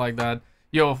and shit like that.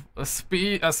 Yo,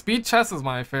 speed chess is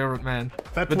my favorite, man.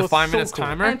 That with the 5 minutes cool.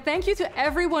 timer. And thank you to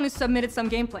everyone who submitted some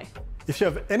gameplay. If you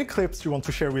have any clips you want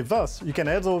to share with us, you can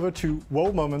head over to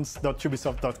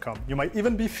wowmoments.ubisoft.com. You might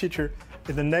even be featured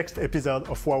in the next episode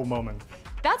of Wow Moment.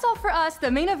 That's all for us.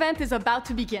 The main event is about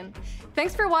to begin.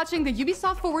 Thanks for watching the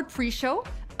Ubisoft Forward pre-show.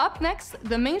 Up next,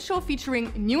 the main show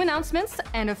featuring new announcements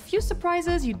and a few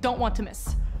surprises you don't want to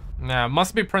miss. Yeah,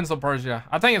 must be Prince of Persia.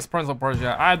 I think it's Prince of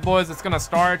Persia. Alright, boys, it's gonna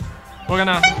start. We're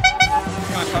gonna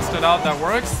test it out. That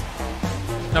works.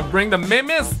 Now bring the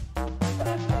memes.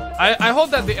 I hope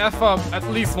that they F up at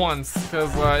least once,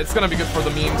 because it's gonna be good for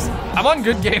the memes. I want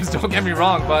good games, don't get me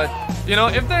wrong, but you know,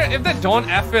 if they don't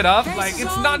F it up, like,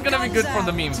 it's not gonna be good for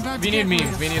the memes. We need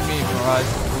memes, alright?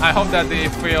 I hope that they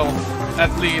fail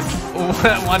at least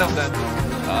one of them,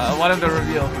 one of the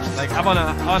reveal. Like, I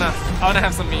wanna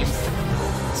have some memes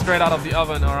straight out of the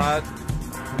oven, alright?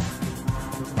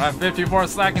 Alright, 54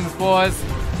 seconds, boys.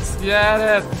 Let's get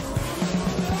it.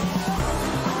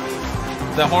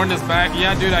 The horn is back.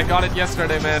 Yeah, dude, I got it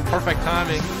yesterday, man. Perfect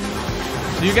timing.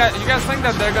 Do you guys think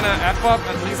that they're gonna F up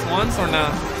at least once or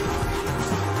not?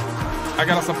 I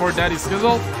gotta support Daddy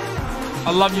Skizzle.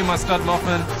 I love you, my stud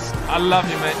muffin. I love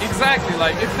you, man. Exactly,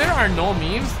 like, if there are no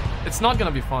memes, it's not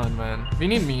gonna be fun, man. We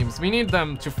need memes. We need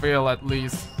them to fail at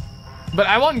least. But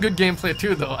I want good gameplay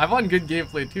too, though. I want good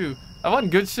gameplay too. I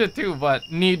want good shit too, but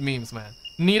need memes, man.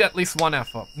 Need at least one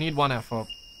F up. Need one F up.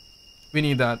 We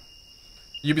need that.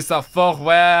 Ubisoft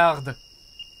Forward.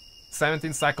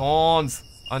 17 seconds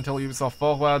until Ubisoft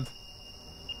Forward.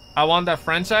 I want that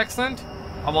French accent.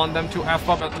 I want them to F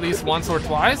up at least once or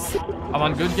twice. I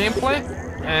want good gameplay.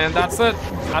 And that's it.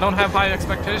 I don't have high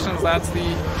expectations.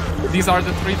 These are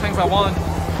the 3 things I want.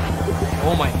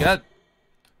 Oh my god.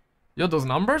 Yo, those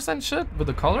numbers and shit with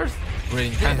the colors?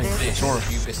 Rating kind of sure.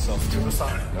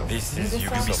 Ubisoft. This is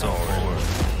Ubisoft Forward.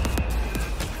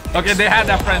 Okay, they had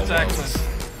that French accent.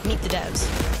 Meet the devs.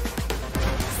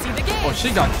 See the game. Oh,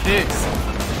 she got kicks.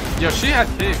 Yo, she had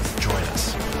kicks. Join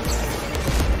us.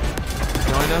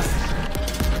 Join us.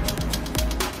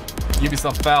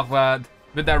 Ubisoft Forward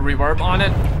with that reverb on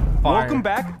it. Fire. Welcome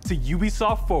back to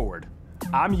Ubisoft Forward.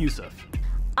 I'm Yusuf.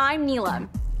 I'm Neela.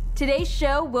 Today's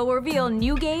show will reveal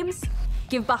new games,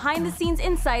 give behind-the-scenes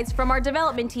insights from our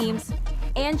development teams,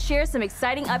 and share some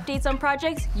exciting updates on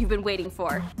projects you've been waiting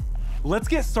for. Let's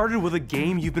get started with a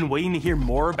game you've been waiting to hear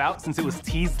more about since it was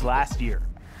teased last year.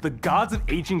 The gods of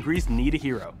ancient Greece need a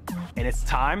hero, and it's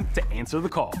time to answer the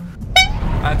call.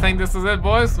 I think this is it,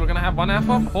 boys. We're gonna have one F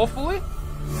up, hopefully.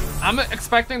 I'm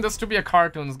expecting this to be a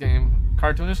cartoonish game.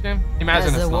 Imagine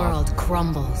as it's the not. world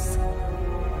crumbles,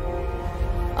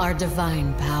 our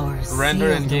divine powers Render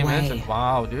seal in the game way. engine.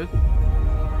 Wow, dude.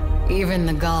 Even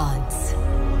the gods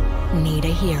need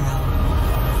a hero.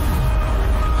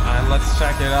 Alright, let's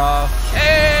check it out.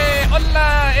 Hey,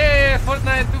 hola, hey,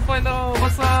 Fortnite 2.0,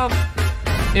 what's up?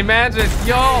 Imagine,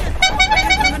 yo.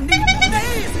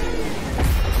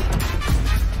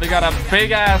 We got a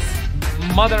big ass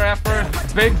mother effer,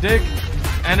 big dick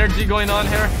energy going on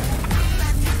here.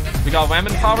 We got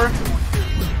women power.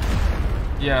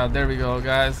 Yeah, there we go,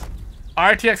 guys.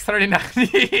 RTX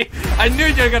 3090. I knew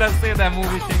you were gonna say that,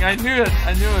 Movie King. I knew it.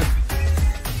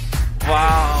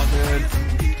 Wow, dude.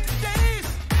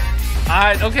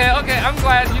 Alright, okay, I'm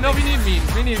glad. You know, we need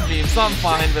memes, so I'm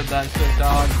fine with that shit,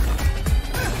 dog.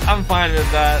 I'm fine with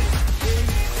that.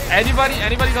 Anybody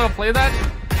gonna play that?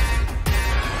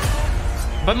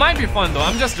 But might be fun, though.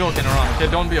 I'm just joking around, okay?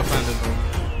 Don't be offended,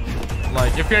 though.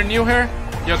 Like, if you're new here,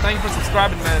 yo, thank you for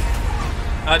subscribing, man.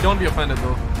 Don't be offended,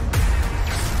 though.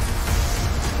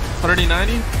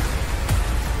 3090?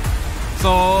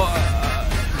 So,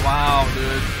 wow,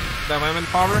 dude. That women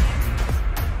power?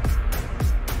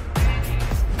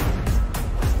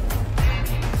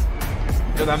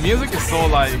 Yo, that music is so,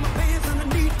 like...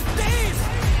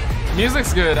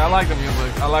 Music's good. I like the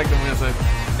music.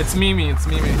 It's Mimi.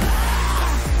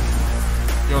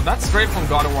 Yo, that's straight from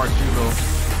God of War 2, though.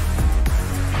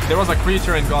 There was a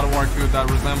creature in God of War 2 that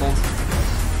resembles.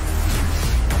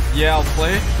 Yeah, I'll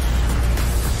play.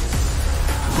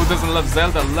 Who doesn't love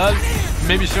Zelda? Love.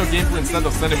 Maybe show gameplay instead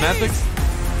of cinematics.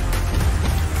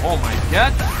 Oh my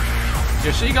god.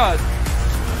 Yo, she got...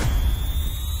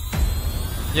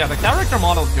 Yeah, the character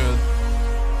model's good.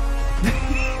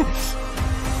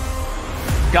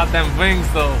 Got them wings,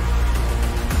 though.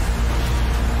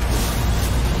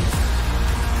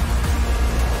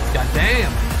 God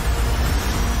damn.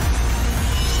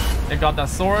 It got that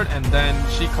sword and then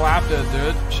she clapped it,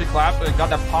 dude. She clapped it, got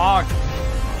that pog.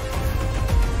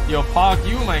 Yo, pog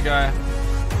you, my guy.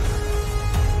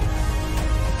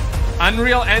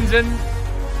 Unreal Engine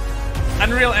 -3.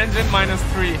 Unreal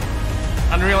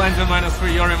Engine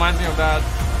 -3. Yo, reminds me of that.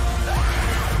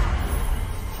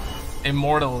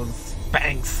 Immortals.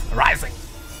 Banks. Rising.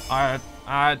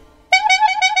 Alright.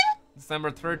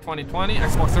 December 3rd, 2020.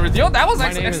 Xbox Series. Yo, that was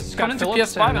coming to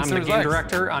PS5 and I'm the Series game X.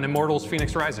 director on Immortals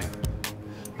Phoenix Rising.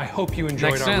 I hope you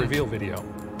enjoyed our reveal video.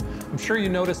 I'm sure you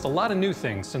noticed a lot of new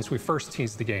things since we first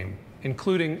teased the game,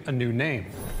 including a new name.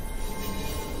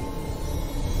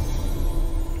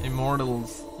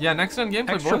 Immortals. Yeah, next-gen gameplay.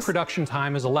 Extra production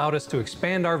time has allowed us to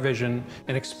expand our vision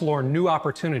and explore new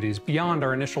opportunities beyond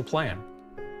our initial plan.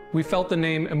 We felt the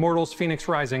name Immortals Phoenix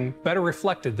Rising better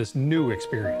reflected this new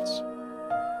experience.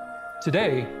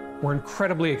 Today, we're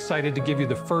incredibly excited to give you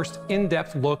the first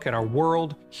in-depth look at our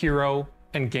world, hero,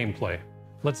 and gameplay.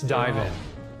 Let's dive in.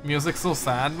 Music's so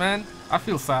sad, man. I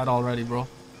feel sad already, bro.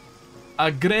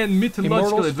 A grand mythological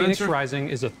Immortals adventure. Phoenix Rising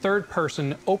is a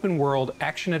third-person, open-world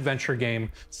action-adventure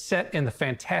game set in the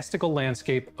fantastical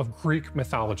landscape of Greek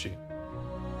mythology.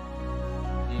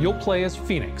 You'll play as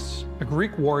Phoenix, a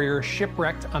Greek warrior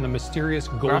shipwrecked on the mysterious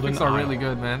Golden Graphics are Isle. really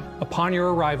good, man. Upon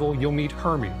your arrival, you'll meet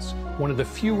Hermes, one of the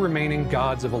few remaining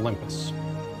gods of Olympus.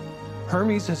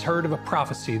 Hermes has heard of a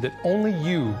prophecy that only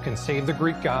you can save the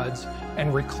Greek gods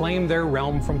and reclaim their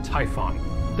realm from Typhon,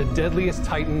 the deadliest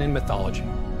titan in mythology.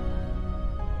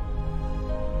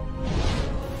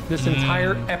 This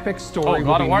entire epic story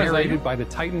will be narrated by the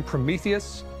titan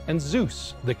Prometheus and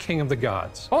Zeus, the king of the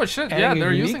gods. Oh shit, yeah, adding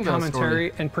they're a unique using that commentary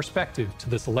story. and perspective to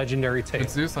this legendary tale.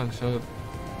 It's Zeus on shit.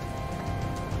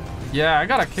 Yeah, I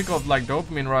got a kick of like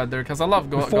dopamine right there because I love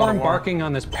God of Before War. embarking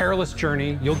on this perilous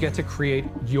journey, you'll get to create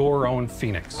your own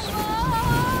Phoenix.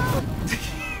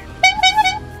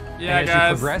 Yeah, and as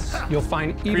guys. you progress, you'll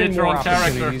find Create even your more own character.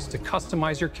 opportunities to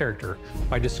customize your character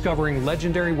by discovering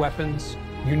legendary weapons,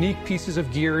 unique pieces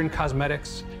of gear and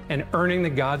cosmetics, and earning the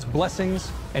gods'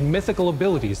 blessings and mythical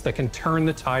abilities that can turn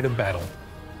the tide of battle.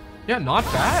 Yeah, not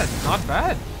bad, not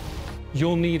bad.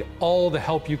 You'll need all the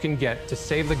help you can get to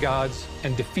save the gods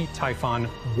and defeat Typhon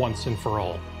once and for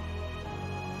all.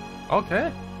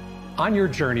 Okay. On your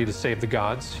journey to save the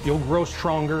gods, you'll grow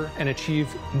stronger and achieve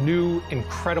new,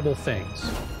 incredible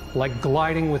things, like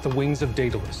gliding with the wings of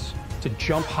Daedalus, to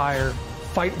jump higher,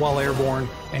 fight while airborne,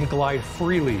 and glide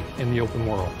freely in the open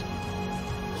world.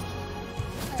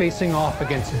 Facing off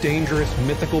against dangerous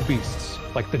mythical beasts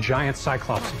like the giant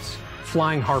Cyclopses,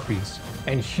 flying harpies,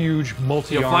 and huge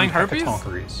multi-armed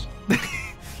hecatoncheires.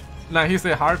 Nah, he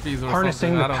said harpies or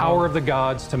Harnessing something. the I don't power know. of the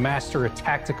gods to master a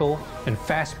tactical and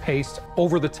fast-paced,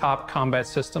 over-the-top combat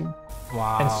system.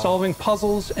 Wow. And solving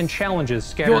puzzles and challenges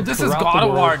scattered Yo, this is throughout God the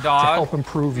of War, world dog. to help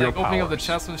improve your Like opening powers. up the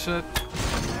chest and shit.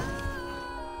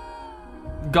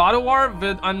 God of War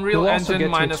with Unreal You'll also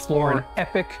Engine get to explore -4. an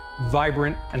epic,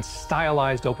 vibrant, and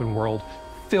stylized open world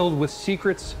filled with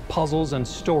secrets, puzzles, and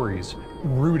stories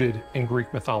rooted in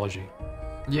Greek mythology.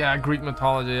 Yeah, Greek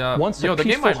mythology, yeah. Once Yo, a the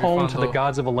game peaceful might be home fun, to the though.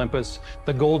 gods of Olympus,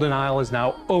 the Golden Isle is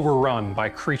now overrun by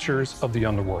creatures of the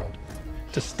underworld.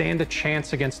 To stand a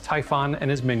chance against Typhon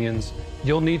and his minions,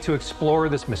 you'll need to explore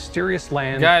this mysterious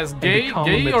land Guys, and gay become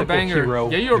a or mythical banger? hero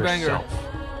Gay or banger? yourself.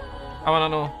 I wanna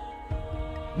know.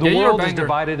 The Gay or world is banger?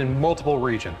 divided in multiple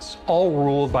regions, all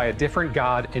ruled by a different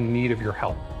god in need of your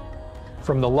help.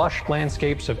 From the lush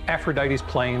landscapes of Aphrodite's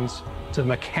plains to the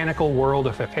mechanical world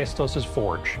of Hephaestos'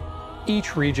 forge,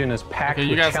 each region is packed Okay, you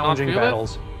with guys not challenging feel it?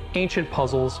 battles, ancient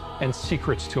puzzles, and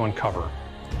secrets to uncover.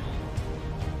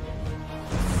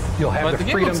 You'll have But the the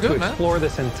game freedom looks to good, man. explore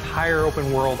this entire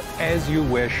open world as you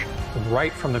wish,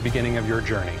 right from the beginning of your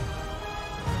journey.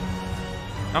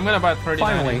 I'm gonna buy 30.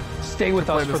 Finally, stay with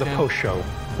us for the post-show,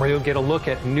 where you'll get a look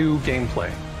at new gameplay.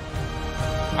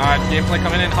 Alright, gameplay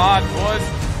coming in hot, boys.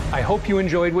 I hope you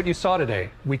enjoyed what you saw today.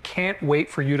 We can't wait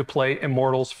for you to play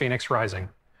Immortals Phoenix Rising.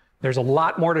 There's a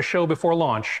lot more to show before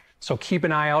launch, so keep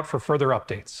an eye out for further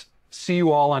updates. See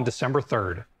you all on December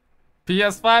 3rd.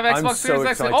 PS5, Xbox I'm so Series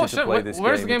X. excited Oh to shit, play this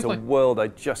where's the game. It's a gameplay? world I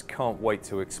just can't wait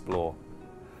to explore.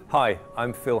 Hi,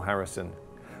 I'm Phil Harrison.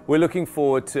 We're looking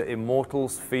forward to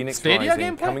Immortals Phoenix Stadia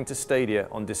Rising gameplay? coming to Stadia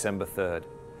on December 3rd.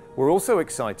 We're also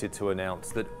excited to announce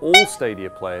that all Stadia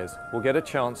players will get a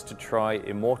chance to try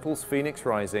Immortals Phoenix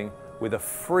Rising with a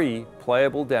free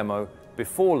playable demo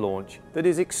before launch that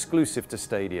is exclusive to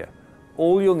Stadia.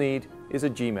 All you'll need is a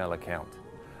Gmail account.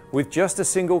 With just a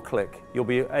single click, you'll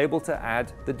be able to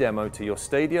add the demo to your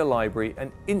Stadia library and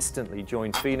instantly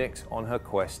join Phoenix on her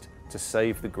quest to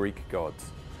save the Greek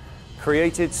gods.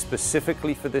 Created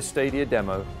specifically for this Stadia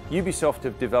demo, Ubisoft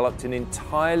have developed an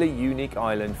entirely unique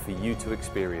island for you to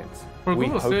experience. We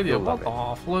hope you'll love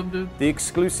it. The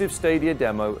exclusive Stadia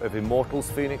demo of Immortals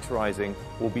Fenyx Rising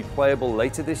will be playable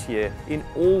later this year in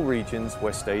all regions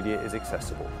where Stadia is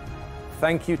accessible.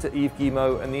 Thank you to Yves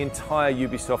Guillemot and the entire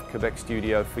Ubisoft Quebec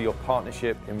studio for your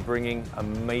partnership in bringing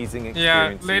amazing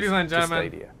experiences ladies and to gentlemen,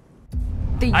 Stadia.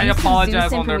 The use of Zeus and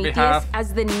their Prometheus behalf.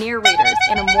 as the narrators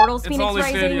in Immortals It's Fenyx only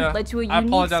Rising Stadia. led to a I unique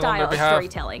apologize on their style of behalf.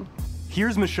 storytelling.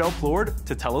 Here's Michelle Plord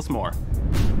to tell us more.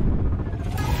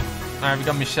 Alright, we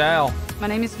got Michelle. My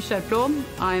name is Michelle Plord.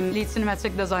 I'm lead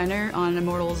cinematic designer on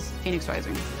Immortals Fenyx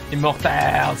Rising.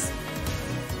 Immortals.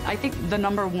 I think the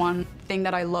number one thing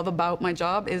that I love about my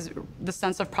job is the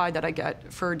sense of pride that I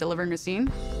get for delivering a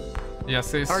scene.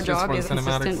 Yes, it's Our job for is the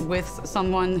cinematics. consistent with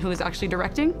someone who is actually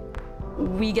directing.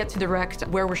 We get to direct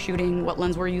where we're shooting, what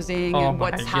lens we're using, and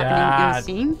what's happening in the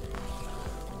scene.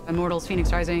 Immortals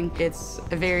Fenyx Rising, it's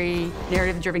a very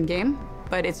narrative-driven game,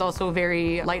 but it's also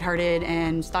very lighthearted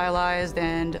and stylized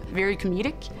and very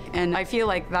comedic. And I feel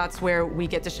like that's where we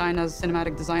get to shine as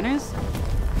cinematic designers.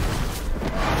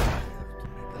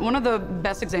 One of the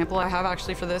best example I have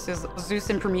actually for this is Zeus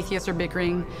and Prometheus are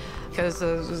bickering because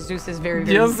Zeus is very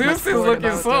Zeus much is forward looking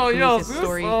about so, the yo, Prometheus Zeus,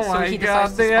 story. oh So my he God,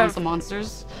 decides to spawn some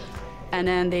monsters. And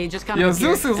then they just kind of Yo,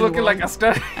 Zeus is looking like a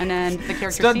stud. And then the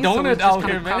character stud sees, so donut we just out kind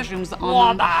here, of man. costumes What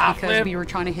on the them because flip? we were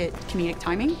trying to hit comedic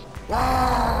timing.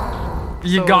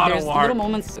 You So gotta there's work. little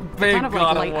moments, Big kind of like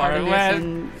gotta lightheartedness work, man.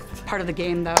 and part of the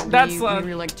game that That's we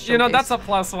really like to showcase. you know, that's a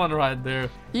 +1 right there.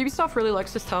 Ubisoft really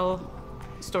likes to tell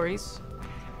stories.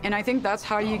 And I think that's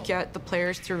how you get the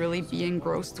players to really be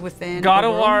engrossed within God the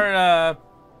of world. War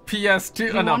PS2.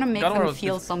 You no, want to make God of them War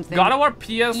feel something. God of War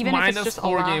PS even if it's just a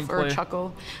 -4 laugh or a gameplay.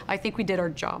 chuckle. I think we did our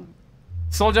job.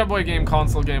 Soulja Boy game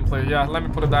console gameplay. Yeah, let me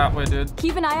put it that way, dude.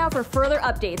 Keep an eye out for further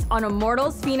updates on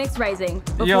Immortals Fenyx Rising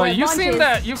before Yo, it you launches seen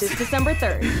that? You this December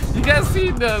 3rd. You guys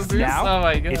seen this, dude? Now, Oh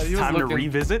my God, it's he was time to looking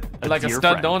revisit like a dear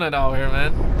stud friend. donut out here,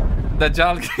 man. The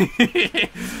Jal.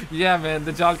 Yeah, man,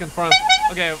 the Jal confirmed.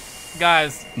 Okay,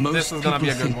 guys, this is gonna be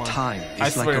a good one. Time I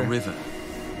is like swear. a river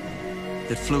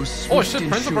that flows Oh, swift shit,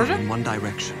 and Prince of sure Persia? in one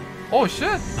direction. Oh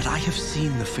shit! But I have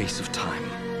seen the face of time.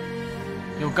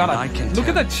 You gotta I can look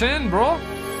at tell the chin, bro.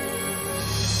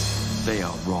 they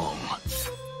are wrong.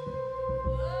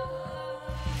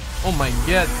 Oh my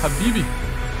God, Habibi.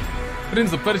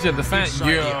 Prince of Persia descent.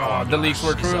 Yeah, the leaks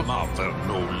were true.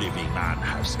 No living man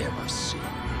has ever seen.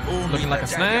 Looking like a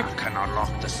snack. Can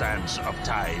unlock the sands of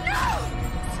time.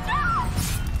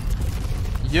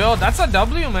 Yo, that's a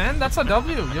W, man. That's a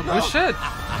W. Yo, good shit.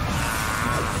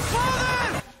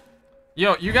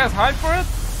 Yo, you guys hype for it?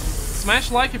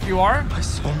 Smash like if you are. I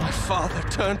saw my father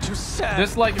turn to sand.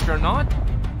 Dislike if you're not.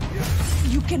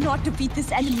 You cannot defeat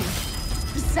this enemy.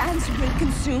 The sands will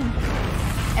consume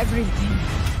everything.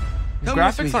 The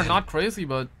graphics are not crazy,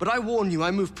 but I warn you,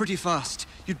 I move pretty fast.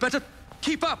 You'd better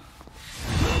keep up.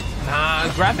 nah,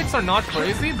 graphics are not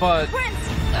crazy, but Prince!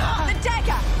 The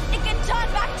dagger! It can turn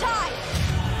back time!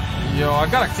 yo, I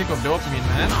got a kick of dopamine,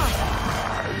 man.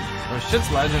 Oh, shit's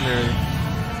legendary.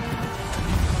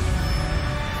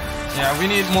 Yeah, we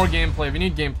need more gameplay. We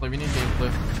need gameplay. We need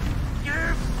gameplay.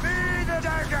 Give me the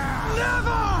dagger!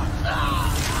 Never!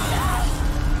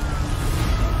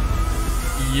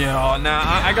 Yo,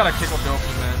 nah, I got a kick of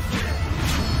dopamine, man.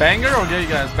 Banger or gay,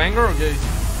 guys? Banger or gay?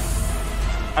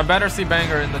 I better see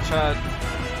banger in the chat.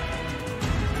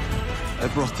 I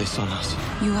brought this on us.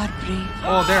 You are brave.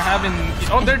 Oh, they're having.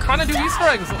 Oh, they're trying to do Easter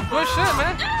eggs. Good shit,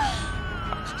 man.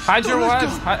 Hide your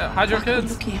wives. Hide your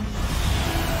kids.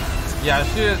 Yeah,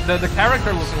 the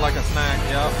character looking like a snack.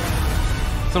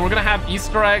 Yeah. So we're gonna have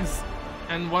Easter eggs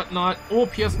and whatnot. Oh,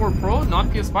 PS4 Pro, not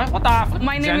PS5. What the fuck?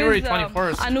 My name January is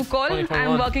 21st. Anu Cole. 2021.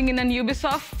 I'm working in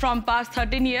Ubisoft from past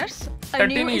 13 years.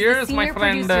 13 years, my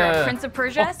friend. Prince of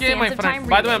Persia, Okay, my Sands of friend. Time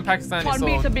By the way, I'm remake. Pakistani, For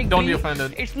me, it's a so big don't be dream.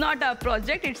 offended. It's not a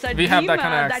project, it's a We dream have that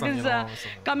kind of that accent, is you know,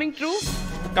 coming true.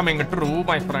 Coming true,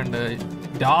 my friend.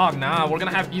 Dog, nah, we're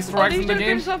gonna have Easter eggs in the Original game.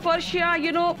 Prince of Persia,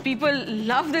 you know, people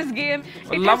love this game.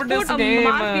 It Love has this put game, a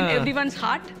mark in everyone's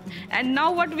heart. And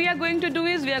now what we are going to do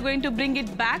is we are going to bring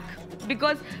it back.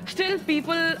 Because still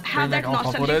people have Remake that of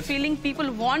nostalgic footage. feeling.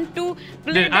 People want to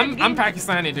play Dude, that I'm game.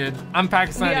 Pakistani, dude. I'm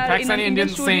Pakistani. We are in an Pakistani Indian Indian,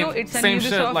 studio. It's an same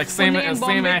shit, Ubisoft, like same Pune and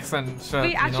same Bombay. accent. Shit,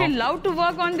 We actually you know? love to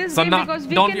work on this So game not- because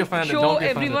we don't can be offended, show don't be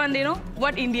offended. everyone, you know,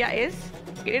 what India is.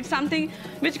 It's something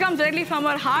which comes directly from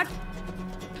our heart.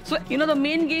 So, you know, the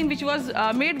main game which was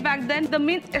made back then, the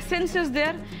main essence is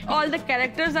there. All the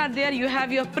characters are there. You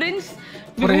have your prince,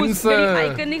 who's very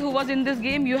iconic, who was in this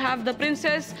game. You have the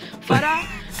princess, Farah,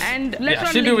 And let's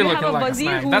not do we look have a like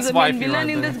Wazir who's That's the why main villain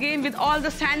in there. this game with all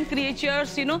the sand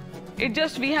creatures, you know. It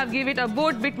just, we have give it a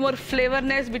bit more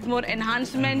flavorness, bit more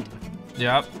enhancement.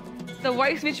 Yep. The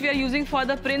voice which we are using for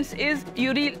the prince is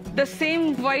the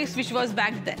same voice which was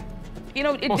back then. You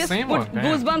know, it just put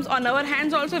goosebumps on our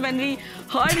hands also when we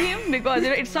heard him, because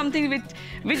it's something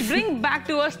which brings back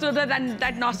to us to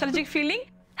that nostalgic feeling.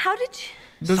 How did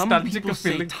you... Some people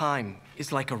say time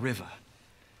is like a river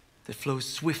that flows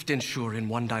swift and sure in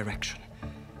one direction.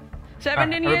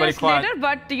 17 years later,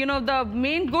 but you know, the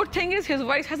main good thing is his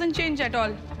voice hasn't changed at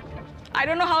all. I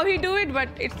don't know how he do it, but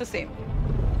it's the same.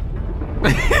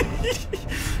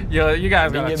 Yo, you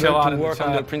guys Being gotta able chill out to in the work chat.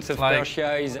 on the Prince of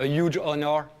Persia is a huge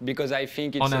honor because I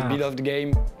think it's a beloved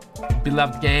game.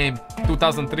 Beloved game,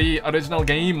 2003 original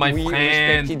game, my friend. We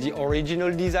respected the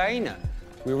original design.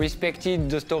 We respected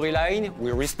the storyline.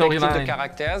 We respected the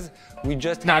characters. We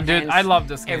just dude, I love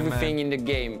this game, everything in the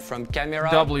game, from camera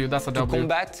that's a to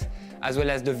combat, as well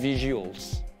as the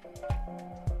visuals.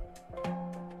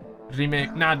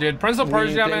 Remake. Nah, dude, Prince of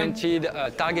Persia, man. We implemented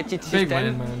a targeted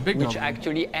system, which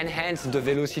actually enhanced the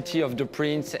velocity of the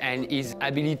prince and his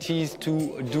abilities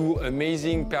to do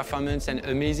amazing performance and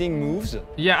amazing moves.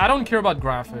 Yeah, I don't care about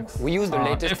graphics. We use the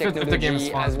latest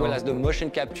technology as well as the motion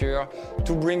capture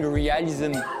to bring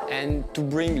realism and to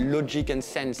bring logic and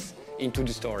sense into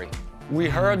the story. We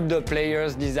heard the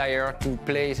players' desire to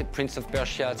play Prince of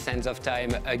Persia Sands of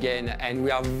Time again, and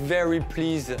we are very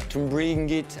pleased to bring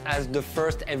it as the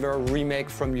first ever remake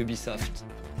from Ubisoft.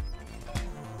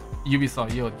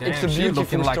 Ubisoft, yo, damn, it's a she's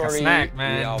looking like a snack,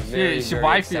 man. She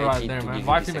wifey right there, man.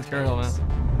 Wifey material,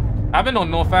 man. I've been on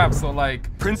NoFap, so like...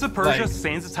 Prince of Persia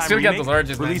Sands of Time still remake get those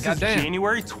urges, releases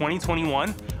January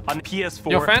 2021 on the PS4,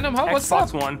 yo, Phantom,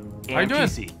 Xbox One, and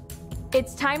PC.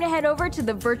 It's time to head over to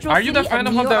the virtual Are you the city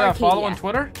Phantom of Hub that I Arcadia, follow on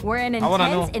Twitter? where an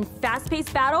intense and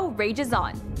fast-paced battle rages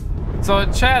on. So,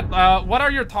 chat, what are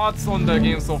your thoughts on the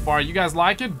game so far? You guys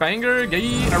like it? Banger,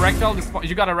 gay, erectile dysfunction?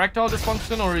 You got erectile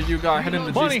dysfunction or you got hit in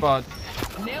the G-spot?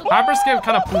 Hyperscape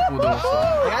kind of poo-poo though.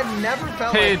 So. I've never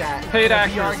felt like that. Paid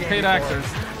actors, paid actors.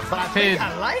 But I think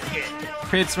I like it.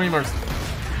 Paid streamers.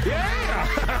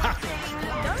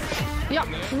 Ja,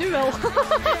 nu wel.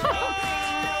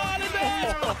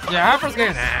 Yeah,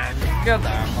 Hyperscape, get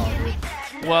that.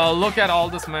 Well, look at all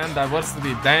this, man.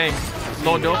 Diversity, dang.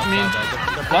 Low dopamine.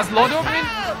 What's low dopamine?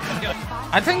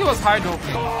 I think it was high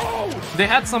dopamine. They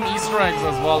had some Easter eggs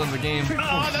as well in the game.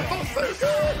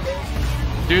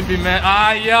 Dude, be mad.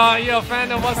 Yo,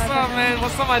 Phantom, what's up, man?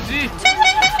 What's up, my G?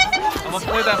 I'm gonna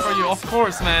play that for you, of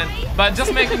course, man. But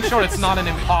just making sure it's not an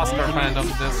imposter,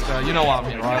 Phantom. Just, you know what I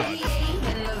mean, right?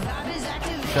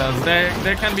 Because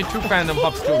there can be two Phantom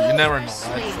Hubs too. You never know,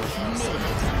 right? So.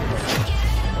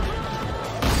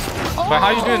 But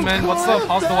how you doing, man? What's up?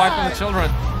 How's the wife and the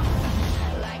children?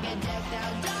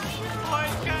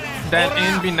 That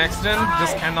ain't be next gen.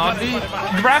 Just cannot be.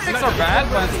 Graphics are bad,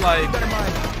 but it's like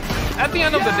at the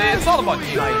end of the day, it's all about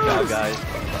gameplay, guys.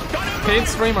 Paid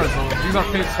streamers, though. These are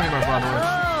paid streamers, by the way.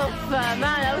 Oh, man,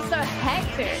 that was so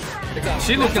hectic.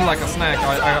 She looking like a snack.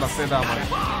 I gotta say that much.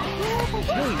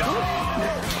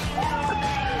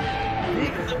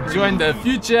 Join the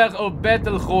future of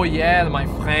Battle Royale, my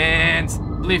friends.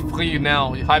 Play free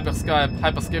now.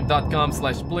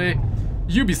 Hyperscape.com/play.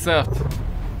 Ubisoft.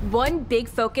 One big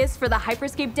focus for the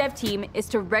Hyperscape dev team is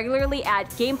to regularly add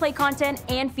gameplay content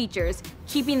and features,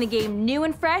 keeping the game new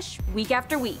and fresh week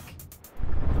after week.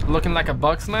 Looking like a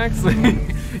Bugsnax?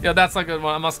 Yeah, that's a good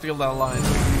one. I must steal that line.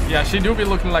 Yeah, she do be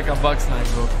looking like a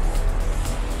Bugsnax, bro.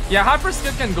 Yeah,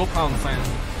 Hyperscape can go pound sand.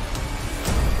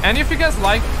 And if you guys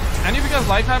like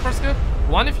Hyperscape,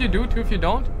 one if you do, two if you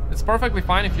don't. It's perfectly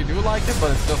fine if you do like it, but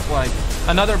it's just like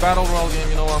another battle royale game,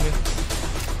 you know what I mean?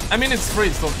 I mean, it's free,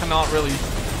 so it cannot really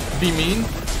be mean.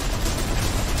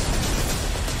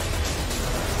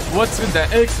 What's with the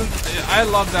accent? I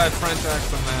love that French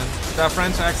accent, man. That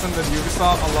French accent that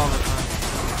Ubisoft, I love it, man.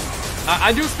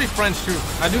 I do speak French too.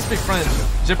 I do speak French.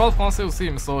 J'ai pas le français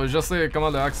aussi, so je sais comment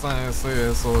l'accent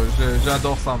c'est, so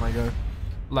j'adore ça, my guy.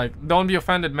 Like, don't be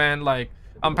offended, man. Like,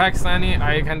 I'm Pakistani.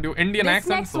 I can do Indian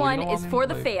accent. This next one is for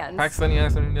the fans. Pakistani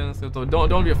accent, Indian accent. So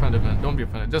don't be offended, man. Don't be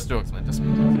offended. Just jokes, man. Just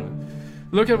jokes.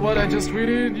 Look at what I just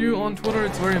tweeted you on Twitter.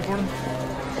 It's very important.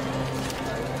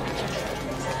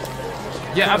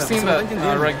 Yeah, I've seen that.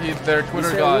 Their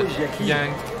Twitter got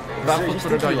yanked. That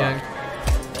Twitter got yanked.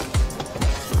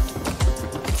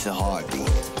 It's a heartbeat,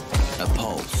 a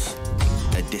pulse,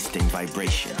 a distinct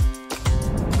vibration.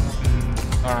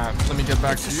 Alright, let me get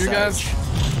back to you guys.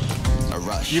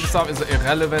 Ubisoft is an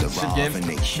irrelevant shit game.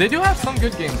 They do have some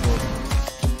good games though.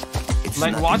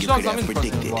 Like Watch Dogs, I'm impressed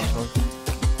with Watch Dogs.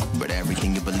 But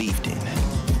everything you believed in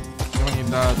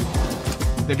that.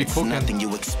 They be cooking. Nothing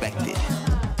you expected.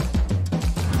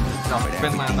 No,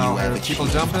 Finland now, people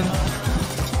jumping.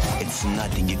 It's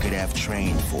nothing you could have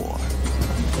trained for.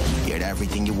 Yet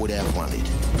everything you would have wanted.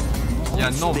 Yeah,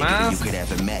 no mask. You could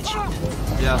have imagined.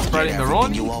 Yeah, spreading the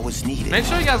road. You always needed. Make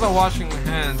sure you guys are washing your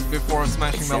hands before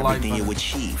smashing the like button.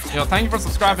 Yo, thank you for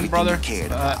subscribing, brother.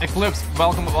 Eclipse,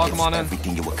 welcome on in.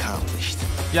 Everything you accomplished.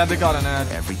 Yeah, they got an ad.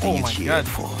 Oh my god.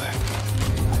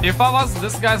 If I was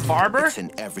this guy's barber,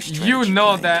 you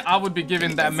know that I would be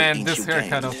giving that man this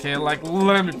haircut, okay? Like,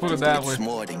 let me put it that way.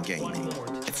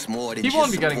 He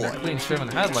won't be getting that clean shaven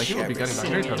head, like, he will be getting that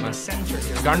haircut, man.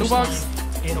 Garnu box?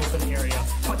 In open area,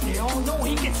 but they all know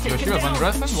he gets taken down.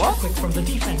 What? Quick from the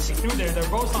defense, he threw their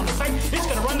ghost on the side. He's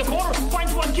gonna run the corner,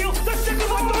 finds one kill. The second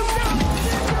one goes down.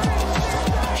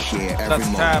 Share every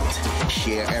moment,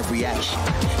 share every action,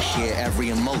 share every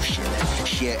emotion,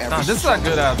 share every. Nah, this is a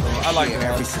good ad, bro. I like it.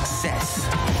 Every success,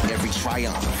 every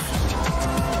triumph.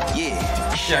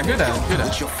 Yeah, good ad, good ad.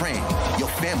 With your friend, your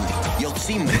family, your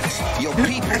teammates, your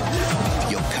people,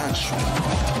 your country.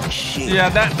 Yeah,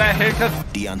 that haircut,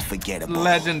 the unforgettable,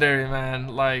 legendary, man.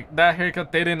 Like that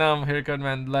haircut, Tate haircut,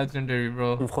 man, legendary,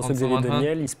 bro. I'm François-Xavier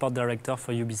Deniel, eSport Director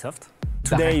for Ubisoft.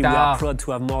 Today we are proud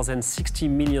to have more than 60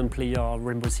 million players of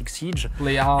Rainbow Six Siege,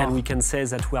 and we can say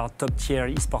that we are top-tier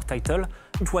eSport title.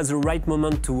 It was the right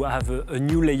moment to have a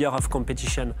new layer of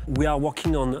competition. We are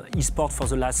working on eSport for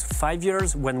the last 5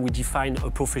 years when we define a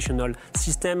professional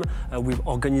system with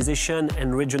organization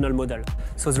and regional model.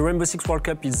 So the Rainbow Six World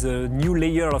Cup is a new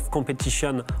layer of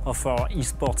competition of our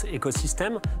eSport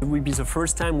ecosystem. It will be the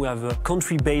first time we have a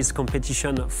country-based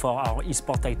competition for our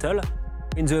eSport title.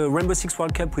 In the Rainbow Six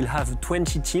World Cup, we'll have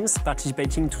 20 teams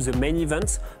participating to the main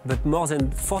event, but more than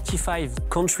 45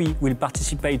 countries will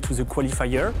participate to the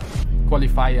qualifier.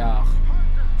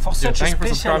 For such a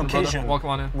special occasion,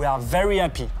 we are very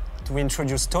happy to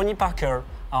introduce Tony Parker,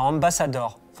 our ambassador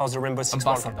for the Rainbow Six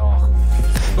World Cup.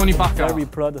 Tony Parker. Very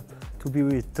proud to be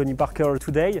with Tony Parker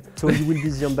today. So he will be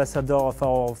the ambassador of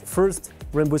our first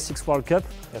Rainbow Six World Cup.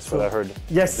 That's what I heard.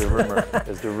 Yes. The rumor.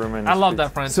 There's the rumor in the I love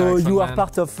that French So accent, you are man.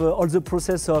 part of all the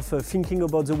process of thinking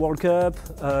about the World Cup.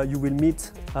 You will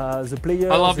meet the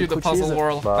players. I love you, the the coaches. puzzle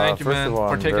world. Thank you, man,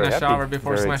 for taking a shower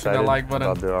before smashing that like button.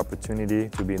 About the opportunity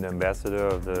to be an ambassador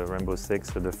of the Rainbow Six,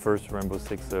 the first Rainbow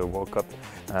Six World Cup.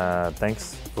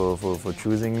 Thanks for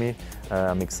choosing me.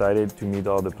 I'm excited to meet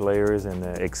all the players and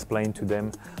explain to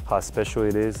them how special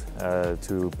it is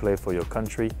to play for your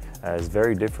country. It's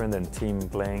very different than team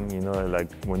playing, you know,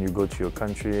 like when you go to your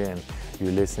country and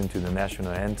you listen to the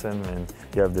national anthem and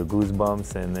you have the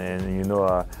goosebumps and you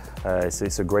know,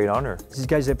 it's a great honor. These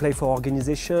guys, they play for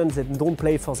organizations, they don't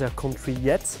play for their country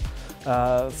yet.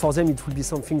 For them, it will be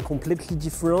something completely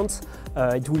different.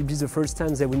 It will be the first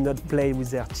time they will not play with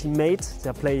their teammates.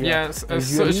 They play. Yes,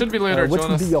 so it should be later. What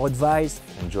would be your advice?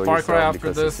 Enjoy Farcry yourself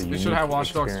after this. We should have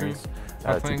Watch Dogs 3.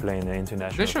 To play in the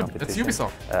international competition. It's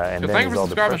Ubisoft. And then there's all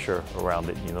the pressure around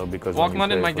it, you know, because when you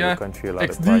play for your country, a lot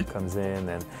of pride comes in,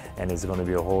 and it's going to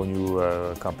be a whole new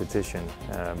competition.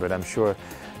 But I'm sure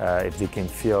if they can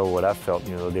feel what I felt,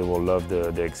 you know, they will love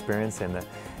the experience.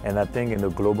 And I think in the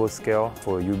global scale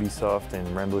for Ubisoft and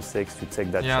Rainbow Six to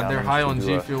take that challenge, they're high on to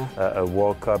do G Fuel. A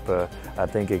World Cup, I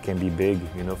think it can be big,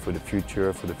 you know, for the future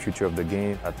of the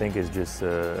game. I think it's just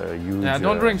a huge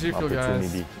don't drink G Fuel,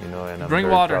 opportunity, guys. you know. And I'm drink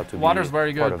very water. proud to be Water's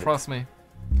very part good. of it. Trust me.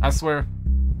 I swear.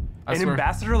 An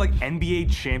ambassador like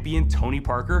NBA champion Tony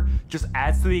Parker just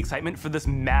adds to the excitement for this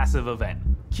massive event.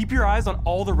 Keep your eyes on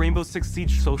all the Rainbow Six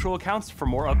Siege social accounts for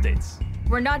more updates.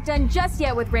 We're not done just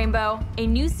yet with Rainbow. A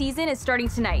new season is starting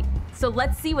tonight. So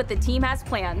let's see what the team has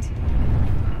planned.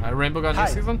 Rainbow got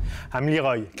this season? I'm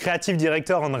Leroy, Creative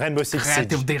Director on Rainbow Six Siege.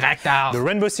 Creative Director. The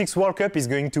Rainbow Six World Cup is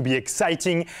going to be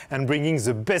exciting and bringing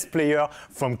the best players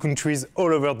from countries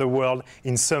all over the world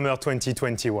in summer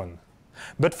 2021.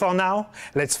 But for now,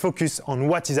 let's focus on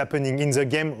what is happening in the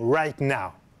game right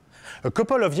now. A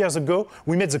couple of years ago,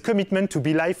 we made the commitment to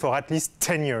be live for at least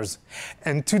 10 years.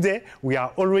 And today, we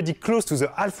are already close to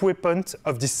the halfway point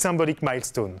of this symbolic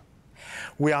milestone.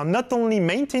 We are not only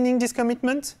maintaining this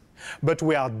commitment, but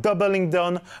we are doubling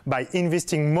down by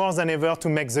investing more than ever to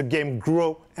make the game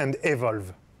grow and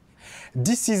evolve.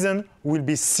 This season will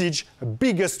be Siege's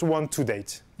biggest one to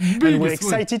date. And we're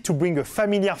excited to bring a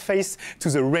familiar face to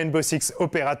the Rainbow Six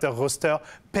operator roster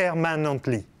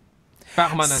permanently.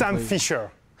 Sam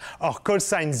Fisher, our call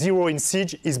sign Zero in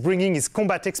Siege, is bringing his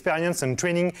combat experience and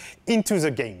training into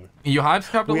the game. You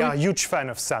hyped Capital We are a huge fan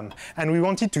of Sam, and we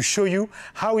wanted to show you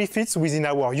how he fits within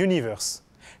our universe.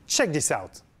 Check this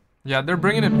out. Yeah, they're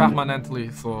bringing it permanently,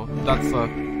 so that's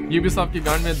Ubisoft की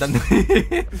गांड में दंड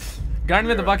Guard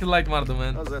with the bucket like Mardu,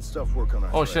 man. How's that stuff work on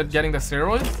our Oh shit, getting the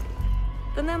steroids?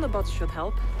 The nanobots should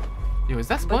help. Yo, is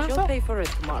that But Splinter you'll Cell? pay for it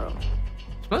tomorrow.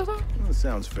 Splinter Cell? That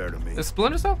sounds fair to me. Is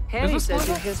Splinter Cell? Harry Is this says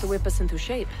Splinter you're here to whip us into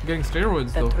shape. Getting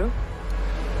steroids That though. true?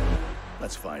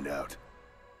 Let's find out.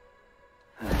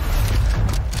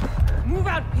 Move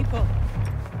out, people.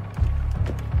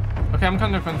 Okay, I'm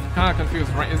kind of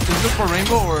confused. Is this for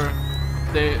Rainbow or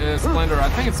Splinter? I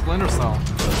think it's Splinter Cell.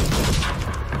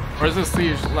 Or is this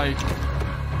Siege? Like,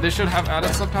 they should have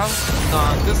added subtitles.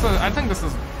 Nah, I think this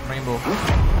is Rainbow.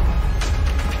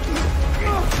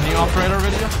 New operator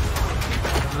video.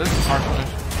 This is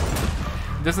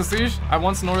cartoonish. This is Siege. I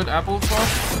once snorted apple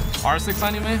sauce. R6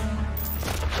 anime.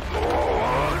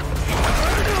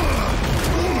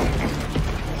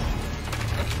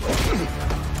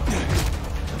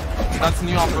 That's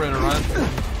new operator, right?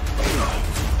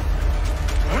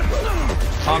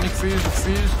 Atomic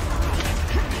Siege.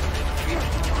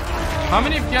 How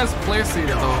many of you guys play Siege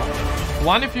though?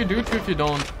 1 if you do, 2 if you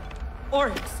don't.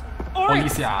 Oryx.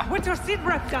 Policia. What's your seat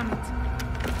rep comment?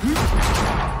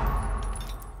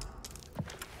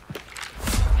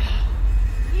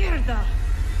 Mierda.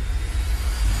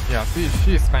 Yeah,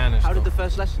 she's Spanish. How did the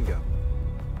first lesson go?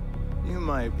 You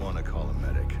might want to call a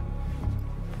medic.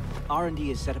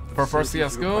 R&D is set up For first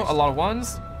CSGO, a lot of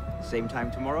ones. Same time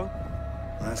tomorrow?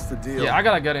 That's the deal. Yeah, I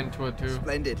gotta get into it too.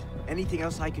 Splendid. Anything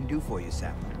else I can do for you,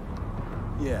 Sam?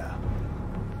 Yeah.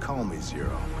 Call me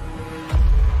Zero.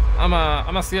 I'm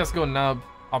a CSGO nub.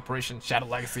 Operation Shadow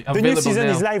Legacy. The new season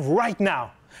is live right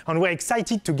now, and we're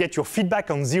excited to get your feedback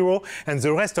on Zero and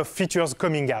the rest of features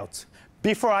coming out.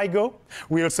 Before I go,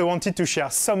 we also wanted to share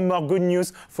some more good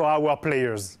news for our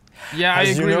players. Yeah, I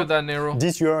agree with that, Nero.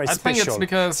 This year is I think special it's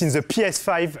because since the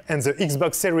PS5 and the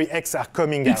Xbox Series X are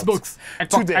coming out. Xbox.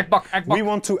 Today, we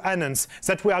want to announce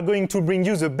that we are going to bring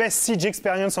you the best Siege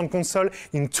experience on console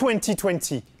in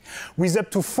 2020, with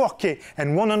up to 4K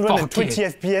and 120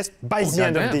 FPS by the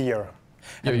end of the year.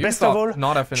 Yo, And best of all,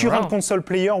 current console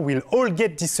players will all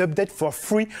get this update for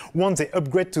free once they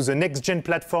upgrade to the next-gen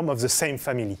platform of the same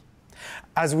family.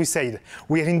 As we said,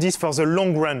 we're in this for the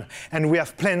long run, and we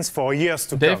have plans for years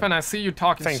to come. Dave, I see you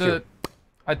talking shit.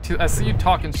 I see you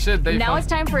talking shit, Dave. Now it's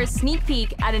time for a sneak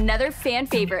peek at another fan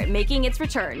favorite making its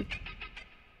return.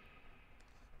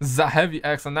 The heavy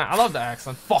accent. I love the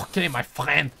accent. Fuck it, my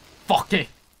friend. Fuck it.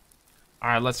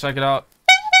 Alright, let's check it out.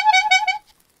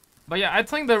 But yeah, I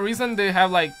think the reason they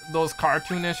have like those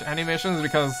cartoonish animations is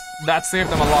because that saved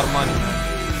them a lot of money.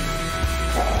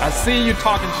 I see you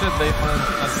talking shit, Dave.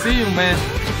 I see you, man.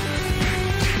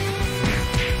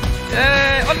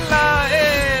 Hey, hola,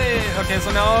 hey. Okay,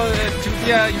 so now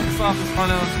Ubisoft is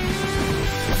front of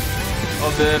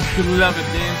the beloved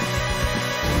game.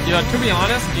 Yeah, to be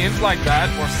honest, games like that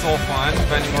were so fun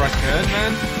when you were a kid,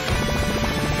 man.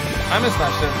 I miss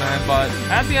that shit, man. But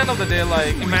at the end of the day,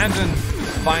 like, imagine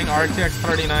buying RTX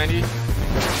 3090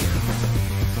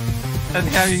 and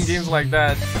having games like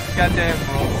that. Goddamn,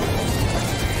 bro.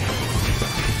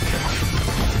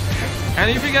 And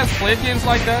if you guys played games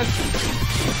like that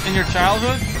in your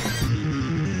childhood,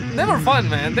 they were fun,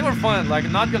 man. They were fun. Like,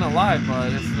 not gonna lie,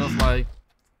 but it's just like.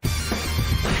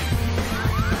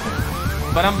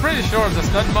 But I'm pretty sure the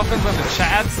stud muffins and the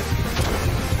chats,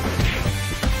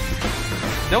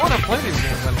 they wanna play these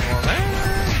games anymore, man.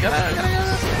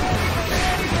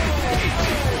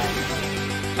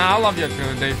 Nah, I love you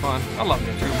too, Day Fun. I love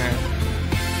you too, man.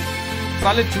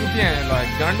 Solid Chutian, like,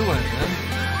 Ganduan, man.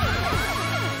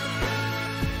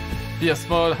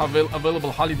 PS5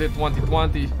 available holiday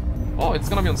 2020. Oh, it's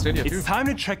gonna be on Stadia too. It's time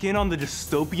to check in on the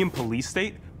dystopian police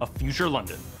state of future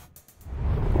London.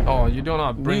 Oh, you do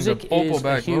not bring Music the Oppo is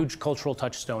back, a huge cultural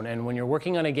touchstone, and when you're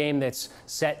working on a game that's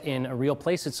set in a real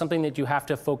place, it's something that you have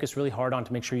to focus really hard on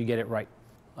to make sure you get it right.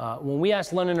 When we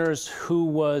asked Londoners who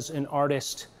was an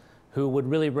artist who would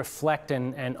really reflect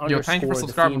and underscore the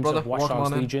themes of Watch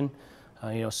Dogs Legion,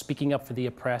 you know, speaking up for the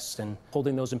oppressed and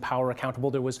holding those in power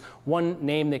accountable, there was one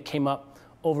name that came up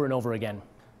over and over again.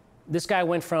 This guy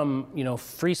went from, you know,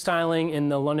 freestyling in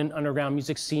the London underground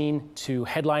music scene to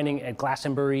headlining at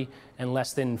Glastonbury in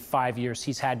less than 5 years.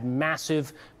 He's had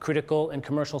massive critical and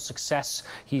commercial success.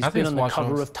 He's been on the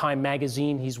cover of Time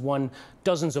magazine. He's won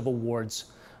dozens of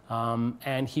awards.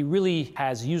 And he really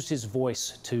has used his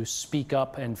voice to speak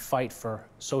up and fight for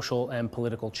social and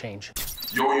political change.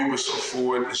 Yo, Ubisoft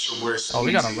Forward, it's your boy Oh,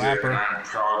 we got a rapper. And I'm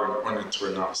proud and honored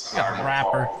to announce that I'm a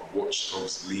part of Watch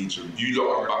Dogs Legion. You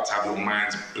lot are about to have your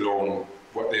minds blown.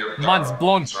 What they have done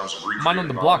in terms of Man on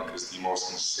the block is the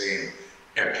most insane,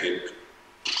 epic,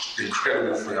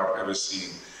 incredible thing I've ever seen.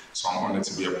 So I'm honored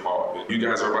to be a part of it. You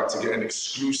guys are about to get an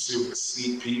exclusive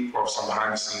sneak peek of some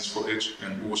behind the scenes footage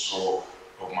and also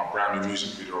of my brand new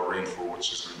music video, Rainfall,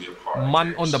 which is going to be a part of it.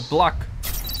 Man on the block.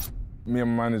 Me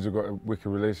and my manager got a wicked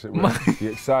relationship with the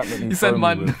excitement. You said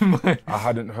man. I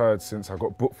hadn't heard since I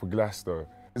got booked for Glasgow.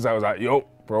 So I was like, yo,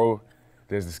 bro,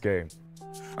 there's this game.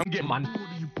 I'm getting man.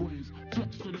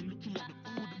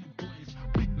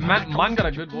 Man got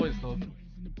a good voice though.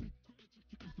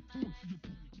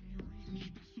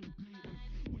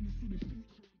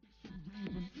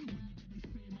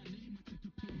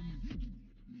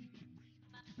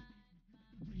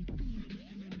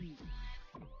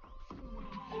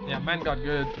 Yeah, man got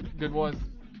good voice.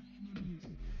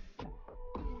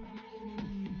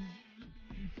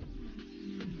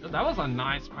 That was a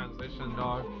nice transition,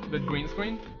 dog. The green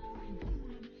screen.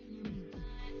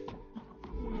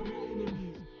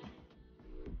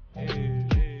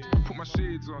 Put my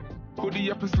shades on.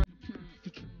 Hoodie up is like...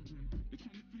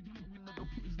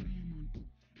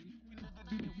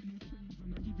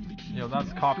 Yo,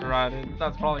 that's copyrighted.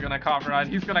 That's probably gonna copyright.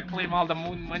 He's gonna claim all the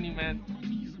moon money, man.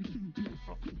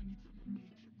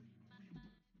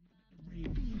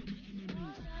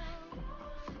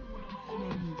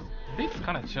 Beat's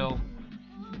kind of chill.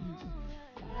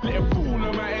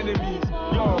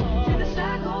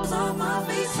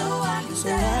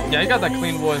 Yeah, he got that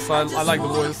clean voice. I like the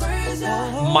voice.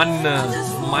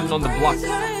 Man on the block.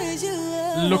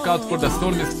 Look out for the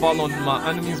stormy fall on my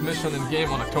enemy's mission in game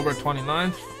on October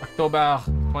 29th. October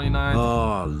 29th.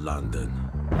 Oh, London.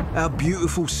 Our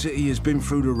beautiful city has been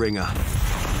through the ringer.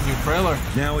 New trailer.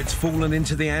 Now it's fallen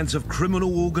into the hands of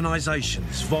criminal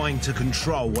organisations vying to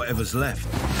control whatever's left.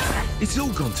 It's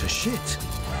all gone to shit.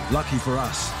 Lucky for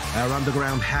us, our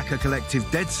underground hacker collective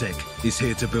DedSec is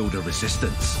here to build a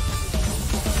resistance.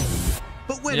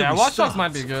 But where do we Watch Dogs start?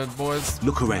 might be good, boys.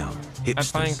 Look around.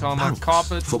 Hipsters,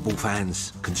 punks, football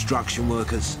fans, construction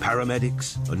workers,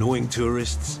 paramedics, annoying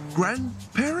tourists,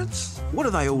 grandparents. What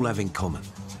do they all have in common?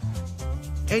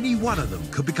 Any one of them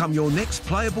could become your next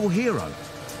playable hero.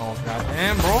 Oh,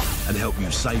 goddamn, bro. And help you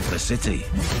save the city.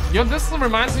 Yo, this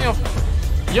reminds me of...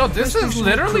 Yo, this is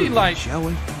literally like... Shall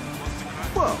we?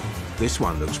 Well, this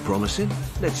one looks promising.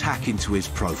 Let's hack into his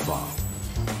profile.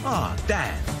 Ah,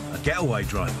 Dan, a getaway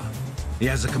driver. He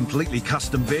has a completely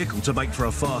custom vehicle to make for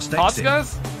a fast exit.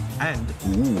 Guys? And,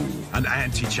 an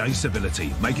anti-chase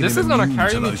ability, making This is him gonna immune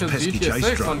carry to me those to pesky GTA chase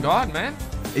 6 drones. on God, man.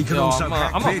 He can Yo, also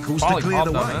hack I'm vehicles to probably clear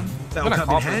the cop way. that, man. That'll Gonna come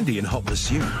in cop it. handy in hot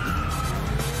pursuit.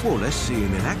 Well, let's see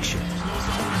him in action.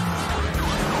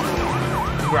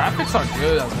 Graphics are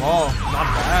good as well. Not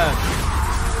bad.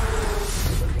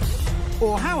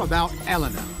 Or how about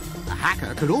Eleanor? A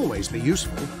hacker could always be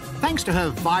useful. Thanks to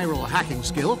her viral hacking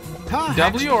skill, her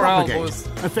hacks propagate,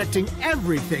 affecting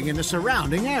everything in the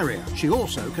surrounding area. She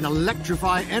also can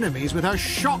electrify enemies with her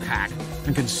shock hack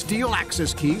and can steal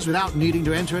access keys without needing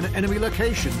to enter an enemy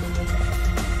location.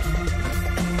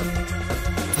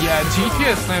 Yeah,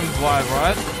 GTA Sims vibe,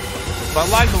 right? But I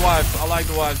like the vibes. I like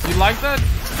the vibes. You like that?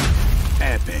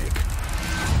 Epic.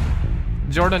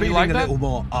 Jordan, you like Feeling that? a little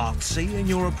more artsy in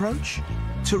your approach?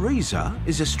 Teresa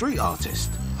is a street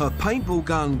artist. Her paintball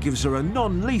gun gives her a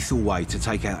non-lethal way to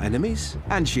take out enemies,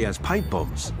 and she has paint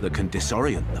bombs that can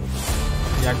disorient them.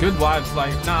 Yeah, good vibes.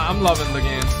 Like, nah, I'm loving the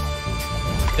game.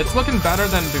 It's looking better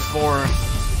than before.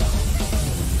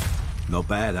 Not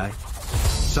bad, eh?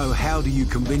 So how do you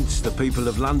convince the people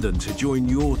of London to join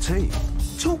your team?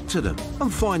 Talk to them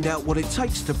and find out what it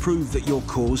takes to prove that your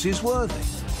cause is worthy.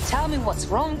 Tell me what's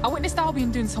wrong. I witnessed Albion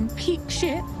doing some peak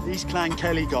shit. These Clan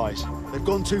Kelly guys, they've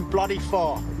gone too bloody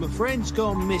far. My friend's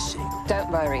gone missing. Don't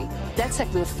worry.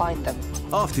 DedSec will find them.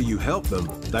 After you help them,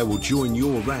 they will join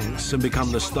your ranks and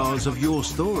become the stars of your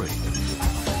story.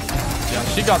 Yeah,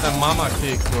 she got that mama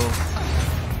kick, bro.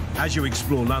 As you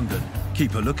explore London,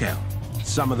 keep a lookout.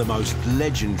 Some of the most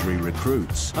legendary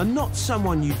recruits are not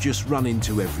someone you just run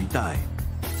into every day.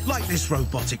 Like this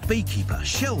robotic beekeeper,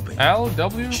 Shelby.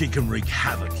 LW? She can wreak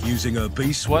havoc using her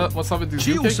bee swarm. What's up with these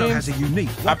She UK also games? has a unique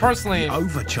weapon, I personally the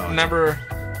Overcharger. never...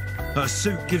 Her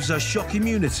suit gives her shock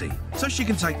immunity, so she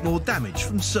can take more damage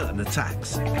from certain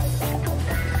attacks.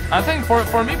 I think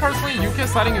for me personally, UK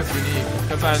setting is unique.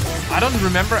 Because I don't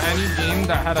remember any game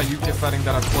that had a UK setting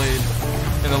that I played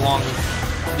in the longest.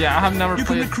 Yeah, I have never You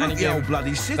can played recruit any the game old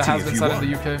bloody city that has if been you set want.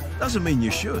 in the UK. Doesn't mean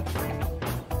you should.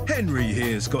 Henry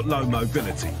here's got low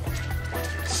mobility,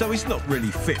 so he's not really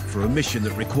fit for a mission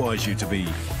that requires you to be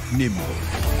nimble.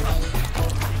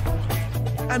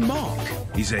 And Mark,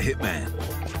 he's a hitman.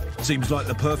 Seems like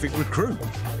the perfect recruit,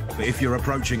 but if you're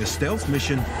approaching a stealth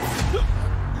mission,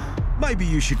 maybe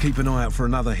you should keep an eye out for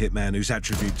another hitman whose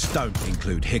attributes don't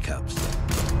include hiccups.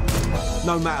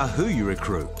 No matter who you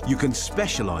recruit, you can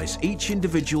specialise each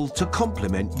individual to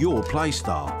complement your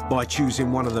playstyle by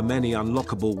choosing one of the many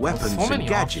unlockable weapons and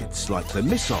gadgets like the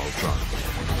missile drone,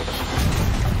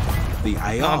 the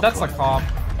AR, that's a cop.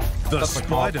 the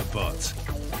spider bot.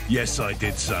 Yes, I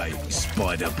did say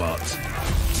spider bot.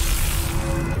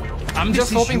 I'm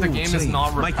just hoping the game is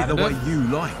not Make it repetitive. the way you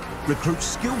like. Recruit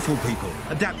skillful people,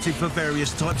 adapted for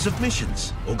various types of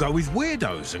missions, or go with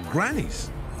weirdos and grannies.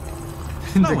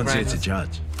 No one's here to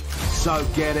judge. So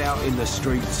get out in the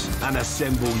streets and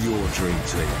assemble your dream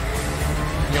team.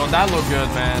 Yo, that looked good,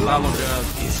 man. That looked good.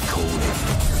 It's calling.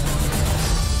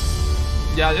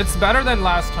 Yeah, it's better than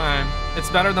last time. It's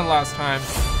better than last time.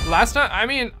 Last time, I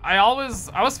mean, I was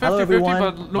 50-50,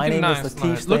 but looking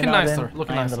nice. Looking nicer.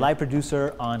 Looking I am nicer. the live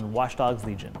producer on Watch Dogs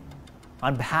Legion.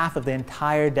 On behalf of the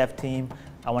entire dev team,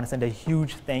 I want to send a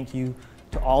huge thank you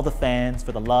to all the fans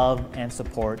for the love and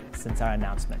support since our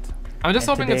announcement. I'm just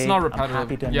hoping it's not repetitive. I'm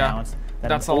happy to Yeah, announce that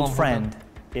that's an all old I'm friend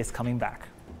is coming back.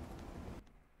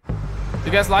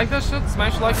 You guys like that shit?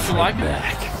 Smash like if you like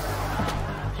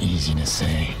it. Easy to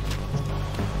say,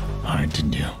 hard to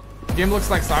do. Game looks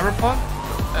like Cyberpunk.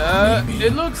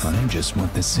 It looks, I'm just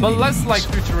what the city but less needs. like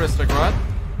futuristic, right?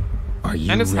 Are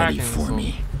you and it's ready hacking, for so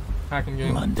me? Hacking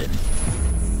game. London.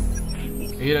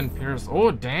 Aiden Pierce.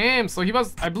 Oh damn! So he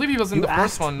was. I believe he was in the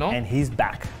first one, no? And he's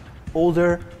back,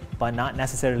 older, but not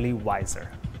necessarily wiser.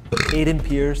 Aiden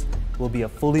Pierce will be a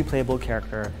fully playable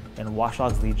character in Watch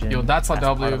Dogs Legion. Yo, that's a as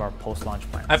W. part of our post-launch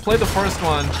plan. I played the first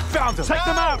one. Found him. Take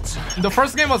them out. The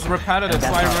first game was repetitive, so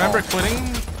I remember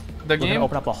quitting the We're game. gonna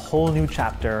open up a whole new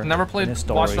chapter. Never played in his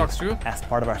story Watch Dogs 2? as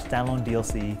part of our standalone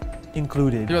DLC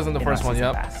included. He was in the first our one,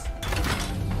 season yep. pass.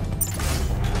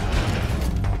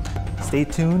 Stay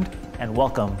tuned and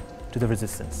welcome to the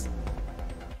Resistance.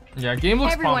 Yeah, game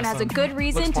looks Everyone promising. has a good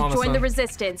reason Looks to join promising. the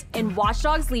Resistance in Watch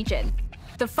Dogs Legion.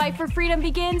 The fight for freedom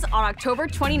begins on October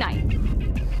 29th.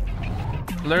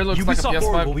 Larry looks Ubisoft like a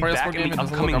Forward PS5 will be PS4 back in game. the It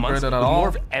doesn't upcoming look months upgraded at with all. more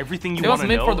of everything you It was want to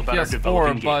made know for the about our PS4,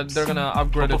 developing but games. they're gonna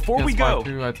upgrade But it to before we PS5 go,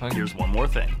 too, I think. here's one more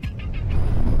thing.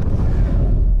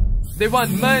 They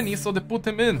want money, so they put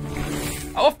him in.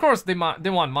 Of course, they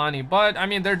want money, but I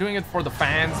mean, they're doing it for the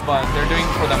fans, but they're doing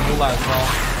it for the moolah as well.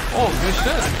 Oh, good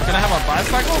shit. Can I have a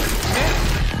bicycle? Okay.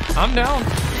 I'm down.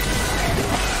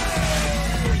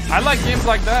 I like games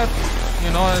like that.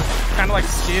 You know, it's kind of like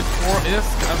Skate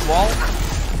 4-esque as well.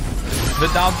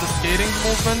 Without the skating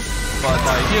movement, but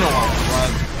like, you know what,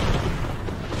 right?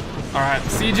 Alright,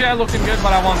 CGI looking good,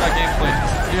 but I want that gameplay.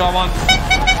 I want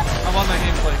that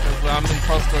gameplay, because I'm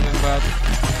impressed with that.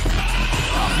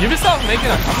 Ubisoft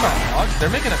making a comeback, dog. They're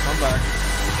making a comeback.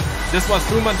 This was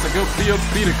 2 months ago,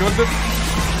 pretty good.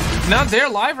 Now they're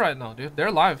live right now, dude.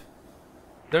 They're live.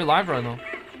 They're live right now.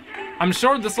 I'm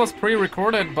sure this was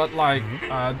pre-recorded, but like,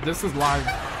 this is live.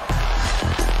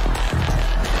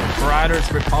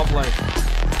 Riders Republic.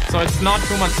 So it's not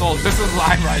 2 months old. This is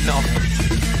live right now.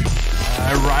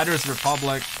 Riders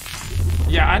Republic.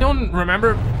 Yeah, I don't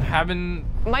remember having...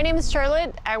 My name is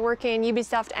Charlotte. I work in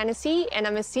Ubisoft NSC, and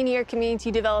I'm a senior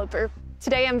community developer.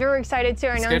 Today, I'm very excited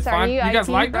to announce our new You guys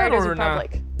IP, like that Riders or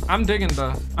Republic. not? I'm digging this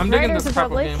type of game.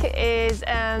 Republic is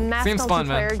a mass Seems fun,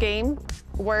 man. multiplayer game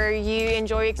where you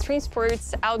enjoy extreme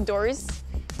sports outdoors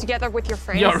together with your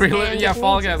friends. Yeah, and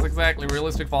Fall community. Guys, exactly.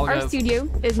 Realistic Fall Guys. Our studio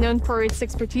is known for its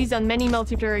expertise on many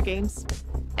multiplayer games.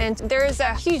 And there is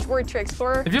a huge world to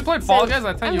explore. If you played Fall so Guys,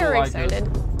 I think I'm you will very like excited.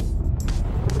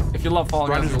 it. If you love Fall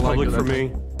Guys, Riders you'll like Republic it. for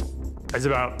me is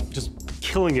about just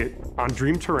killing it on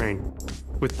dream terrain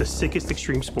with the sickest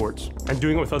extreme sports and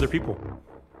doing it with other people.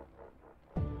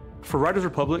 For Riders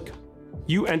Republic,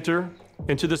 you enter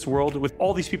into this world with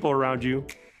all these people around you,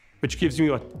 which gives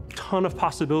you a ton of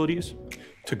possibilities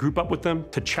to group up with them,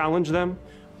 to challenge them,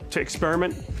 to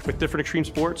experiment with different extreme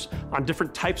sports on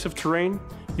different types of terrain.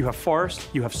 You have forest,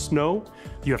 you have snow,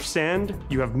 you have sand,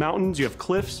 you have mountains, you have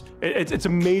cliffs. It's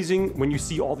amazing when you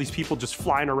see all these people just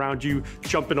flying around you,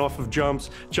 jumping off of jumps,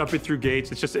 jumping through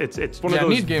gates. It's just, it's one of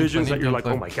those visions that you're like,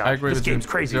 oh my God, this game's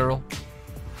crazy.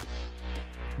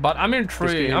 But I'm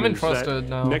intrigued. I'm interested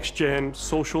now. Next gen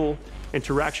social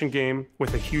interaction game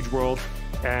with a huge world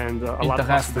and a lot of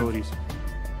possibilities.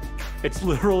 It's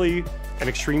literally an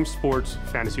extreme sports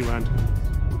fantasy land.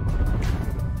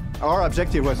 Our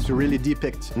objective was to really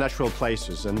depict natural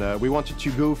places, and we wanted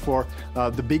to go for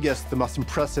the biggest, the most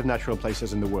impressive natural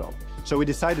places in the world. So we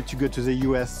decided to go to the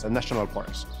US national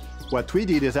parks. What we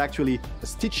did is actually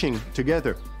stitching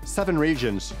together 7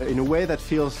 regions in a way that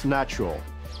feels natural.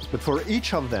 But for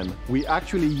each of them, we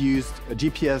actually used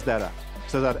GPS data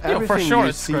so that everything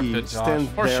you see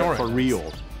stands there for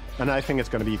real. And I think it's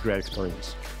going to be a great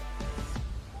experience.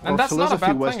 And Our that's not a philosophy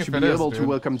bad was thing to if be it is, able to dude.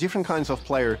 welcome different kinds of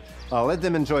players, let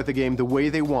them enjoy the game the way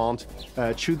they want,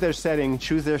 choose their setting,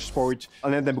 choose their sport,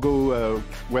 and let them go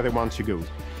where they want to go.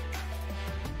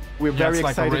 We're very it's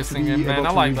like a excited to racing be game, man. able I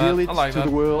to like that. reveal it I like to that.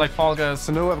 the world. Like Fall Guys.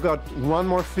 So now I've got one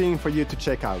more thing for you to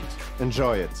check out.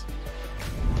 Enjoy it.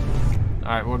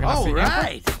 Alright, we're gonna All see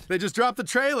right, they just dropped the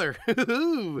trailer.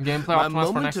 Gameplay My optimized for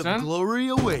moment next of gen. glory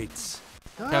awaits.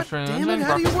 God Capturing damn engine, it,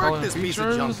 how do you graphics work quality this piece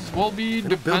of junk? features will be They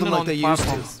don't build them dependent like on they used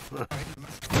platforms.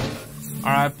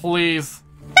 Alright, please.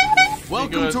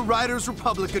 Welcome to Riders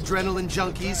Republic, Adrenaline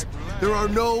Junkies. There are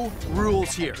no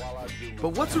rules here.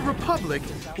 But what's a republic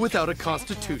without a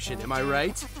constitution, am I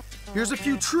right? Here's a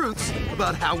few truths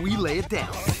about how we lay it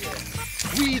down.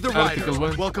 We, the Riders,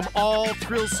 welcome all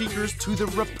thrill seekers to the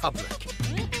Republic.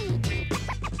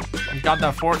 You got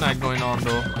that Fortnite going on,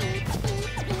 though.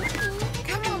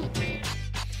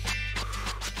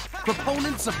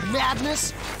 Proponents of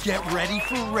madness, get ready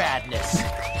for radness.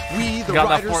 We, the Got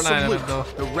that Riders, Fortnite in it, salute though.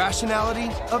 the rationality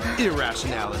of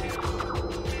irrationality.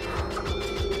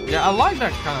 Yeah, I like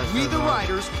that kind of We, shit, the though.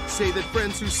 Riders, say that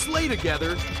friends who slay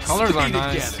together Colors stay are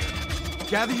nice. together.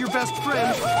 Gather your best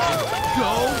friends,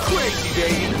 go crazy,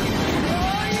 baby.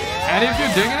 And if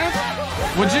you're digging it,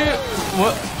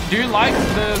 do you like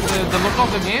the look of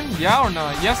the game? Yeah or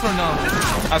no? Yes or no?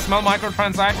 I smell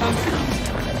microtransactions.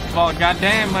 Well,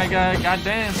 goddamn, my guy,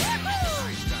 goddamn.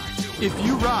 If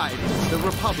you ride, the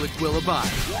Republic will abide.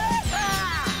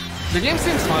 The game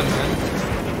seems fun, man.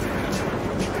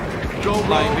 Go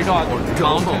Like, we got or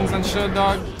go mountains home. and shit,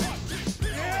 dog.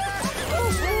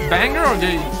 Banger or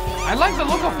gay? I like the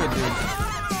look of it, dude.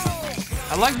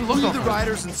 I like the look We, of the it.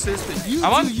 Riders, insist that you I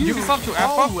want do you Ubisoft to F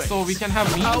up always. so we can have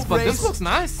memes, but this Outrace, looks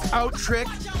nice. Out-trick,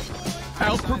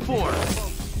 outperform.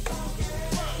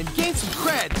 And gain some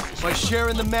cred by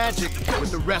sharing the magic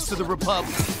with the rest of the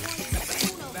Republic.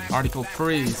 Article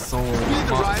 3, so We, the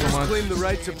not Riders, so much. claim the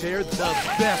right to bear the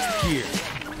best gear.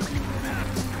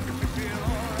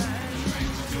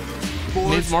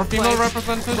 Needs more female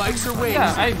representation? Bikes or wings,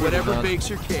 Yeah, I agree with whatever that. bakes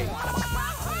your cake.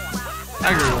 I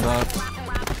agree with that.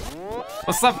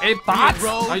 What's up, 8 Thoughts?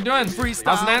 Road, How you doing?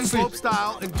 Freestyle, How's Nancy? slope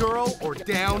style, enduro, or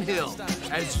downhill.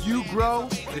 As you grow,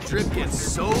 the drip gets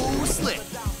so slick,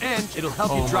 and it'll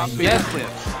help you drop big yeah.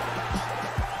 clips.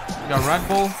 You got Red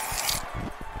Bull.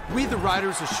 We, the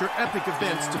Riders, assure epic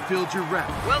events to build your rep.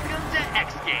 Welcome to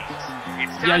X Games.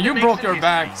 It's time Yeah, to you make broke some your history.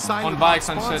 back Sign on with bikes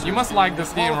and sponsors shit. You must like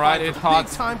this game, right? 8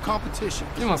 Thoughts. Big-time competition.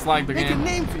 You must like the Make a game.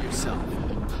 name for yourself.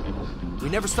 We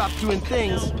never stop doing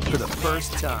things for the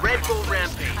first time. Red Bull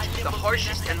Rampage, the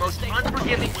harshest and most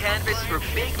unforgiving canvas for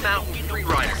big mountain free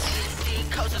riders.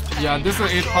 Yeah, this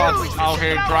is 8 Thoughts out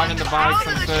here driving the bikes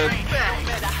and shit.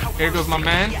 Here goes my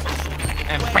man.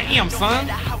 And bam, son.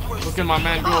 Look at my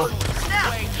man go.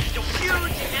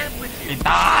 8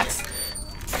 Thoughts.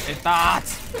 8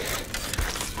 Thoughts.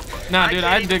 Nah, dude,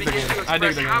 I dig the game. I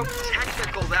dig the How game.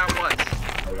 technical that was.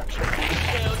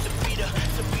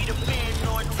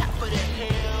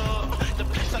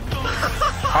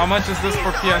 How much is this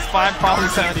for PS5? Probably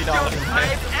 $70.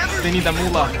 Okay? They need the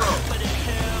moolah.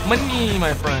 Money,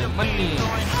 my friend. Money.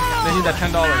 They need that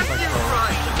 $10 extra.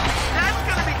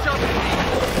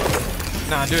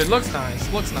 Nah, dude, looks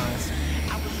nice. Looks nice.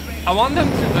 I want them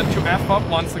to F up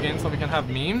once again so we can have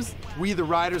memes. We, the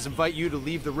Riders, invite you to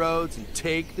leave the roads and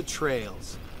take the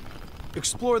trails.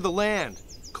 Explore the land,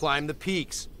 climb the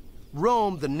peaks,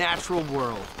 roam the natural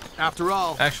world. After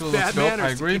all, Actually, bad looks dope. manners I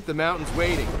to agree. keep the mountains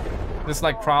waiting. This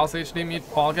like Trials HD meet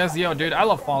Fall Guys. Yo, dude, I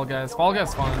love Fall Guys. Fall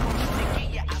Guys fun.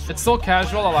 It's so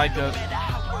casual. I like it.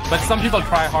 But some people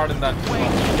try hard in that.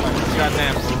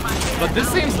 Goddamn. But this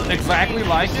seems exactly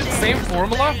like it. Same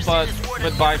formula, but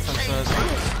with bikes and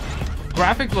shit.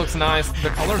 Graphic looks nice. The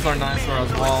colors are nicer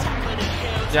as well.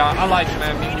 Yeah, I like it,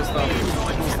 man. New stuff.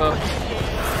 Cool stuff.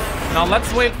 Now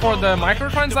let's wait for the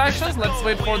microtransactions. Let's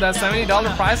wait for that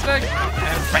 $70 price tag.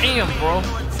 And bam, bro.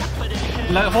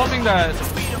 Hoping that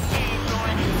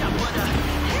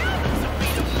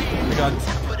we got.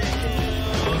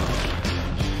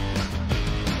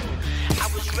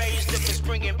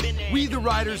 We, the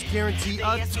Riders, guarantee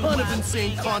a ton of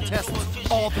insane contests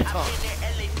all the time.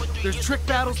 There's trick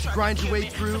battles to grind your way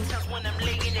through.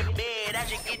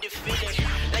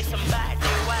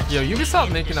 Yo,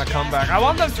 Ubisoft making a comeback. I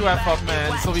want them to F up,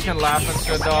 man, so we can laugh and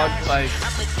shit, dog. Like,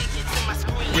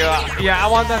 yeah, I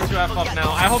want them to F up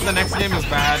now. I hope the next game is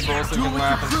bad, bro, so we can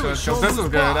laugh and shit. Cause this is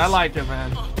good. I like it,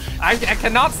 man. I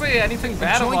cannot say anything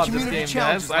bad about this game,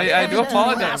 guys. I do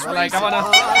apologize. Like, I wanna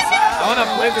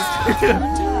play this game,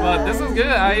 but this is good.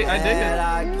 I dig it.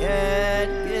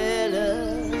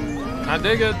 I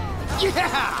dig it.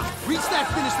 Yeah! Reach that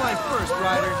finish line first,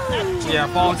 Ryder. Yeah,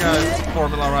 Fall Guys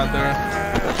formula right there.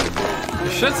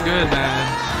 This shit's good, man.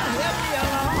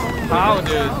 How,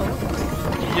 dude?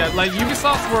 Yeah, like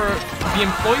Ubisoft the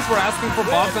employees were asking for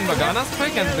Bob's and Vagana's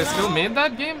pick, and they still made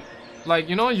that game. Like,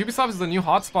 you know, Ubisoft is the new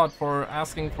hotspot for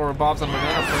asking for Bob's and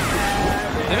Vagana's pick.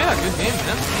 They made a good game,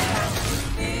 man.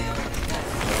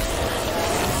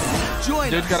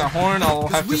 Dude got a horn, I'll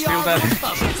have to steal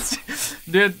that.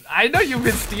 Dude, I know you've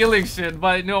been stealing shit,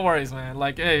 but no worries, man.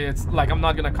 Like, hey, it's like, I'm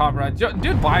not gonna copyright.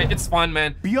 Dude, buy it, it's fun,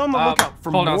 man. Be on the lookout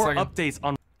for more updates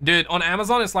on... Dude, on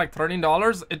Amazon, it's like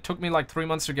 $13. It took me like 3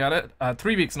 months to get it.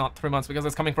 3 weeks, not 3 months, because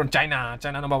it's coming from China.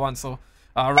 China #1, so...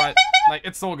 right. Like,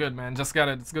 it's so good, man. Just get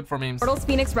it. It's good for memes. Immortals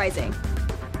Phoenix Rising.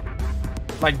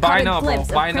 Like, buy now, bro.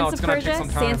 Buy now. It's gonna take some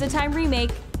time. Sands of Time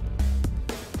remake.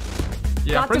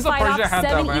 Yeah, Got Prince to of fight Persia off had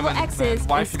 7 that evil exes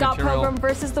in Scott Pilgrim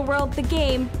vs. the World, the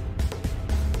game.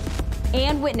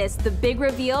 And witness the big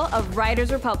reveal of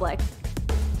Riders Republic.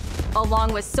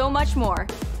 Along with so much more.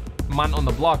 Man on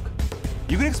the block.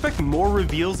 You can expect more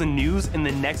reveals and news in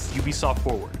the next Ubisoft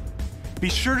Forward. Be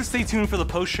sure to stay tuned for the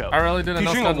post-show. I really didn't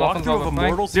know featuring a walkthrough of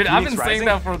Immortals Dude, I've Phoenix been saying Rising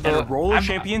that for the... and a Roller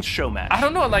Champions show match. I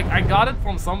don't know, like, I got it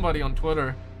from somebody on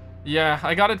Twitter. Yeah,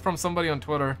 I got it from somebody on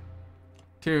Twitter,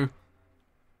 too.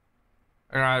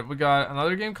 Alright, we got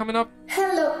another game coming up.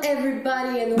 Hello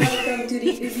everybody and welcome to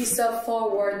the Ubisoft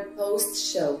Forward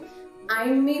post show.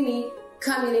 I'm Mimi,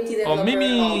 community developer of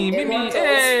Immortals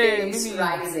Phoenix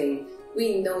Rising.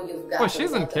 We know you've got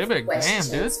she's in Quebec. questions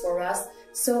Damn, dude. for us,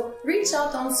 so reach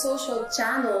out on social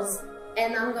channels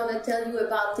and I'm gonna tell you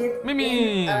about it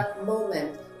in a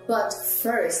moment. But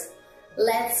first,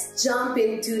 let's jump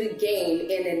into the game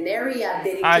in an area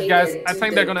dedicated Alright guys, I to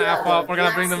think they're gonna F up. We're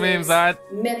gonna bring the memes out.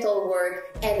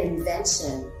 Metalwork and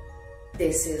invention.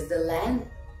 This is the land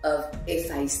of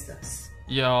Hephaestus.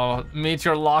 Yo, meet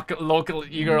your local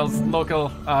e-girls, local,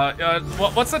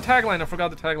 what's the tagline? I forgot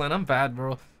the tagline. I'm bad,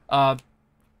 bro.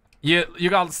 You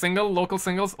got local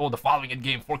singles? Oh, the following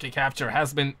in-game 4K capture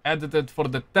has been edited for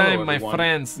the time, Hello, my everyone.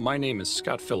 friends. My name is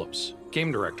Scott Phillips,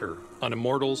 game director on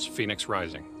Immortals Phoenix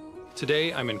Rising.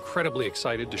 Today, I'm incredibly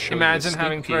excited to show Imagine you a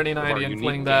having sneak peek of our 3090 and unique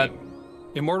playing that. game.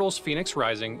 Immortals Phoenix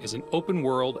Rising is an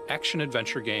open-world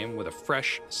action-adventure game with a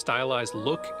fresh, stylized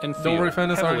look and feel, Don't worry,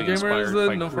 fans, heavily gamers, inspired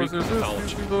by no Greek first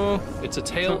mythology. people. It's a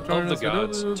tale So of the join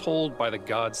us, gods, told by the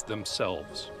gods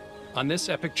themselves. On this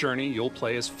epic journey, you'll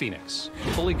play as Phoenix,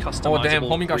 fully customizable. Oh damn,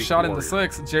 homie got Greek shot in the warrior.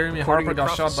 6. Jeremy According Harper to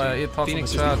got shot by prophecy, 8 thoughts in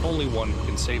Phoenix the is chat. the only one who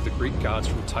can save the Greek gods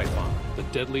from Typhon, the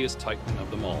deadliest titan of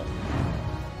them all.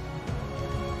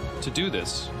 To do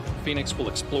this, Phoenix will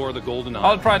explore the Golden Isle.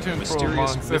 I'll try to a improve mysterious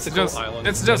monks. It's mythical just island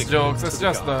jokes. dedicated It's to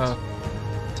just gods.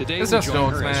 Today it's we just join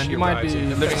jokes, her as man. she You might arrives be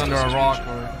at living under a Hephaestus' rock,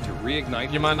 region or to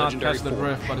reignite you might not legendary catch the forge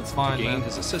drift, but it's fine, to gain man.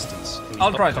 his assistance in the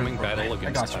I'll try to upcoming improve. battle I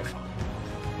against got you. Typhon.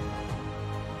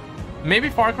 Maybe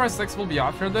Far Cry 6 will be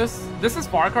after this. This is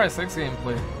Far Cry 6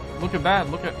 gameplay. Look at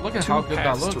that. Look at how good that Two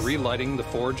paths looks. to relighting the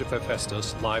forge of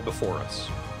Hephaestus lie before us.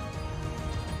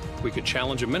 We could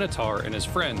challenge a Minotaur and his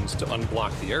friends to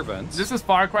unblock the air vents. This is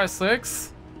Far Cry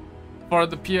 6 for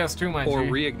the PS2, my or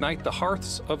G. reignite the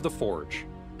hearths of the forge.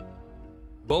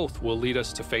 Both will lead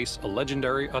us to face a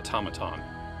legendary automaton.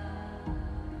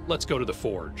 Let's go to the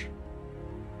forge.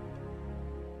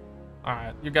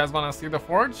 Alright, you guys want to see the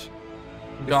forge?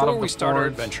 Before we start our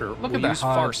adventure, Look we'll at that use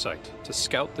HUD. Farsight to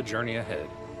scout the journey ahead.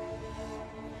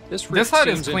 This This HUD HUD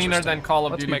is cleaner than Call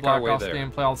of Duty Black Ops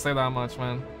gameplay, I'll say that much,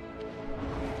 man.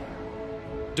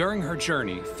 During her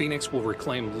journey, Phoenix will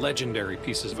reclaim legendary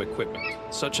pieces of equipment,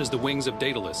 such as the wings of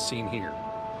Daedalus seen here.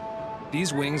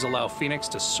 These wings allow Phoenix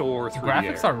to soar through the air.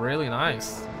 Graphics are really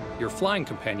nice. Your flying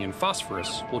companion,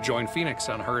 Phosphorus, will join Phoenix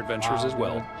on her adventures as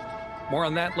well. More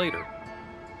on that later.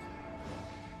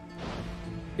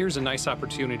 Here's a nice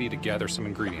opportunity to gather some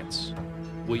ingredients.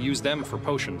 We'll use them for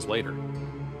potions later.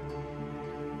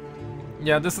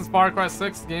 Yeah, this is Far Cry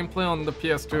 6 gameplay on the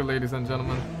PS2, ladies and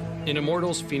gentlemen. In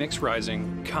Immortals Phoenix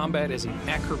Rising, combat is an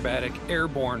acrobatic,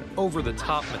 airborne,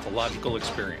 over-the-top mythological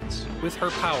experience. With her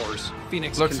powers,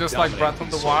 Phoenix Looks can just like dominate Breath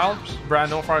of the these Wild, soldiers.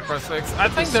 brand new Far Cry 6. I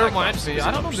think there might be.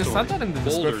 I don't know, they said that in the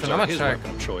Boulders description. are I'm gonna his check.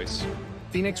 weapon of choice.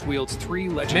 Phoenix wields 3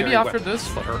 legendary Maybe after weapons,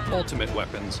 this? but her ultimate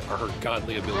weapons are her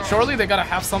godly abilities. Surely they gotta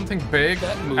have something big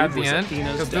move at the was end,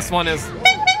 Athena's because this dash. one is...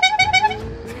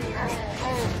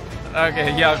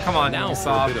 Okay, yeah, come on, Now for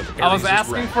a Ubisoft. bit of I was Ares'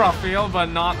 asking wrath. for a feel, but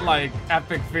not like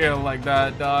epic feel like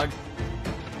that, dog.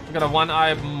 We got a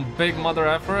one-eye big mother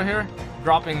effer here,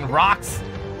 dropping rocks.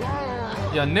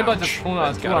 Yeah, Nibba just threw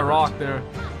a rock there.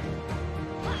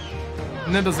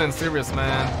 Nibba's in serious,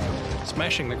 man.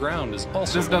 Smashing the ground is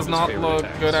also This does not look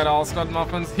good at all, Stud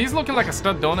Muffins. He's looking like a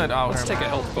stud donut out Let's here. take a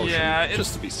health potion, yeah,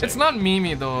 just to be safe. It's not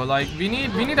memey though. Like we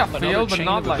need a fail, but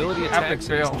not like epic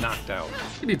fail. Knocked out.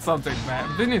 We need something,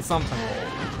 man. We need something.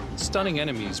 Stunning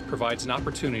enemies provides an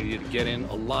opportunity to get in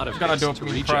a lot of Gotta hits to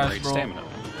dopamine regenerate crash, bro. stamina.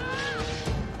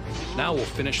 Now we'll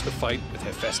finish the fight with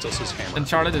Hephaestus' hammer.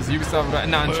 Uncharted is Ubisoft.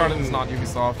 No, Uncharted is not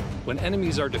Ubisoft. When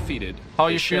enemies are defeated, how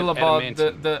you feel about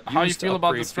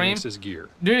the stream? Gear.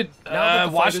 Dude,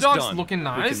 Watch Dogs looking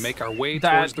nice. We can make our way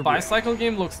that towards the bicycle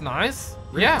game looks nice.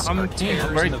 Yeah, I'm keen.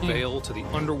 I'm very keen. To the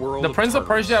underworld. The Prince of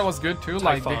Persia was good too.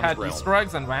 Like they had Easter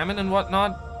eggs and ramen and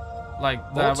whatnot. Like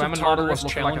the ramen model was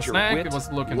looking like a snack. It was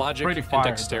looking pretty fire. And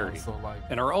dexterity, so, like,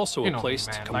 and are also a place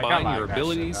to combine your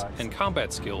abilities and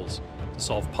combat skills to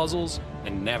solve puzzles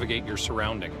and navigate your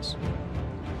surroundings.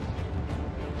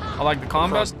 I like the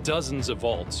combat. Across dozens of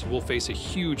vaults, you will face a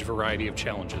huge variety of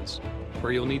challenges,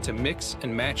 where you'll need to mix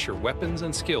and match your weapons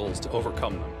and skills to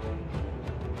overcome them.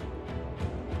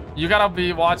 You gotta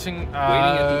be watching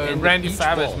Randy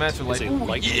Savage match like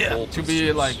to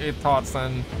be like 8 thoughts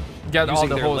and get all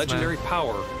the holes, legendary man.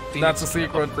 Power, that's a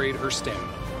secret. Upgrade her stamina.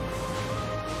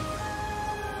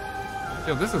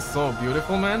 Yo, this is so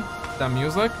beautiful, man. That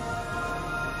music.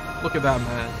 Look at that,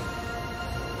 man.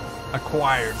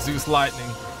 Acquired Zeus Lightning.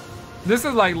 This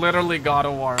is like literally God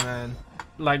of War, man.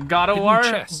 Like God of War,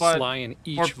 chests but lie in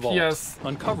each for vault. PS,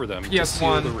 Uncover them PS1. to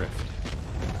seal the rift.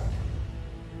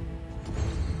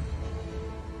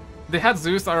 They had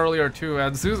Zeus earlier too,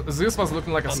 and Zeus was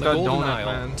looking like a stud donut,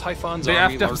 man. They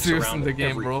effed up Zeus in the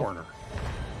game, bro. Corner.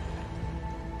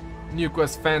 New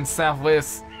Quest fan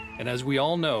Southwest. And as we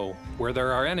all know, where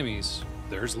there are enemies,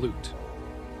 there's loot.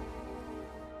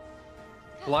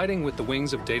 Gliding with the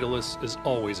wings of Daedalus is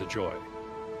always a joy,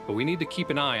 but we need to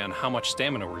keep an eye on how much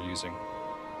stamina we're using.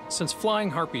 Since flying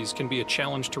harpies can be a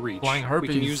challenge to reach, we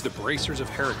can use the bracers of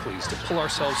Heracles to pull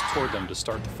ourselves toward them to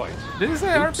start the fight. Did he say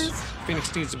harpies?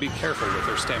 Phoenix needs to be careful with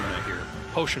her stamina here.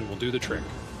 Potion will do the trick.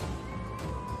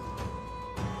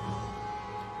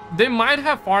 They might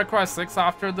have Far Cry 6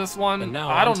 after this one. And now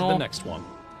I don't on to know. the next one.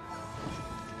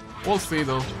 We'll see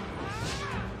though.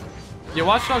 Yeah,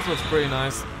 Watch Dogs was pretty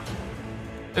nice.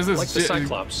 Is this like the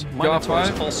Cyclops, Minotaurs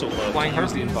also love to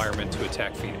use the environment to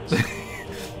attack Phoenix.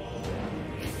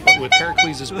 But with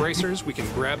Heracles' bracers, we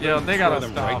can grab them and they throw gotta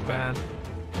them stop, right back.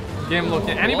 man. Game looking.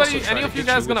 Any of you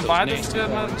guys gonna buy this shit,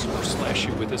 man? Or slash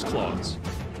you with his claws.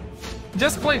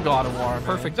 Just play God of War, man.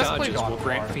 Perfect Just play dodges God will of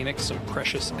grant War. Phoenix some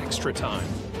precious extra time.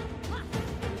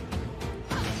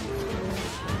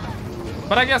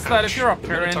 But I guess that if you're a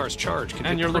parent charge can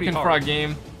and hit you're pretty looking for a hard.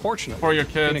 game Fortunately, for your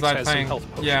kids, Phoenix I has some think, health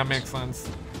yeah, potions. makes sense.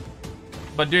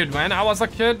 But dude, when I was a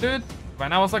kid,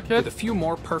 with a few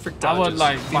more perfect I dodges, would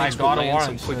like buy Phoenix will God of land War some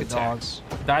and quick shit, attacks.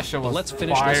 dog. That shit But was let's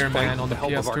finish fire, this fight man, on with the the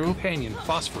help of our PS2. companion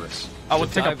Phosphorus. I would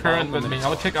to take a dive parent bomb with them me. in I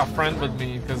would take a friend with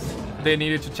me because they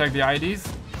needed to check the IDs.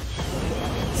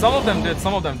 Some of them did,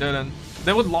 some of them didn't.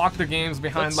 They would lock the games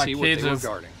behind Let's like see what they were cages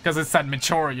guarding. because it said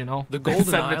mature, you know. The It Golden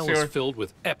said Isle mature. is filled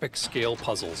with epic scale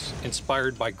puzzles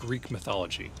inspired by Greek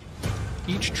mythology.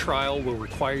 Each trial will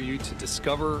require you to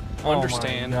discover, Oh my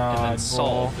understand, God, and then bro.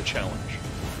 solve the challenge.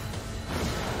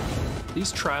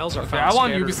 These trials are Okay, found I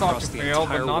want scattered Ubisoft across to the fail,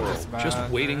 but entire not world, this bad,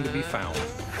 just waiting to be found.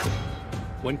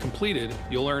 When completed,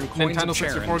 you'll earn coins Nintendo of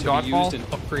Charon 64 to be Godfall. used in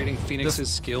upgrading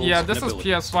Phoenix's skills Yeah, and this is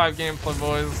abilities. PS5 gameplay,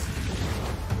 boys.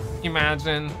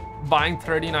 Imagine buying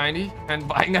 3090 and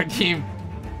buying a game.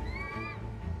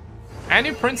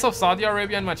 Any Prince of Saudi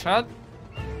Arabia in my chat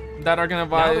that are gonna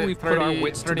buy Now that we've put our 30,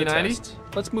 wits to the 3090? test,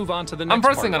 let's move on to the next I'm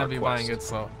personally part gonna of be our buying quest. it,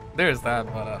 so there's that,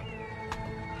 but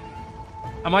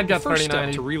I might get The first step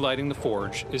 3090. to relighting the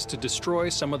forge is to destroy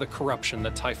some of the corruption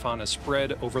that Typhon has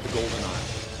spread over the Golden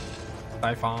Isle.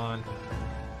 Typhon.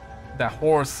 That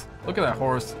horse. Look at that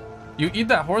horse. You eat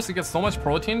that horse, you get so much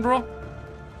protein, bro.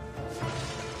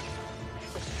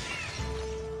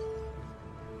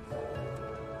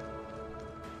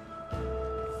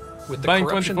 With the Buying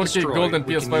corruption 24K destroyed, gold and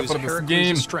we can PS5 use for this Heracles'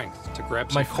 game. strength to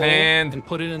grab My some coal fan. and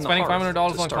put it in the Spending hearth $500 to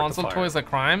on start the console fire. toys a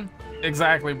crime?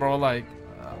 Exactly, bro. Like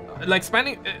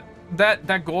spending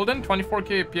that golden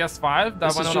 24K PS5 that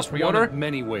This went is on just a one pre-order of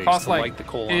many ways costs to like light the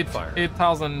coal on fire.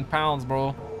 8,000 pounds,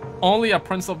 bro. Only a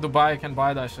Prince of Dubai can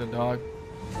buy that shit, dog.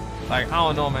 Like, I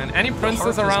don't know, man. Any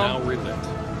princes The hearth around? is now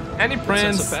relit. Any But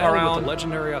prince since a battle around? with the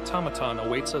legendary automaton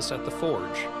awaits us at the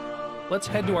forge, let's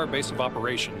head to our base of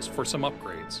operations for some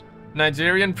upgrades.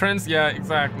 Nigerian prince? Yeah,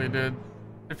 exactly, dude.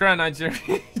 If you're a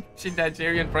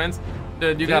Nigerian prince,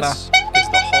 dude, you gotta. This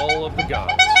is the Hall of the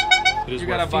Gods. It is You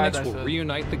where gotta buy Phoenix that will shit.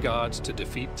 reunite the gods to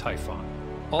defeat Typhon.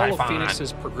 All of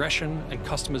Phoenix's progression and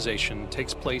customization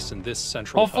takes place in this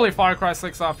central Hopefully hub. Far Cry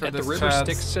 6 after At this, the River Chads.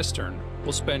 Styx Cistern,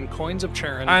 we'll spend coins of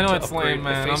Charon I know to it's upgrade lame,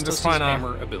 man. the I'm just Phaestus' trying to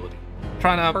hammer ability.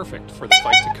 Perfect for the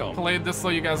fight to come. Play this so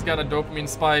you guys get a dopamine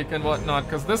spike and whatnot,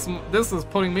 because this is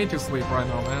putting me to sleep right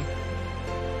now, man.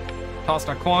 Tossed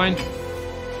a coin.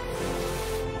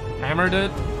 Hammered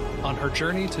it. On her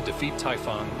journey to defeat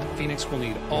Typhon, Phoenix will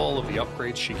need all of the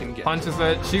upgrades she can get. Punches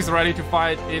it. She's ready to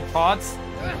fight 8 pots.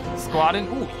 Squatting.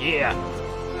 Ooh, yeah.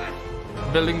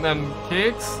 Building them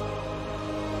kicks.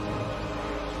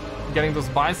 Getting those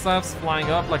biceps flying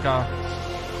up like a...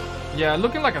 Yeah,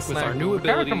 looking like a snake. With our new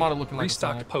ability, looking like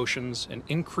restocked potions, and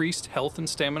increased health and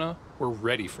stamina, we're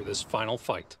ready for this final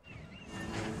fight.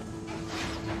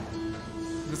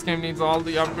 This game needs all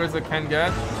the upgrades it can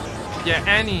get. Yeah,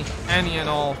 any and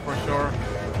all for sure.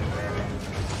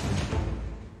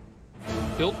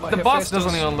 Built by The boss Hephaestus,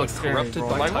 doesn't even look but scary, corrupted bro.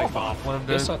 by Like, Typhon,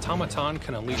 this automaton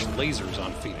can unleash lasers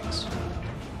on Phoenix.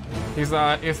 He's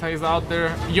out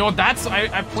there. Yo, that's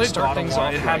I played God of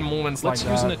War. It had moments like that.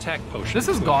 Let's use an attack potion. This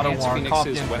is to God of enhance War.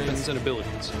 Phoenix's weapons and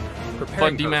abilities,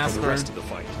 preparing her for the rest of the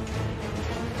fight.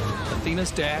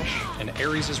 Athena's dash and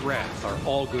Ares' wrath are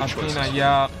all good choices. Athena,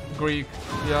 yeah. Greek,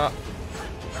 yeah.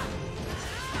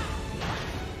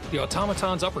 The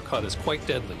automaton's uppercut is quite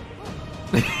deadly.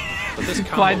 But this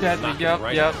combo Quite is deadly, knocking yep,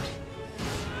 right yep. out.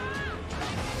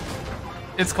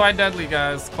 It's quite deadly,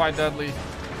 guys. Quite deadly.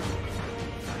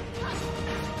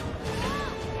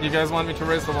 You guys want me to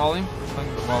raise the volume? I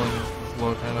think the volume is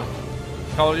low, kind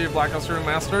of. Call of Duty Black Ops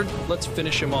Remastered. Let's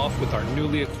finish him off with our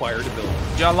newly acquired ability.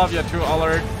 Yeah, I love you too,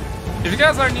 Allard. If you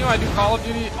guys are new, I do Call of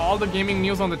Duty, all the gaming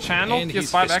news on the channel, And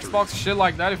PS5, Xbox, shit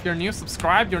like that. If you're new,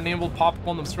 subscribe, your name will pop up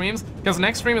on the streams. Because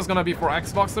next stream is gonna be for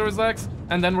Xbox Series X,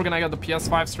 and then we're gonna get the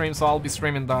PS5 stream, so I'll be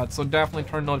streaming that. So definitely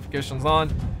turn notifications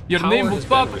on. Your Power name will has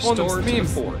pop been up on the restored to the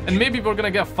streams. Forge. And maybe we're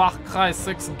gonna get Far Cry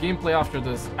 6 gameplay after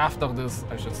this,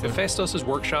 I should say. Hephaestus'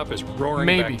 workshop is roaring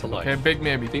Maybe. back to life. Okay, big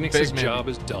maybe. Phoenix's Big maybe. job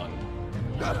is done.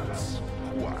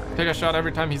 Take a shot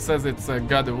every time he says it's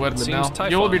God of War Seems now.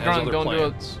 Typhon You will be has drunk, other don't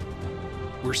plans.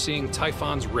 We're seeing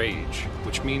Typhon's rage,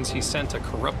 which means he sent a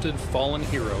corrupted, fallen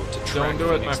hero to track Don't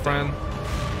do it, my Phoenix friend. down.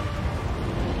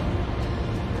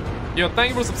 Yo, thank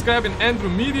you for subscribing, Andrew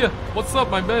Media. What's up,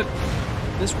 my bed?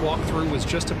 This walkthrough was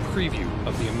just a preview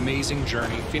of the amazing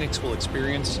journey Phoenix will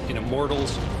experience in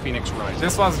Immortals Phoenix Rising.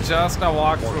 This was just a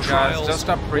More walkthrough, guys. trials, Just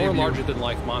a more preview.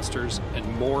 larger-than-life monsters, and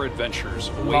more adventures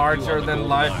await you on Larger the than Golden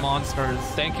life Isle. monsters.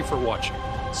 Thank you for watching.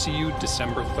 See you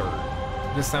December 3rd.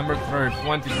 December 3rd,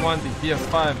 2020,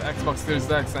 PS5, Xbox Series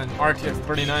X, and RTX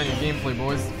 3090 gameplay,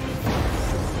 boys.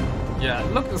 Yeah,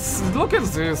 look at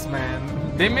Zeus,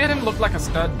 man. They made him look like a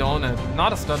stud donut,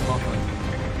 not a stud muffin.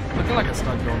 Looking like a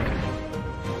stud donut.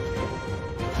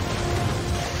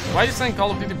 Why are you saying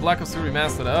Call of Duty Black Ops 2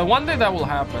 Remastered? One day that will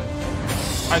happen.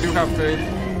 I do have faith.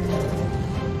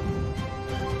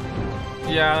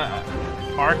 Yeah,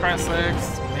 Far Cry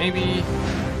 6, maybe.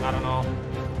 I don't know.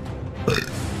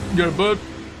 Get a bud.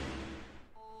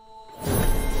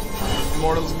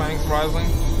 Immortals Phoenix Rising.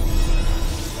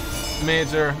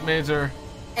 Major.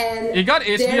 And you got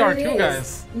HDR there it too, is.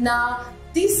 guys. Now,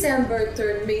 December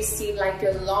 3rd may seem like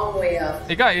a long way off.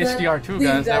 It got but HDR too, we've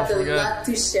guys. got Don't a forget. lot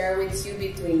to share with you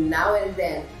between now and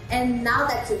then. And now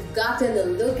that you've gotten a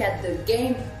look at the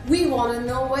game, we want to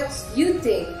know what you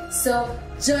think. So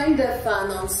join the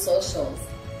fun on socials.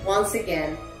 Once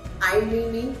again, I'm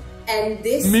Mimi, and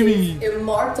this is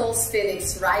Immortals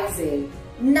Phoenix Rising.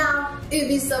 Now,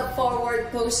 Ubisoft Forward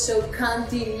post-show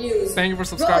continues. Thank you for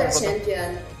subscribing. Roller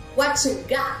Champion, what you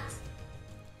got?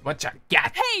 What you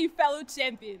got? Hey, fellow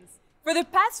champions! For the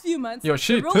past few months, Yo,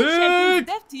 the Roller Champions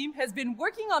dev team has been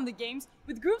working on the games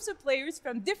with groups of players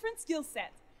from different skill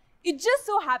sets. It just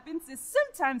so happens that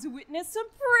sometimes we witness some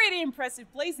pretty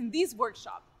impressive plays in these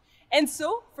workshops. And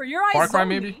so, for your eyes Far Cry,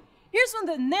 only, maybe? here's one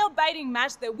of the nail-biting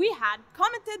match that we had,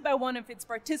 commented by one of its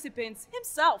participants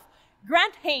himself,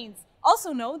 Grant Haynes,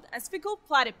 also known as Fickle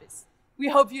Platypus. We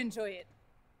hope you enjoy it.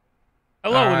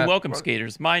 Hello and welcome,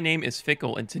 skaters. My name is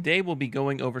Fickle, and today we'll be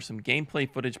going over some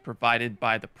gameplay footage provided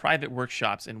by the private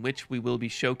workshops in which we will be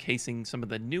showcasing some of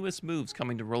the newest moves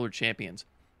coming to Roller Champions.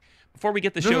 Before we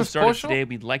get the show started today,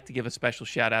 we'd like to give a special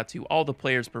shout out to all the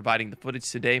players providing the footage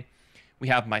today. We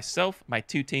have myself, my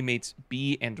two teammates,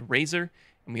 B and Razor,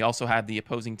 and we also have the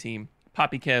opposing team,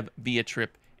 Poppy Kev, Via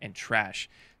Trip, and Trash.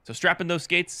 So strap in those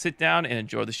skates, sit down, and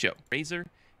enjoy the show. Razor,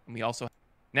 and we also...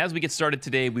 And as we get started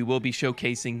today, we will be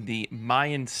showcasing the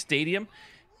Mayan Stadium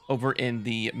over in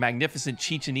the magnificent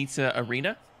Chichen Itza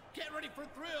Arena. Get ready for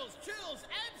thrills, chills,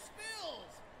 and spills.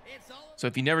 It's all... So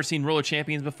if you've never seen Roller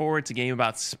Champions before, it's a game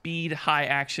about speed, high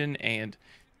action, and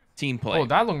team play. Oh,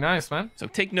 that looked nice, man. So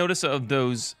take notice of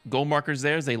those goal markers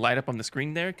there as they light up on the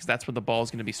screen there, because that's where the ball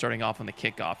is going to be starting off on the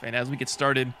kickoff. And as we get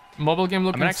started, mobile game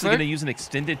looking I'm actually sick. going to use an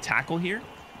extended tackle here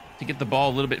to get the ball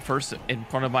a little bit first in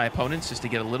front of my opponents, just to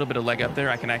get a little bit of leg up there.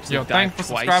 I can actually dive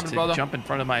twice to jump in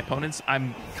front of my opponents.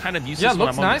 I'm kind of useless when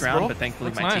I'm on the ground, but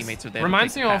thankfully my teammates are there to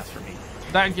take the pass for me.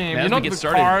 That game, and you know, we get the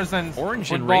started, cars and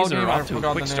Orange and Razor are off to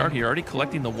a quick start here, already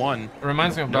collecting the 1. It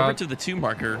reminds me of over to the 2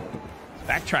 marker,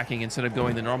 backtracking instead of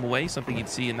going the normal way, something you'd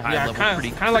see in the high level pretty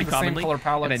like commonly. The same color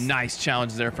palettes. And a nice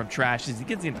challenge there from Trash. Is he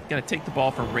going to take the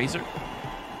ball from Razor?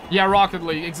 Yeah, Rocket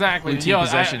League, exactly. Blue team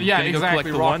possession. Exactly. Go collect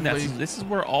the 1. This is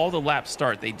where all the laps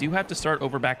start. They do have to start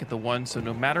over back at the 1, so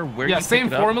no matter where you same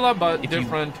pick it formula, up, but if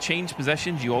different. You change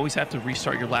possessions, you always have to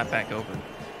restart your lap back over.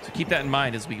 So keep that in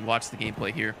mind as we watch the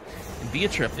gameplay here. And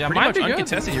Beatrip, pretty much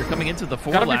uncontested here, coming into the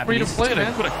 4 lap. And he's going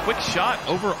to put a quick shot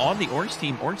over on the Orange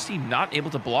team. Orange team not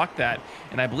able to block that,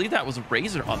 and I believe that was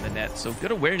Razor on the net. So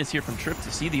good awareness here from Trip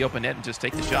to see the open net and just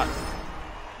take the shot.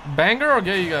 Banger or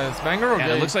gay, you guys? Banger or gay?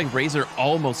 And it looks like Razor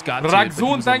almost got to it, but he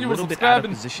was a little bit out of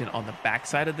position on the back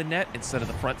side of the net instead of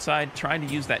the front side, trying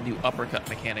to use that new uppercut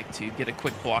mechanic to get a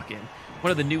quick block in. One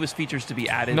of the newest features to be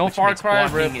added, no which makes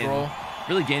blocking and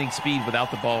really gaining speed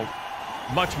without the ball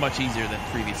much, much easier than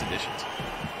previous editions.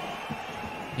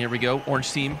 Here we go.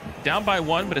 Orange team down by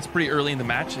 1, but it's pretty early in the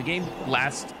match. The game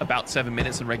lasts about 7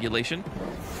 minutes in regulation.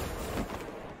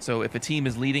 So if a team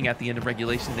is leading at the end of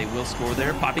regulation, they will score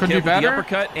there. Poppy Kev with the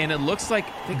uppercut, and it looks like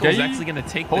Pickle's actually going to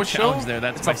take the challenge there.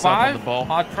 That's myself on the ball.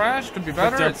 Hot Crash could be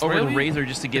better. It's over the Razor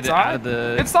just to get it out of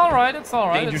the It's all right. It's all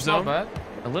right. Danger it's zone. Not bad.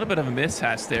 A little bit of a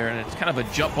mishaps there, and it's kind of a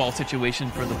jump ball situation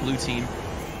for the blue team.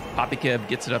 Poppy Kev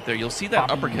gets it up there. You'll see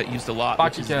that uppercut used a lot,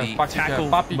 which is the tackle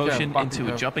motion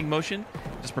into a jumping motion.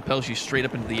 Just propels you straight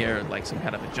up into the air like some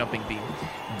kind of a jumping beam.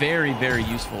 Very, very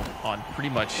useful on pretty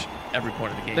much every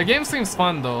point of the game. The game seems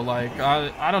fun though. Like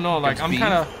I don't know. Like I'm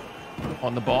kind of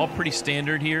on the ball. Pretty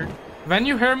standard here. When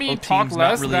you hear me talk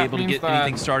less, not really able to get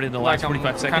anything started in the last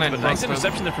 45 seconds. But a nice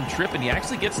interception there from Trip, and he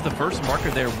actually gets the first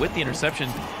marker there with the interception,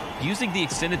 using the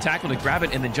extended tackle to grab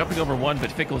it and then jumping over 1,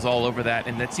 but Fickle's all over that,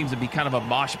 and that seems to be kind of a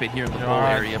mosh pit here in the goal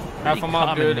area. F him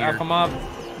up, dude. F him up.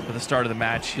 For the start of the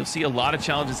match, you'll see a lot of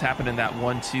challenges happen in that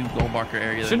 1-2 goal marker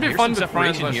area. Should be fun with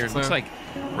separation friends, here. It looks like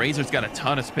Razor's got a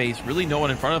ton of space. Really, no one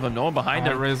in front of him, no one behind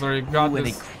him. Razor, you got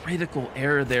this. And a critical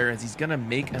error there, as he's gonna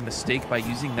make a mistake by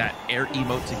using that air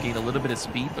emote to gain a little bit of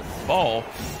speed, but fall.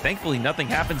 Thankfully, nothing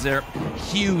happens there.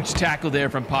 Huge tackle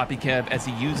there from Poppy Kev as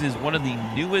he uses one of the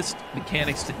newest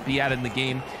mechanics to be added in the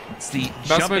game. It's the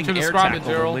jumping air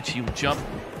tackle, in which you jump,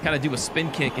 kind of do a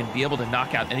spin kick, and be able to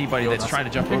knock out anybody that's trying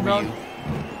to jump over you.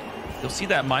 You'll see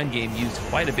that mind game used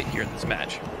quite a bit here in this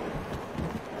match.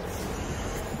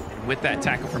 And with that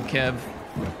tackle from Kev,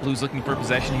 Blue's looking for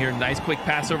possession here. Nice quick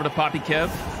pass over to Poppy Kev.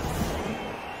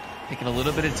 Taking a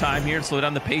little bit of time here to slow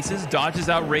down the paces. Dodges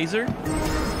out Razor.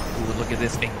 Ooh, look at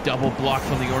this. A double block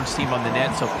from the Orange team on the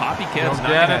net. So Poppy Kev's not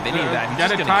going to have any of that. He's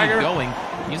just going to keep going,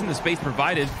 using the space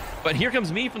provided. But here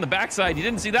comes me from the backside. You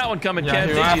didn't see that one coming, Kev,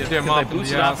 did you? Because I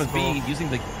boosted off of B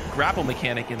using the grapple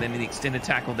mechanic and then the extended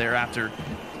tackle thereafter.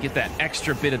 Get that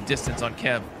extra bit of distance on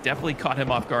Kev. Definitely caught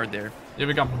him off guard there. Yeah,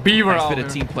 we got Beaver nice bit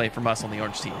of team play from us on the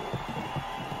Orange team.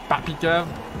 Poppy Kev.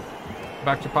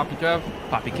 Back to Poppy Kev.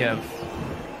 Poppy Kev.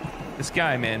 This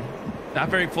guy, man, not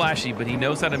very flashy, but he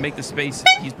knows how to make the space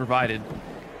he's provided.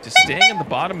 Just staying in the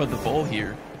bottom of the bowl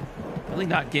here. Really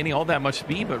not gaining all that much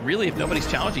speed, but really, if nobody's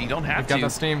challenging, you don't have to.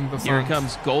 Here it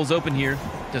comes. Goal's open here.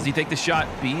 Does he take the shot?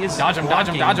 B is dodge him.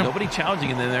 Nobody challenging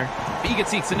in there. B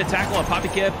gets the extended tackle on Poppy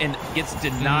Kev and gets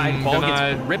denied. Ball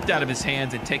gets ripped out of his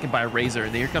hands and taken by Razor.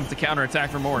 And here comes the counterattack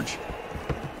from Orange.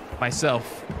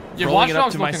 Myself. Rolling it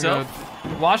up to myself.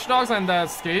 Watch Dogs and the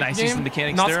skate nice game. Use the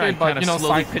mechanics not there. Skate, I but, kind of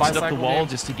slowly pitched up the wall game.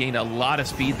 just to gain a lot of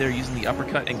speed there using the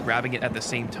uppercut and grabbing it at the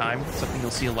same time. Something you'll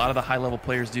see a lot of the high-level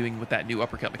players doing with that new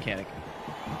uppercut mechanic.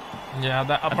 Yeah,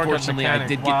 that uppercut Unfortunately, mechanic. I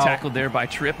did get tackled there by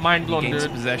Trip. Mind blown, he gains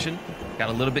dude. possession. Got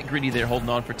a little bit greedy there, holding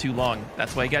on for too long.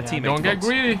 That's why he got teammates. Don't get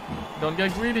greedy. Don't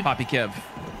get greedy. Poppy Kev.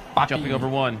 Jumping over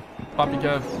 1. Poppy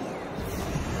Kev.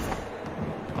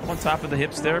 Up on top of the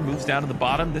hips there, moves down to the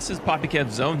bottom. This is Poppy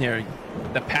Kev's zone here.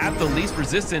 The path of least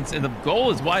resistance, and the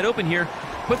goal is wide open here.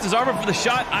 Puts his arm up for the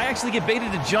shot. I actually get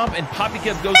baited to jump, and Poppy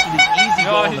Kev goes for the easy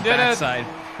goal on the backside.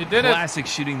 He did it. Classic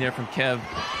shooting there from Kev.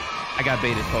 I got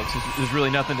baited, folks. There's really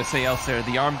nothing to say else there.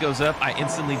 The arm goes up. I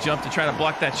instantly jump to try to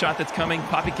block that shot that's coming.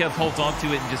 Poppy Kev holds onto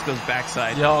it and just goes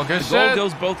backside. Yo, good shit. The goal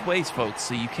goes both ways, folks,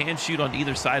 so you can shoot on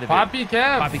either side of Poppy it.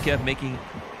 Kev. Poppy Kev making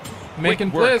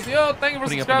plays. Yo, thank you for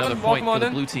putting up subscribing. another point for the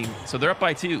blue team. So they're up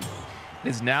by 2. It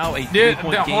is now a 3-point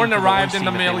game. The horn for the arrived Orange in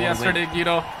the team mail yesterday,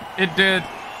 Guido. It did.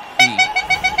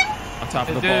 on top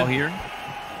of the ball here.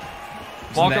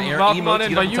 Welcome on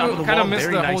in, but you kind of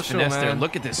missed the whole show, man. There.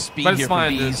 Look at this speed but here from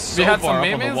Bees. So we had far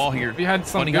some up on the wall here. We had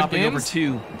some good games. Over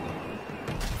 2.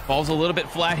 Falls a little bit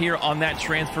flat here on that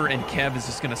transfer, and Kev is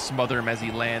just going to smother him as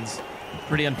he lands.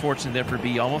 Pretty unfortunate there for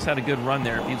B. Almost had a good run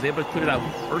there. If he was able to clear it out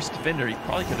first defender, he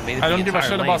probably could have made it. I don't give a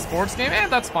shit about sports game.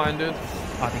 That's fine, dude.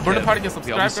 Birthday party gets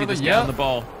subscribed for the on the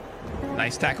ball.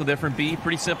 Nice tackle there from B.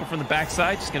 Pretty simple from the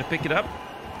backside. Just going to pick it up.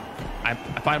 I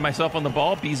find myself on the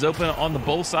ball. B's open on the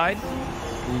bull side.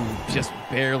 Ooh, just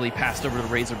barely passed over to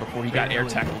Razor before he got air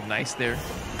tackled. Nice there.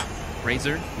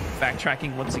 Razor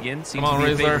backtracking once again. Seems to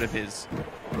be a favorite of his.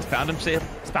 He's found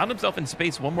himself in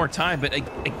space one more time, but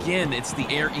again, it's the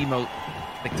air emote.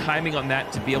 The timing on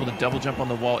that to be able to double jump on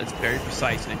the wall is very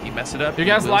precise, and if you mess it up, you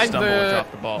guys like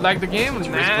the game?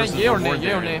 Nah, yeah or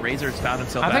nay? Razor's found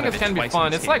himself. I think it can be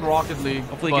fun. It's like Rocket League.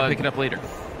 Hopefully, he can pick it up later.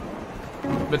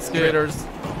 With skaters.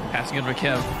 Passing over to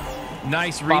Kev.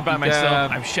 Nice read by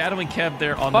myself. I'm shadowing Kev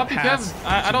there on the pass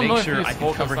I don't to know make if sure he's I can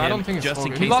focused. cover him just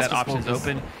in case that option is focus.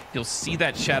 open. You'll see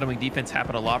that shadowing defense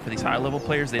happen a lot for these higher level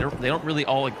players. They don't really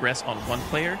all aggress on one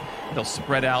player. They'll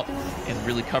spread out and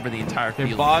really cover the entire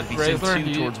field. Bot, if Razor,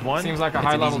 two towards one, seems like a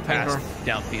high level tanker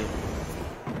downfield.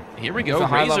 Here we go.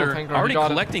 Razor already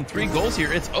collecting 3 goals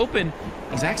here. It's open.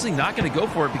 He's actually not going to go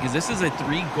for it because this is a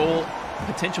 3-goal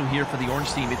potential here for the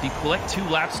orange team. If you collect 2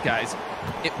 laps, guys,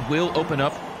 it will open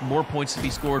up more points to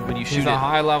be scored when you shoot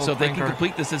it. So if they can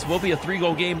complete this will be a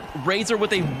 3-goal game. Razor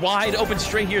with a wide open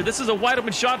straight here. This is a wide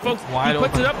open shot, folks. He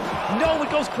puts it up. No,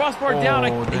 it goes crossbar down.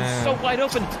 It's so wide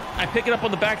open. I pick it up on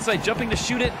the backside, jumping to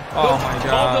shoot it. Oh my God.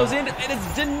 Ball goes in, and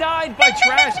it's denied by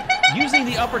Trash, using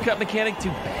the uppercut mechanic to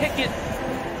pick it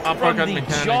from the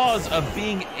jaws of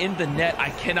being in the net. I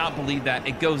cannot believe that.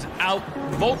 It goes out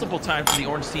multiple times for the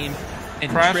orange team,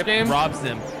 and Trip robs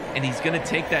them. And he's going to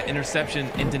take that interception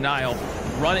in denial,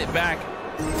 run it back,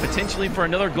 potentially for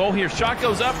another goal here. Shot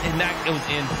goes up, and that goes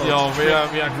in. Folks.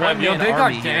 Yo, they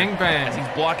got gangbanged. As he's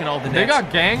blocking all the nets. They got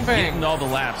gangbanged. Getting all the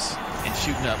laps and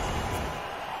shooting up.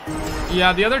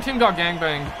 Yeah, the other team got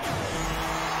gangbanged.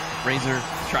 Razor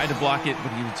tried to block it,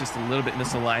 but he was just a little bit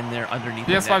misaligned there underneath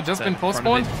PS5 the net, just been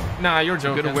postponed? Nah, you're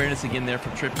joking. Good awareness again there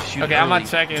from Trip to shoot. Okay, I'm not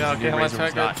checking. Okay, I'm not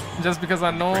checking. Just because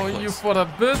I know you for a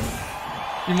bit,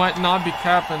 you might not be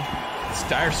capping. It's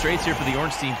dire straits here for the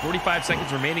orange team. 45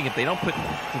 seconds remaining. If they don't put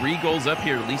 3 goals up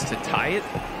here, at least to tie it,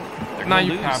 they're going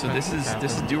to lose. So this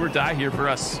is do or die here for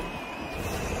us.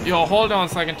 Yo, hold on a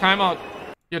second. Timeout.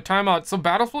 Yo, timeout. So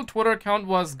Battlefield Twitter account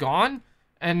was gone,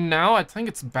 and now I think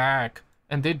it's back.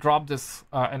 And they dropped this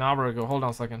an hour ago. Hold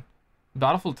on a second.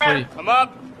 Battlefield 3. I'm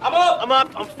up.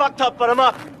 I'm fucked up, but I'm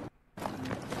up.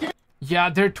 Yeah,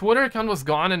 their Twitter account was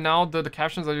gone, and now the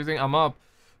captions are using I'm up.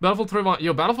 Battlefield 3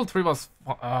 yo, Battlefield 3 was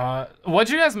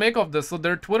what'd you guys make of this? So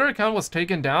their Twitter account was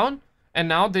taken down, and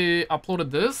now they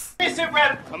uploaded this.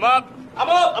 I'm up.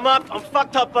 I'm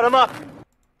fucked up, but I'm up.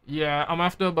 Yeah, I'm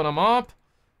after, but I'm up.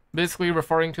 Basically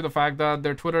referring to the fact that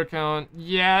their Twitter account,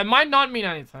 yeah, it might not mean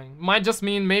anything. Might just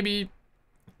mean maybe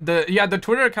the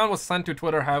Twitter account was sent to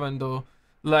Twitter heaven though.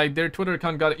 Like their Twitter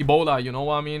account got Ebola, you know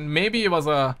what I mean? Maybe it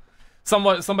was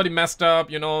somebody messed up,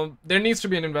 you know. There needs to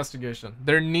be an investigation.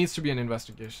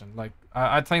 Like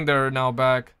I think they're now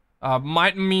back.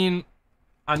 Might mean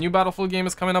a new Battlefield game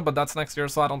is coming up, but that's next year,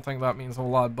 so I don't think that means a whole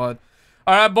lot. But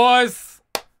all right, boys,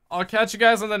 I'll catch you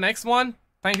guys on the next one.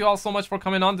 Thank you all so much for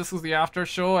coming on. This is the after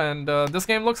show, and this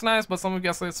game looks nice, but some of you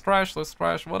guys say it's trash, so it's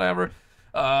trash, whatever.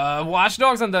 Watch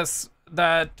Dogs and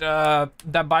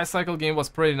that bicycle game was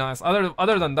pretty nice.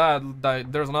 Other than that,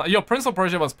 there's not. Yo, Prince of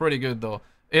Persia was pretty good though.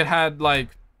 It had like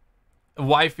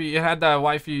wifey. It had that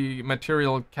wifey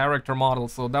material character model,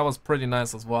 so that was pretty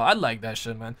nice as well. I like that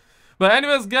shit, man. But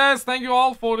anyways, guys, thank you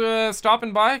all for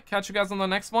stopping by. Catch you guys on the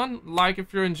next one. Like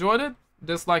if you enjoyed it.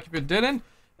 Dislike if you didn't.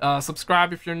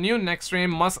 Subscribe if you're new. Next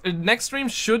stream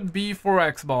should be for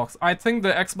Xbox. I think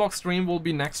the Xbox stream will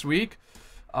be next week.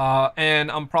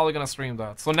 And I'm probably gonna stream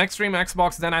that. So next stream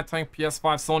Xbox, then I think PS5.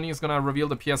 Sony is gonna reveal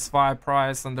the PS5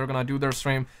 price, and they're gonna do their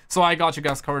stream. So I got you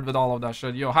guys covered with all of that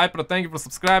shit. Yo, Hyper, thank you for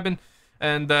subscribing,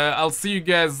 and I'll see you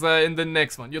guys in the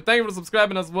next one. Yo, thank you for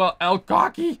subscribing as well, El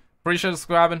Cocky. Appreciate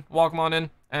subscribing. Welcome on in,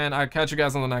 and I'll catch you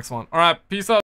guys on the next one. All right, peace out.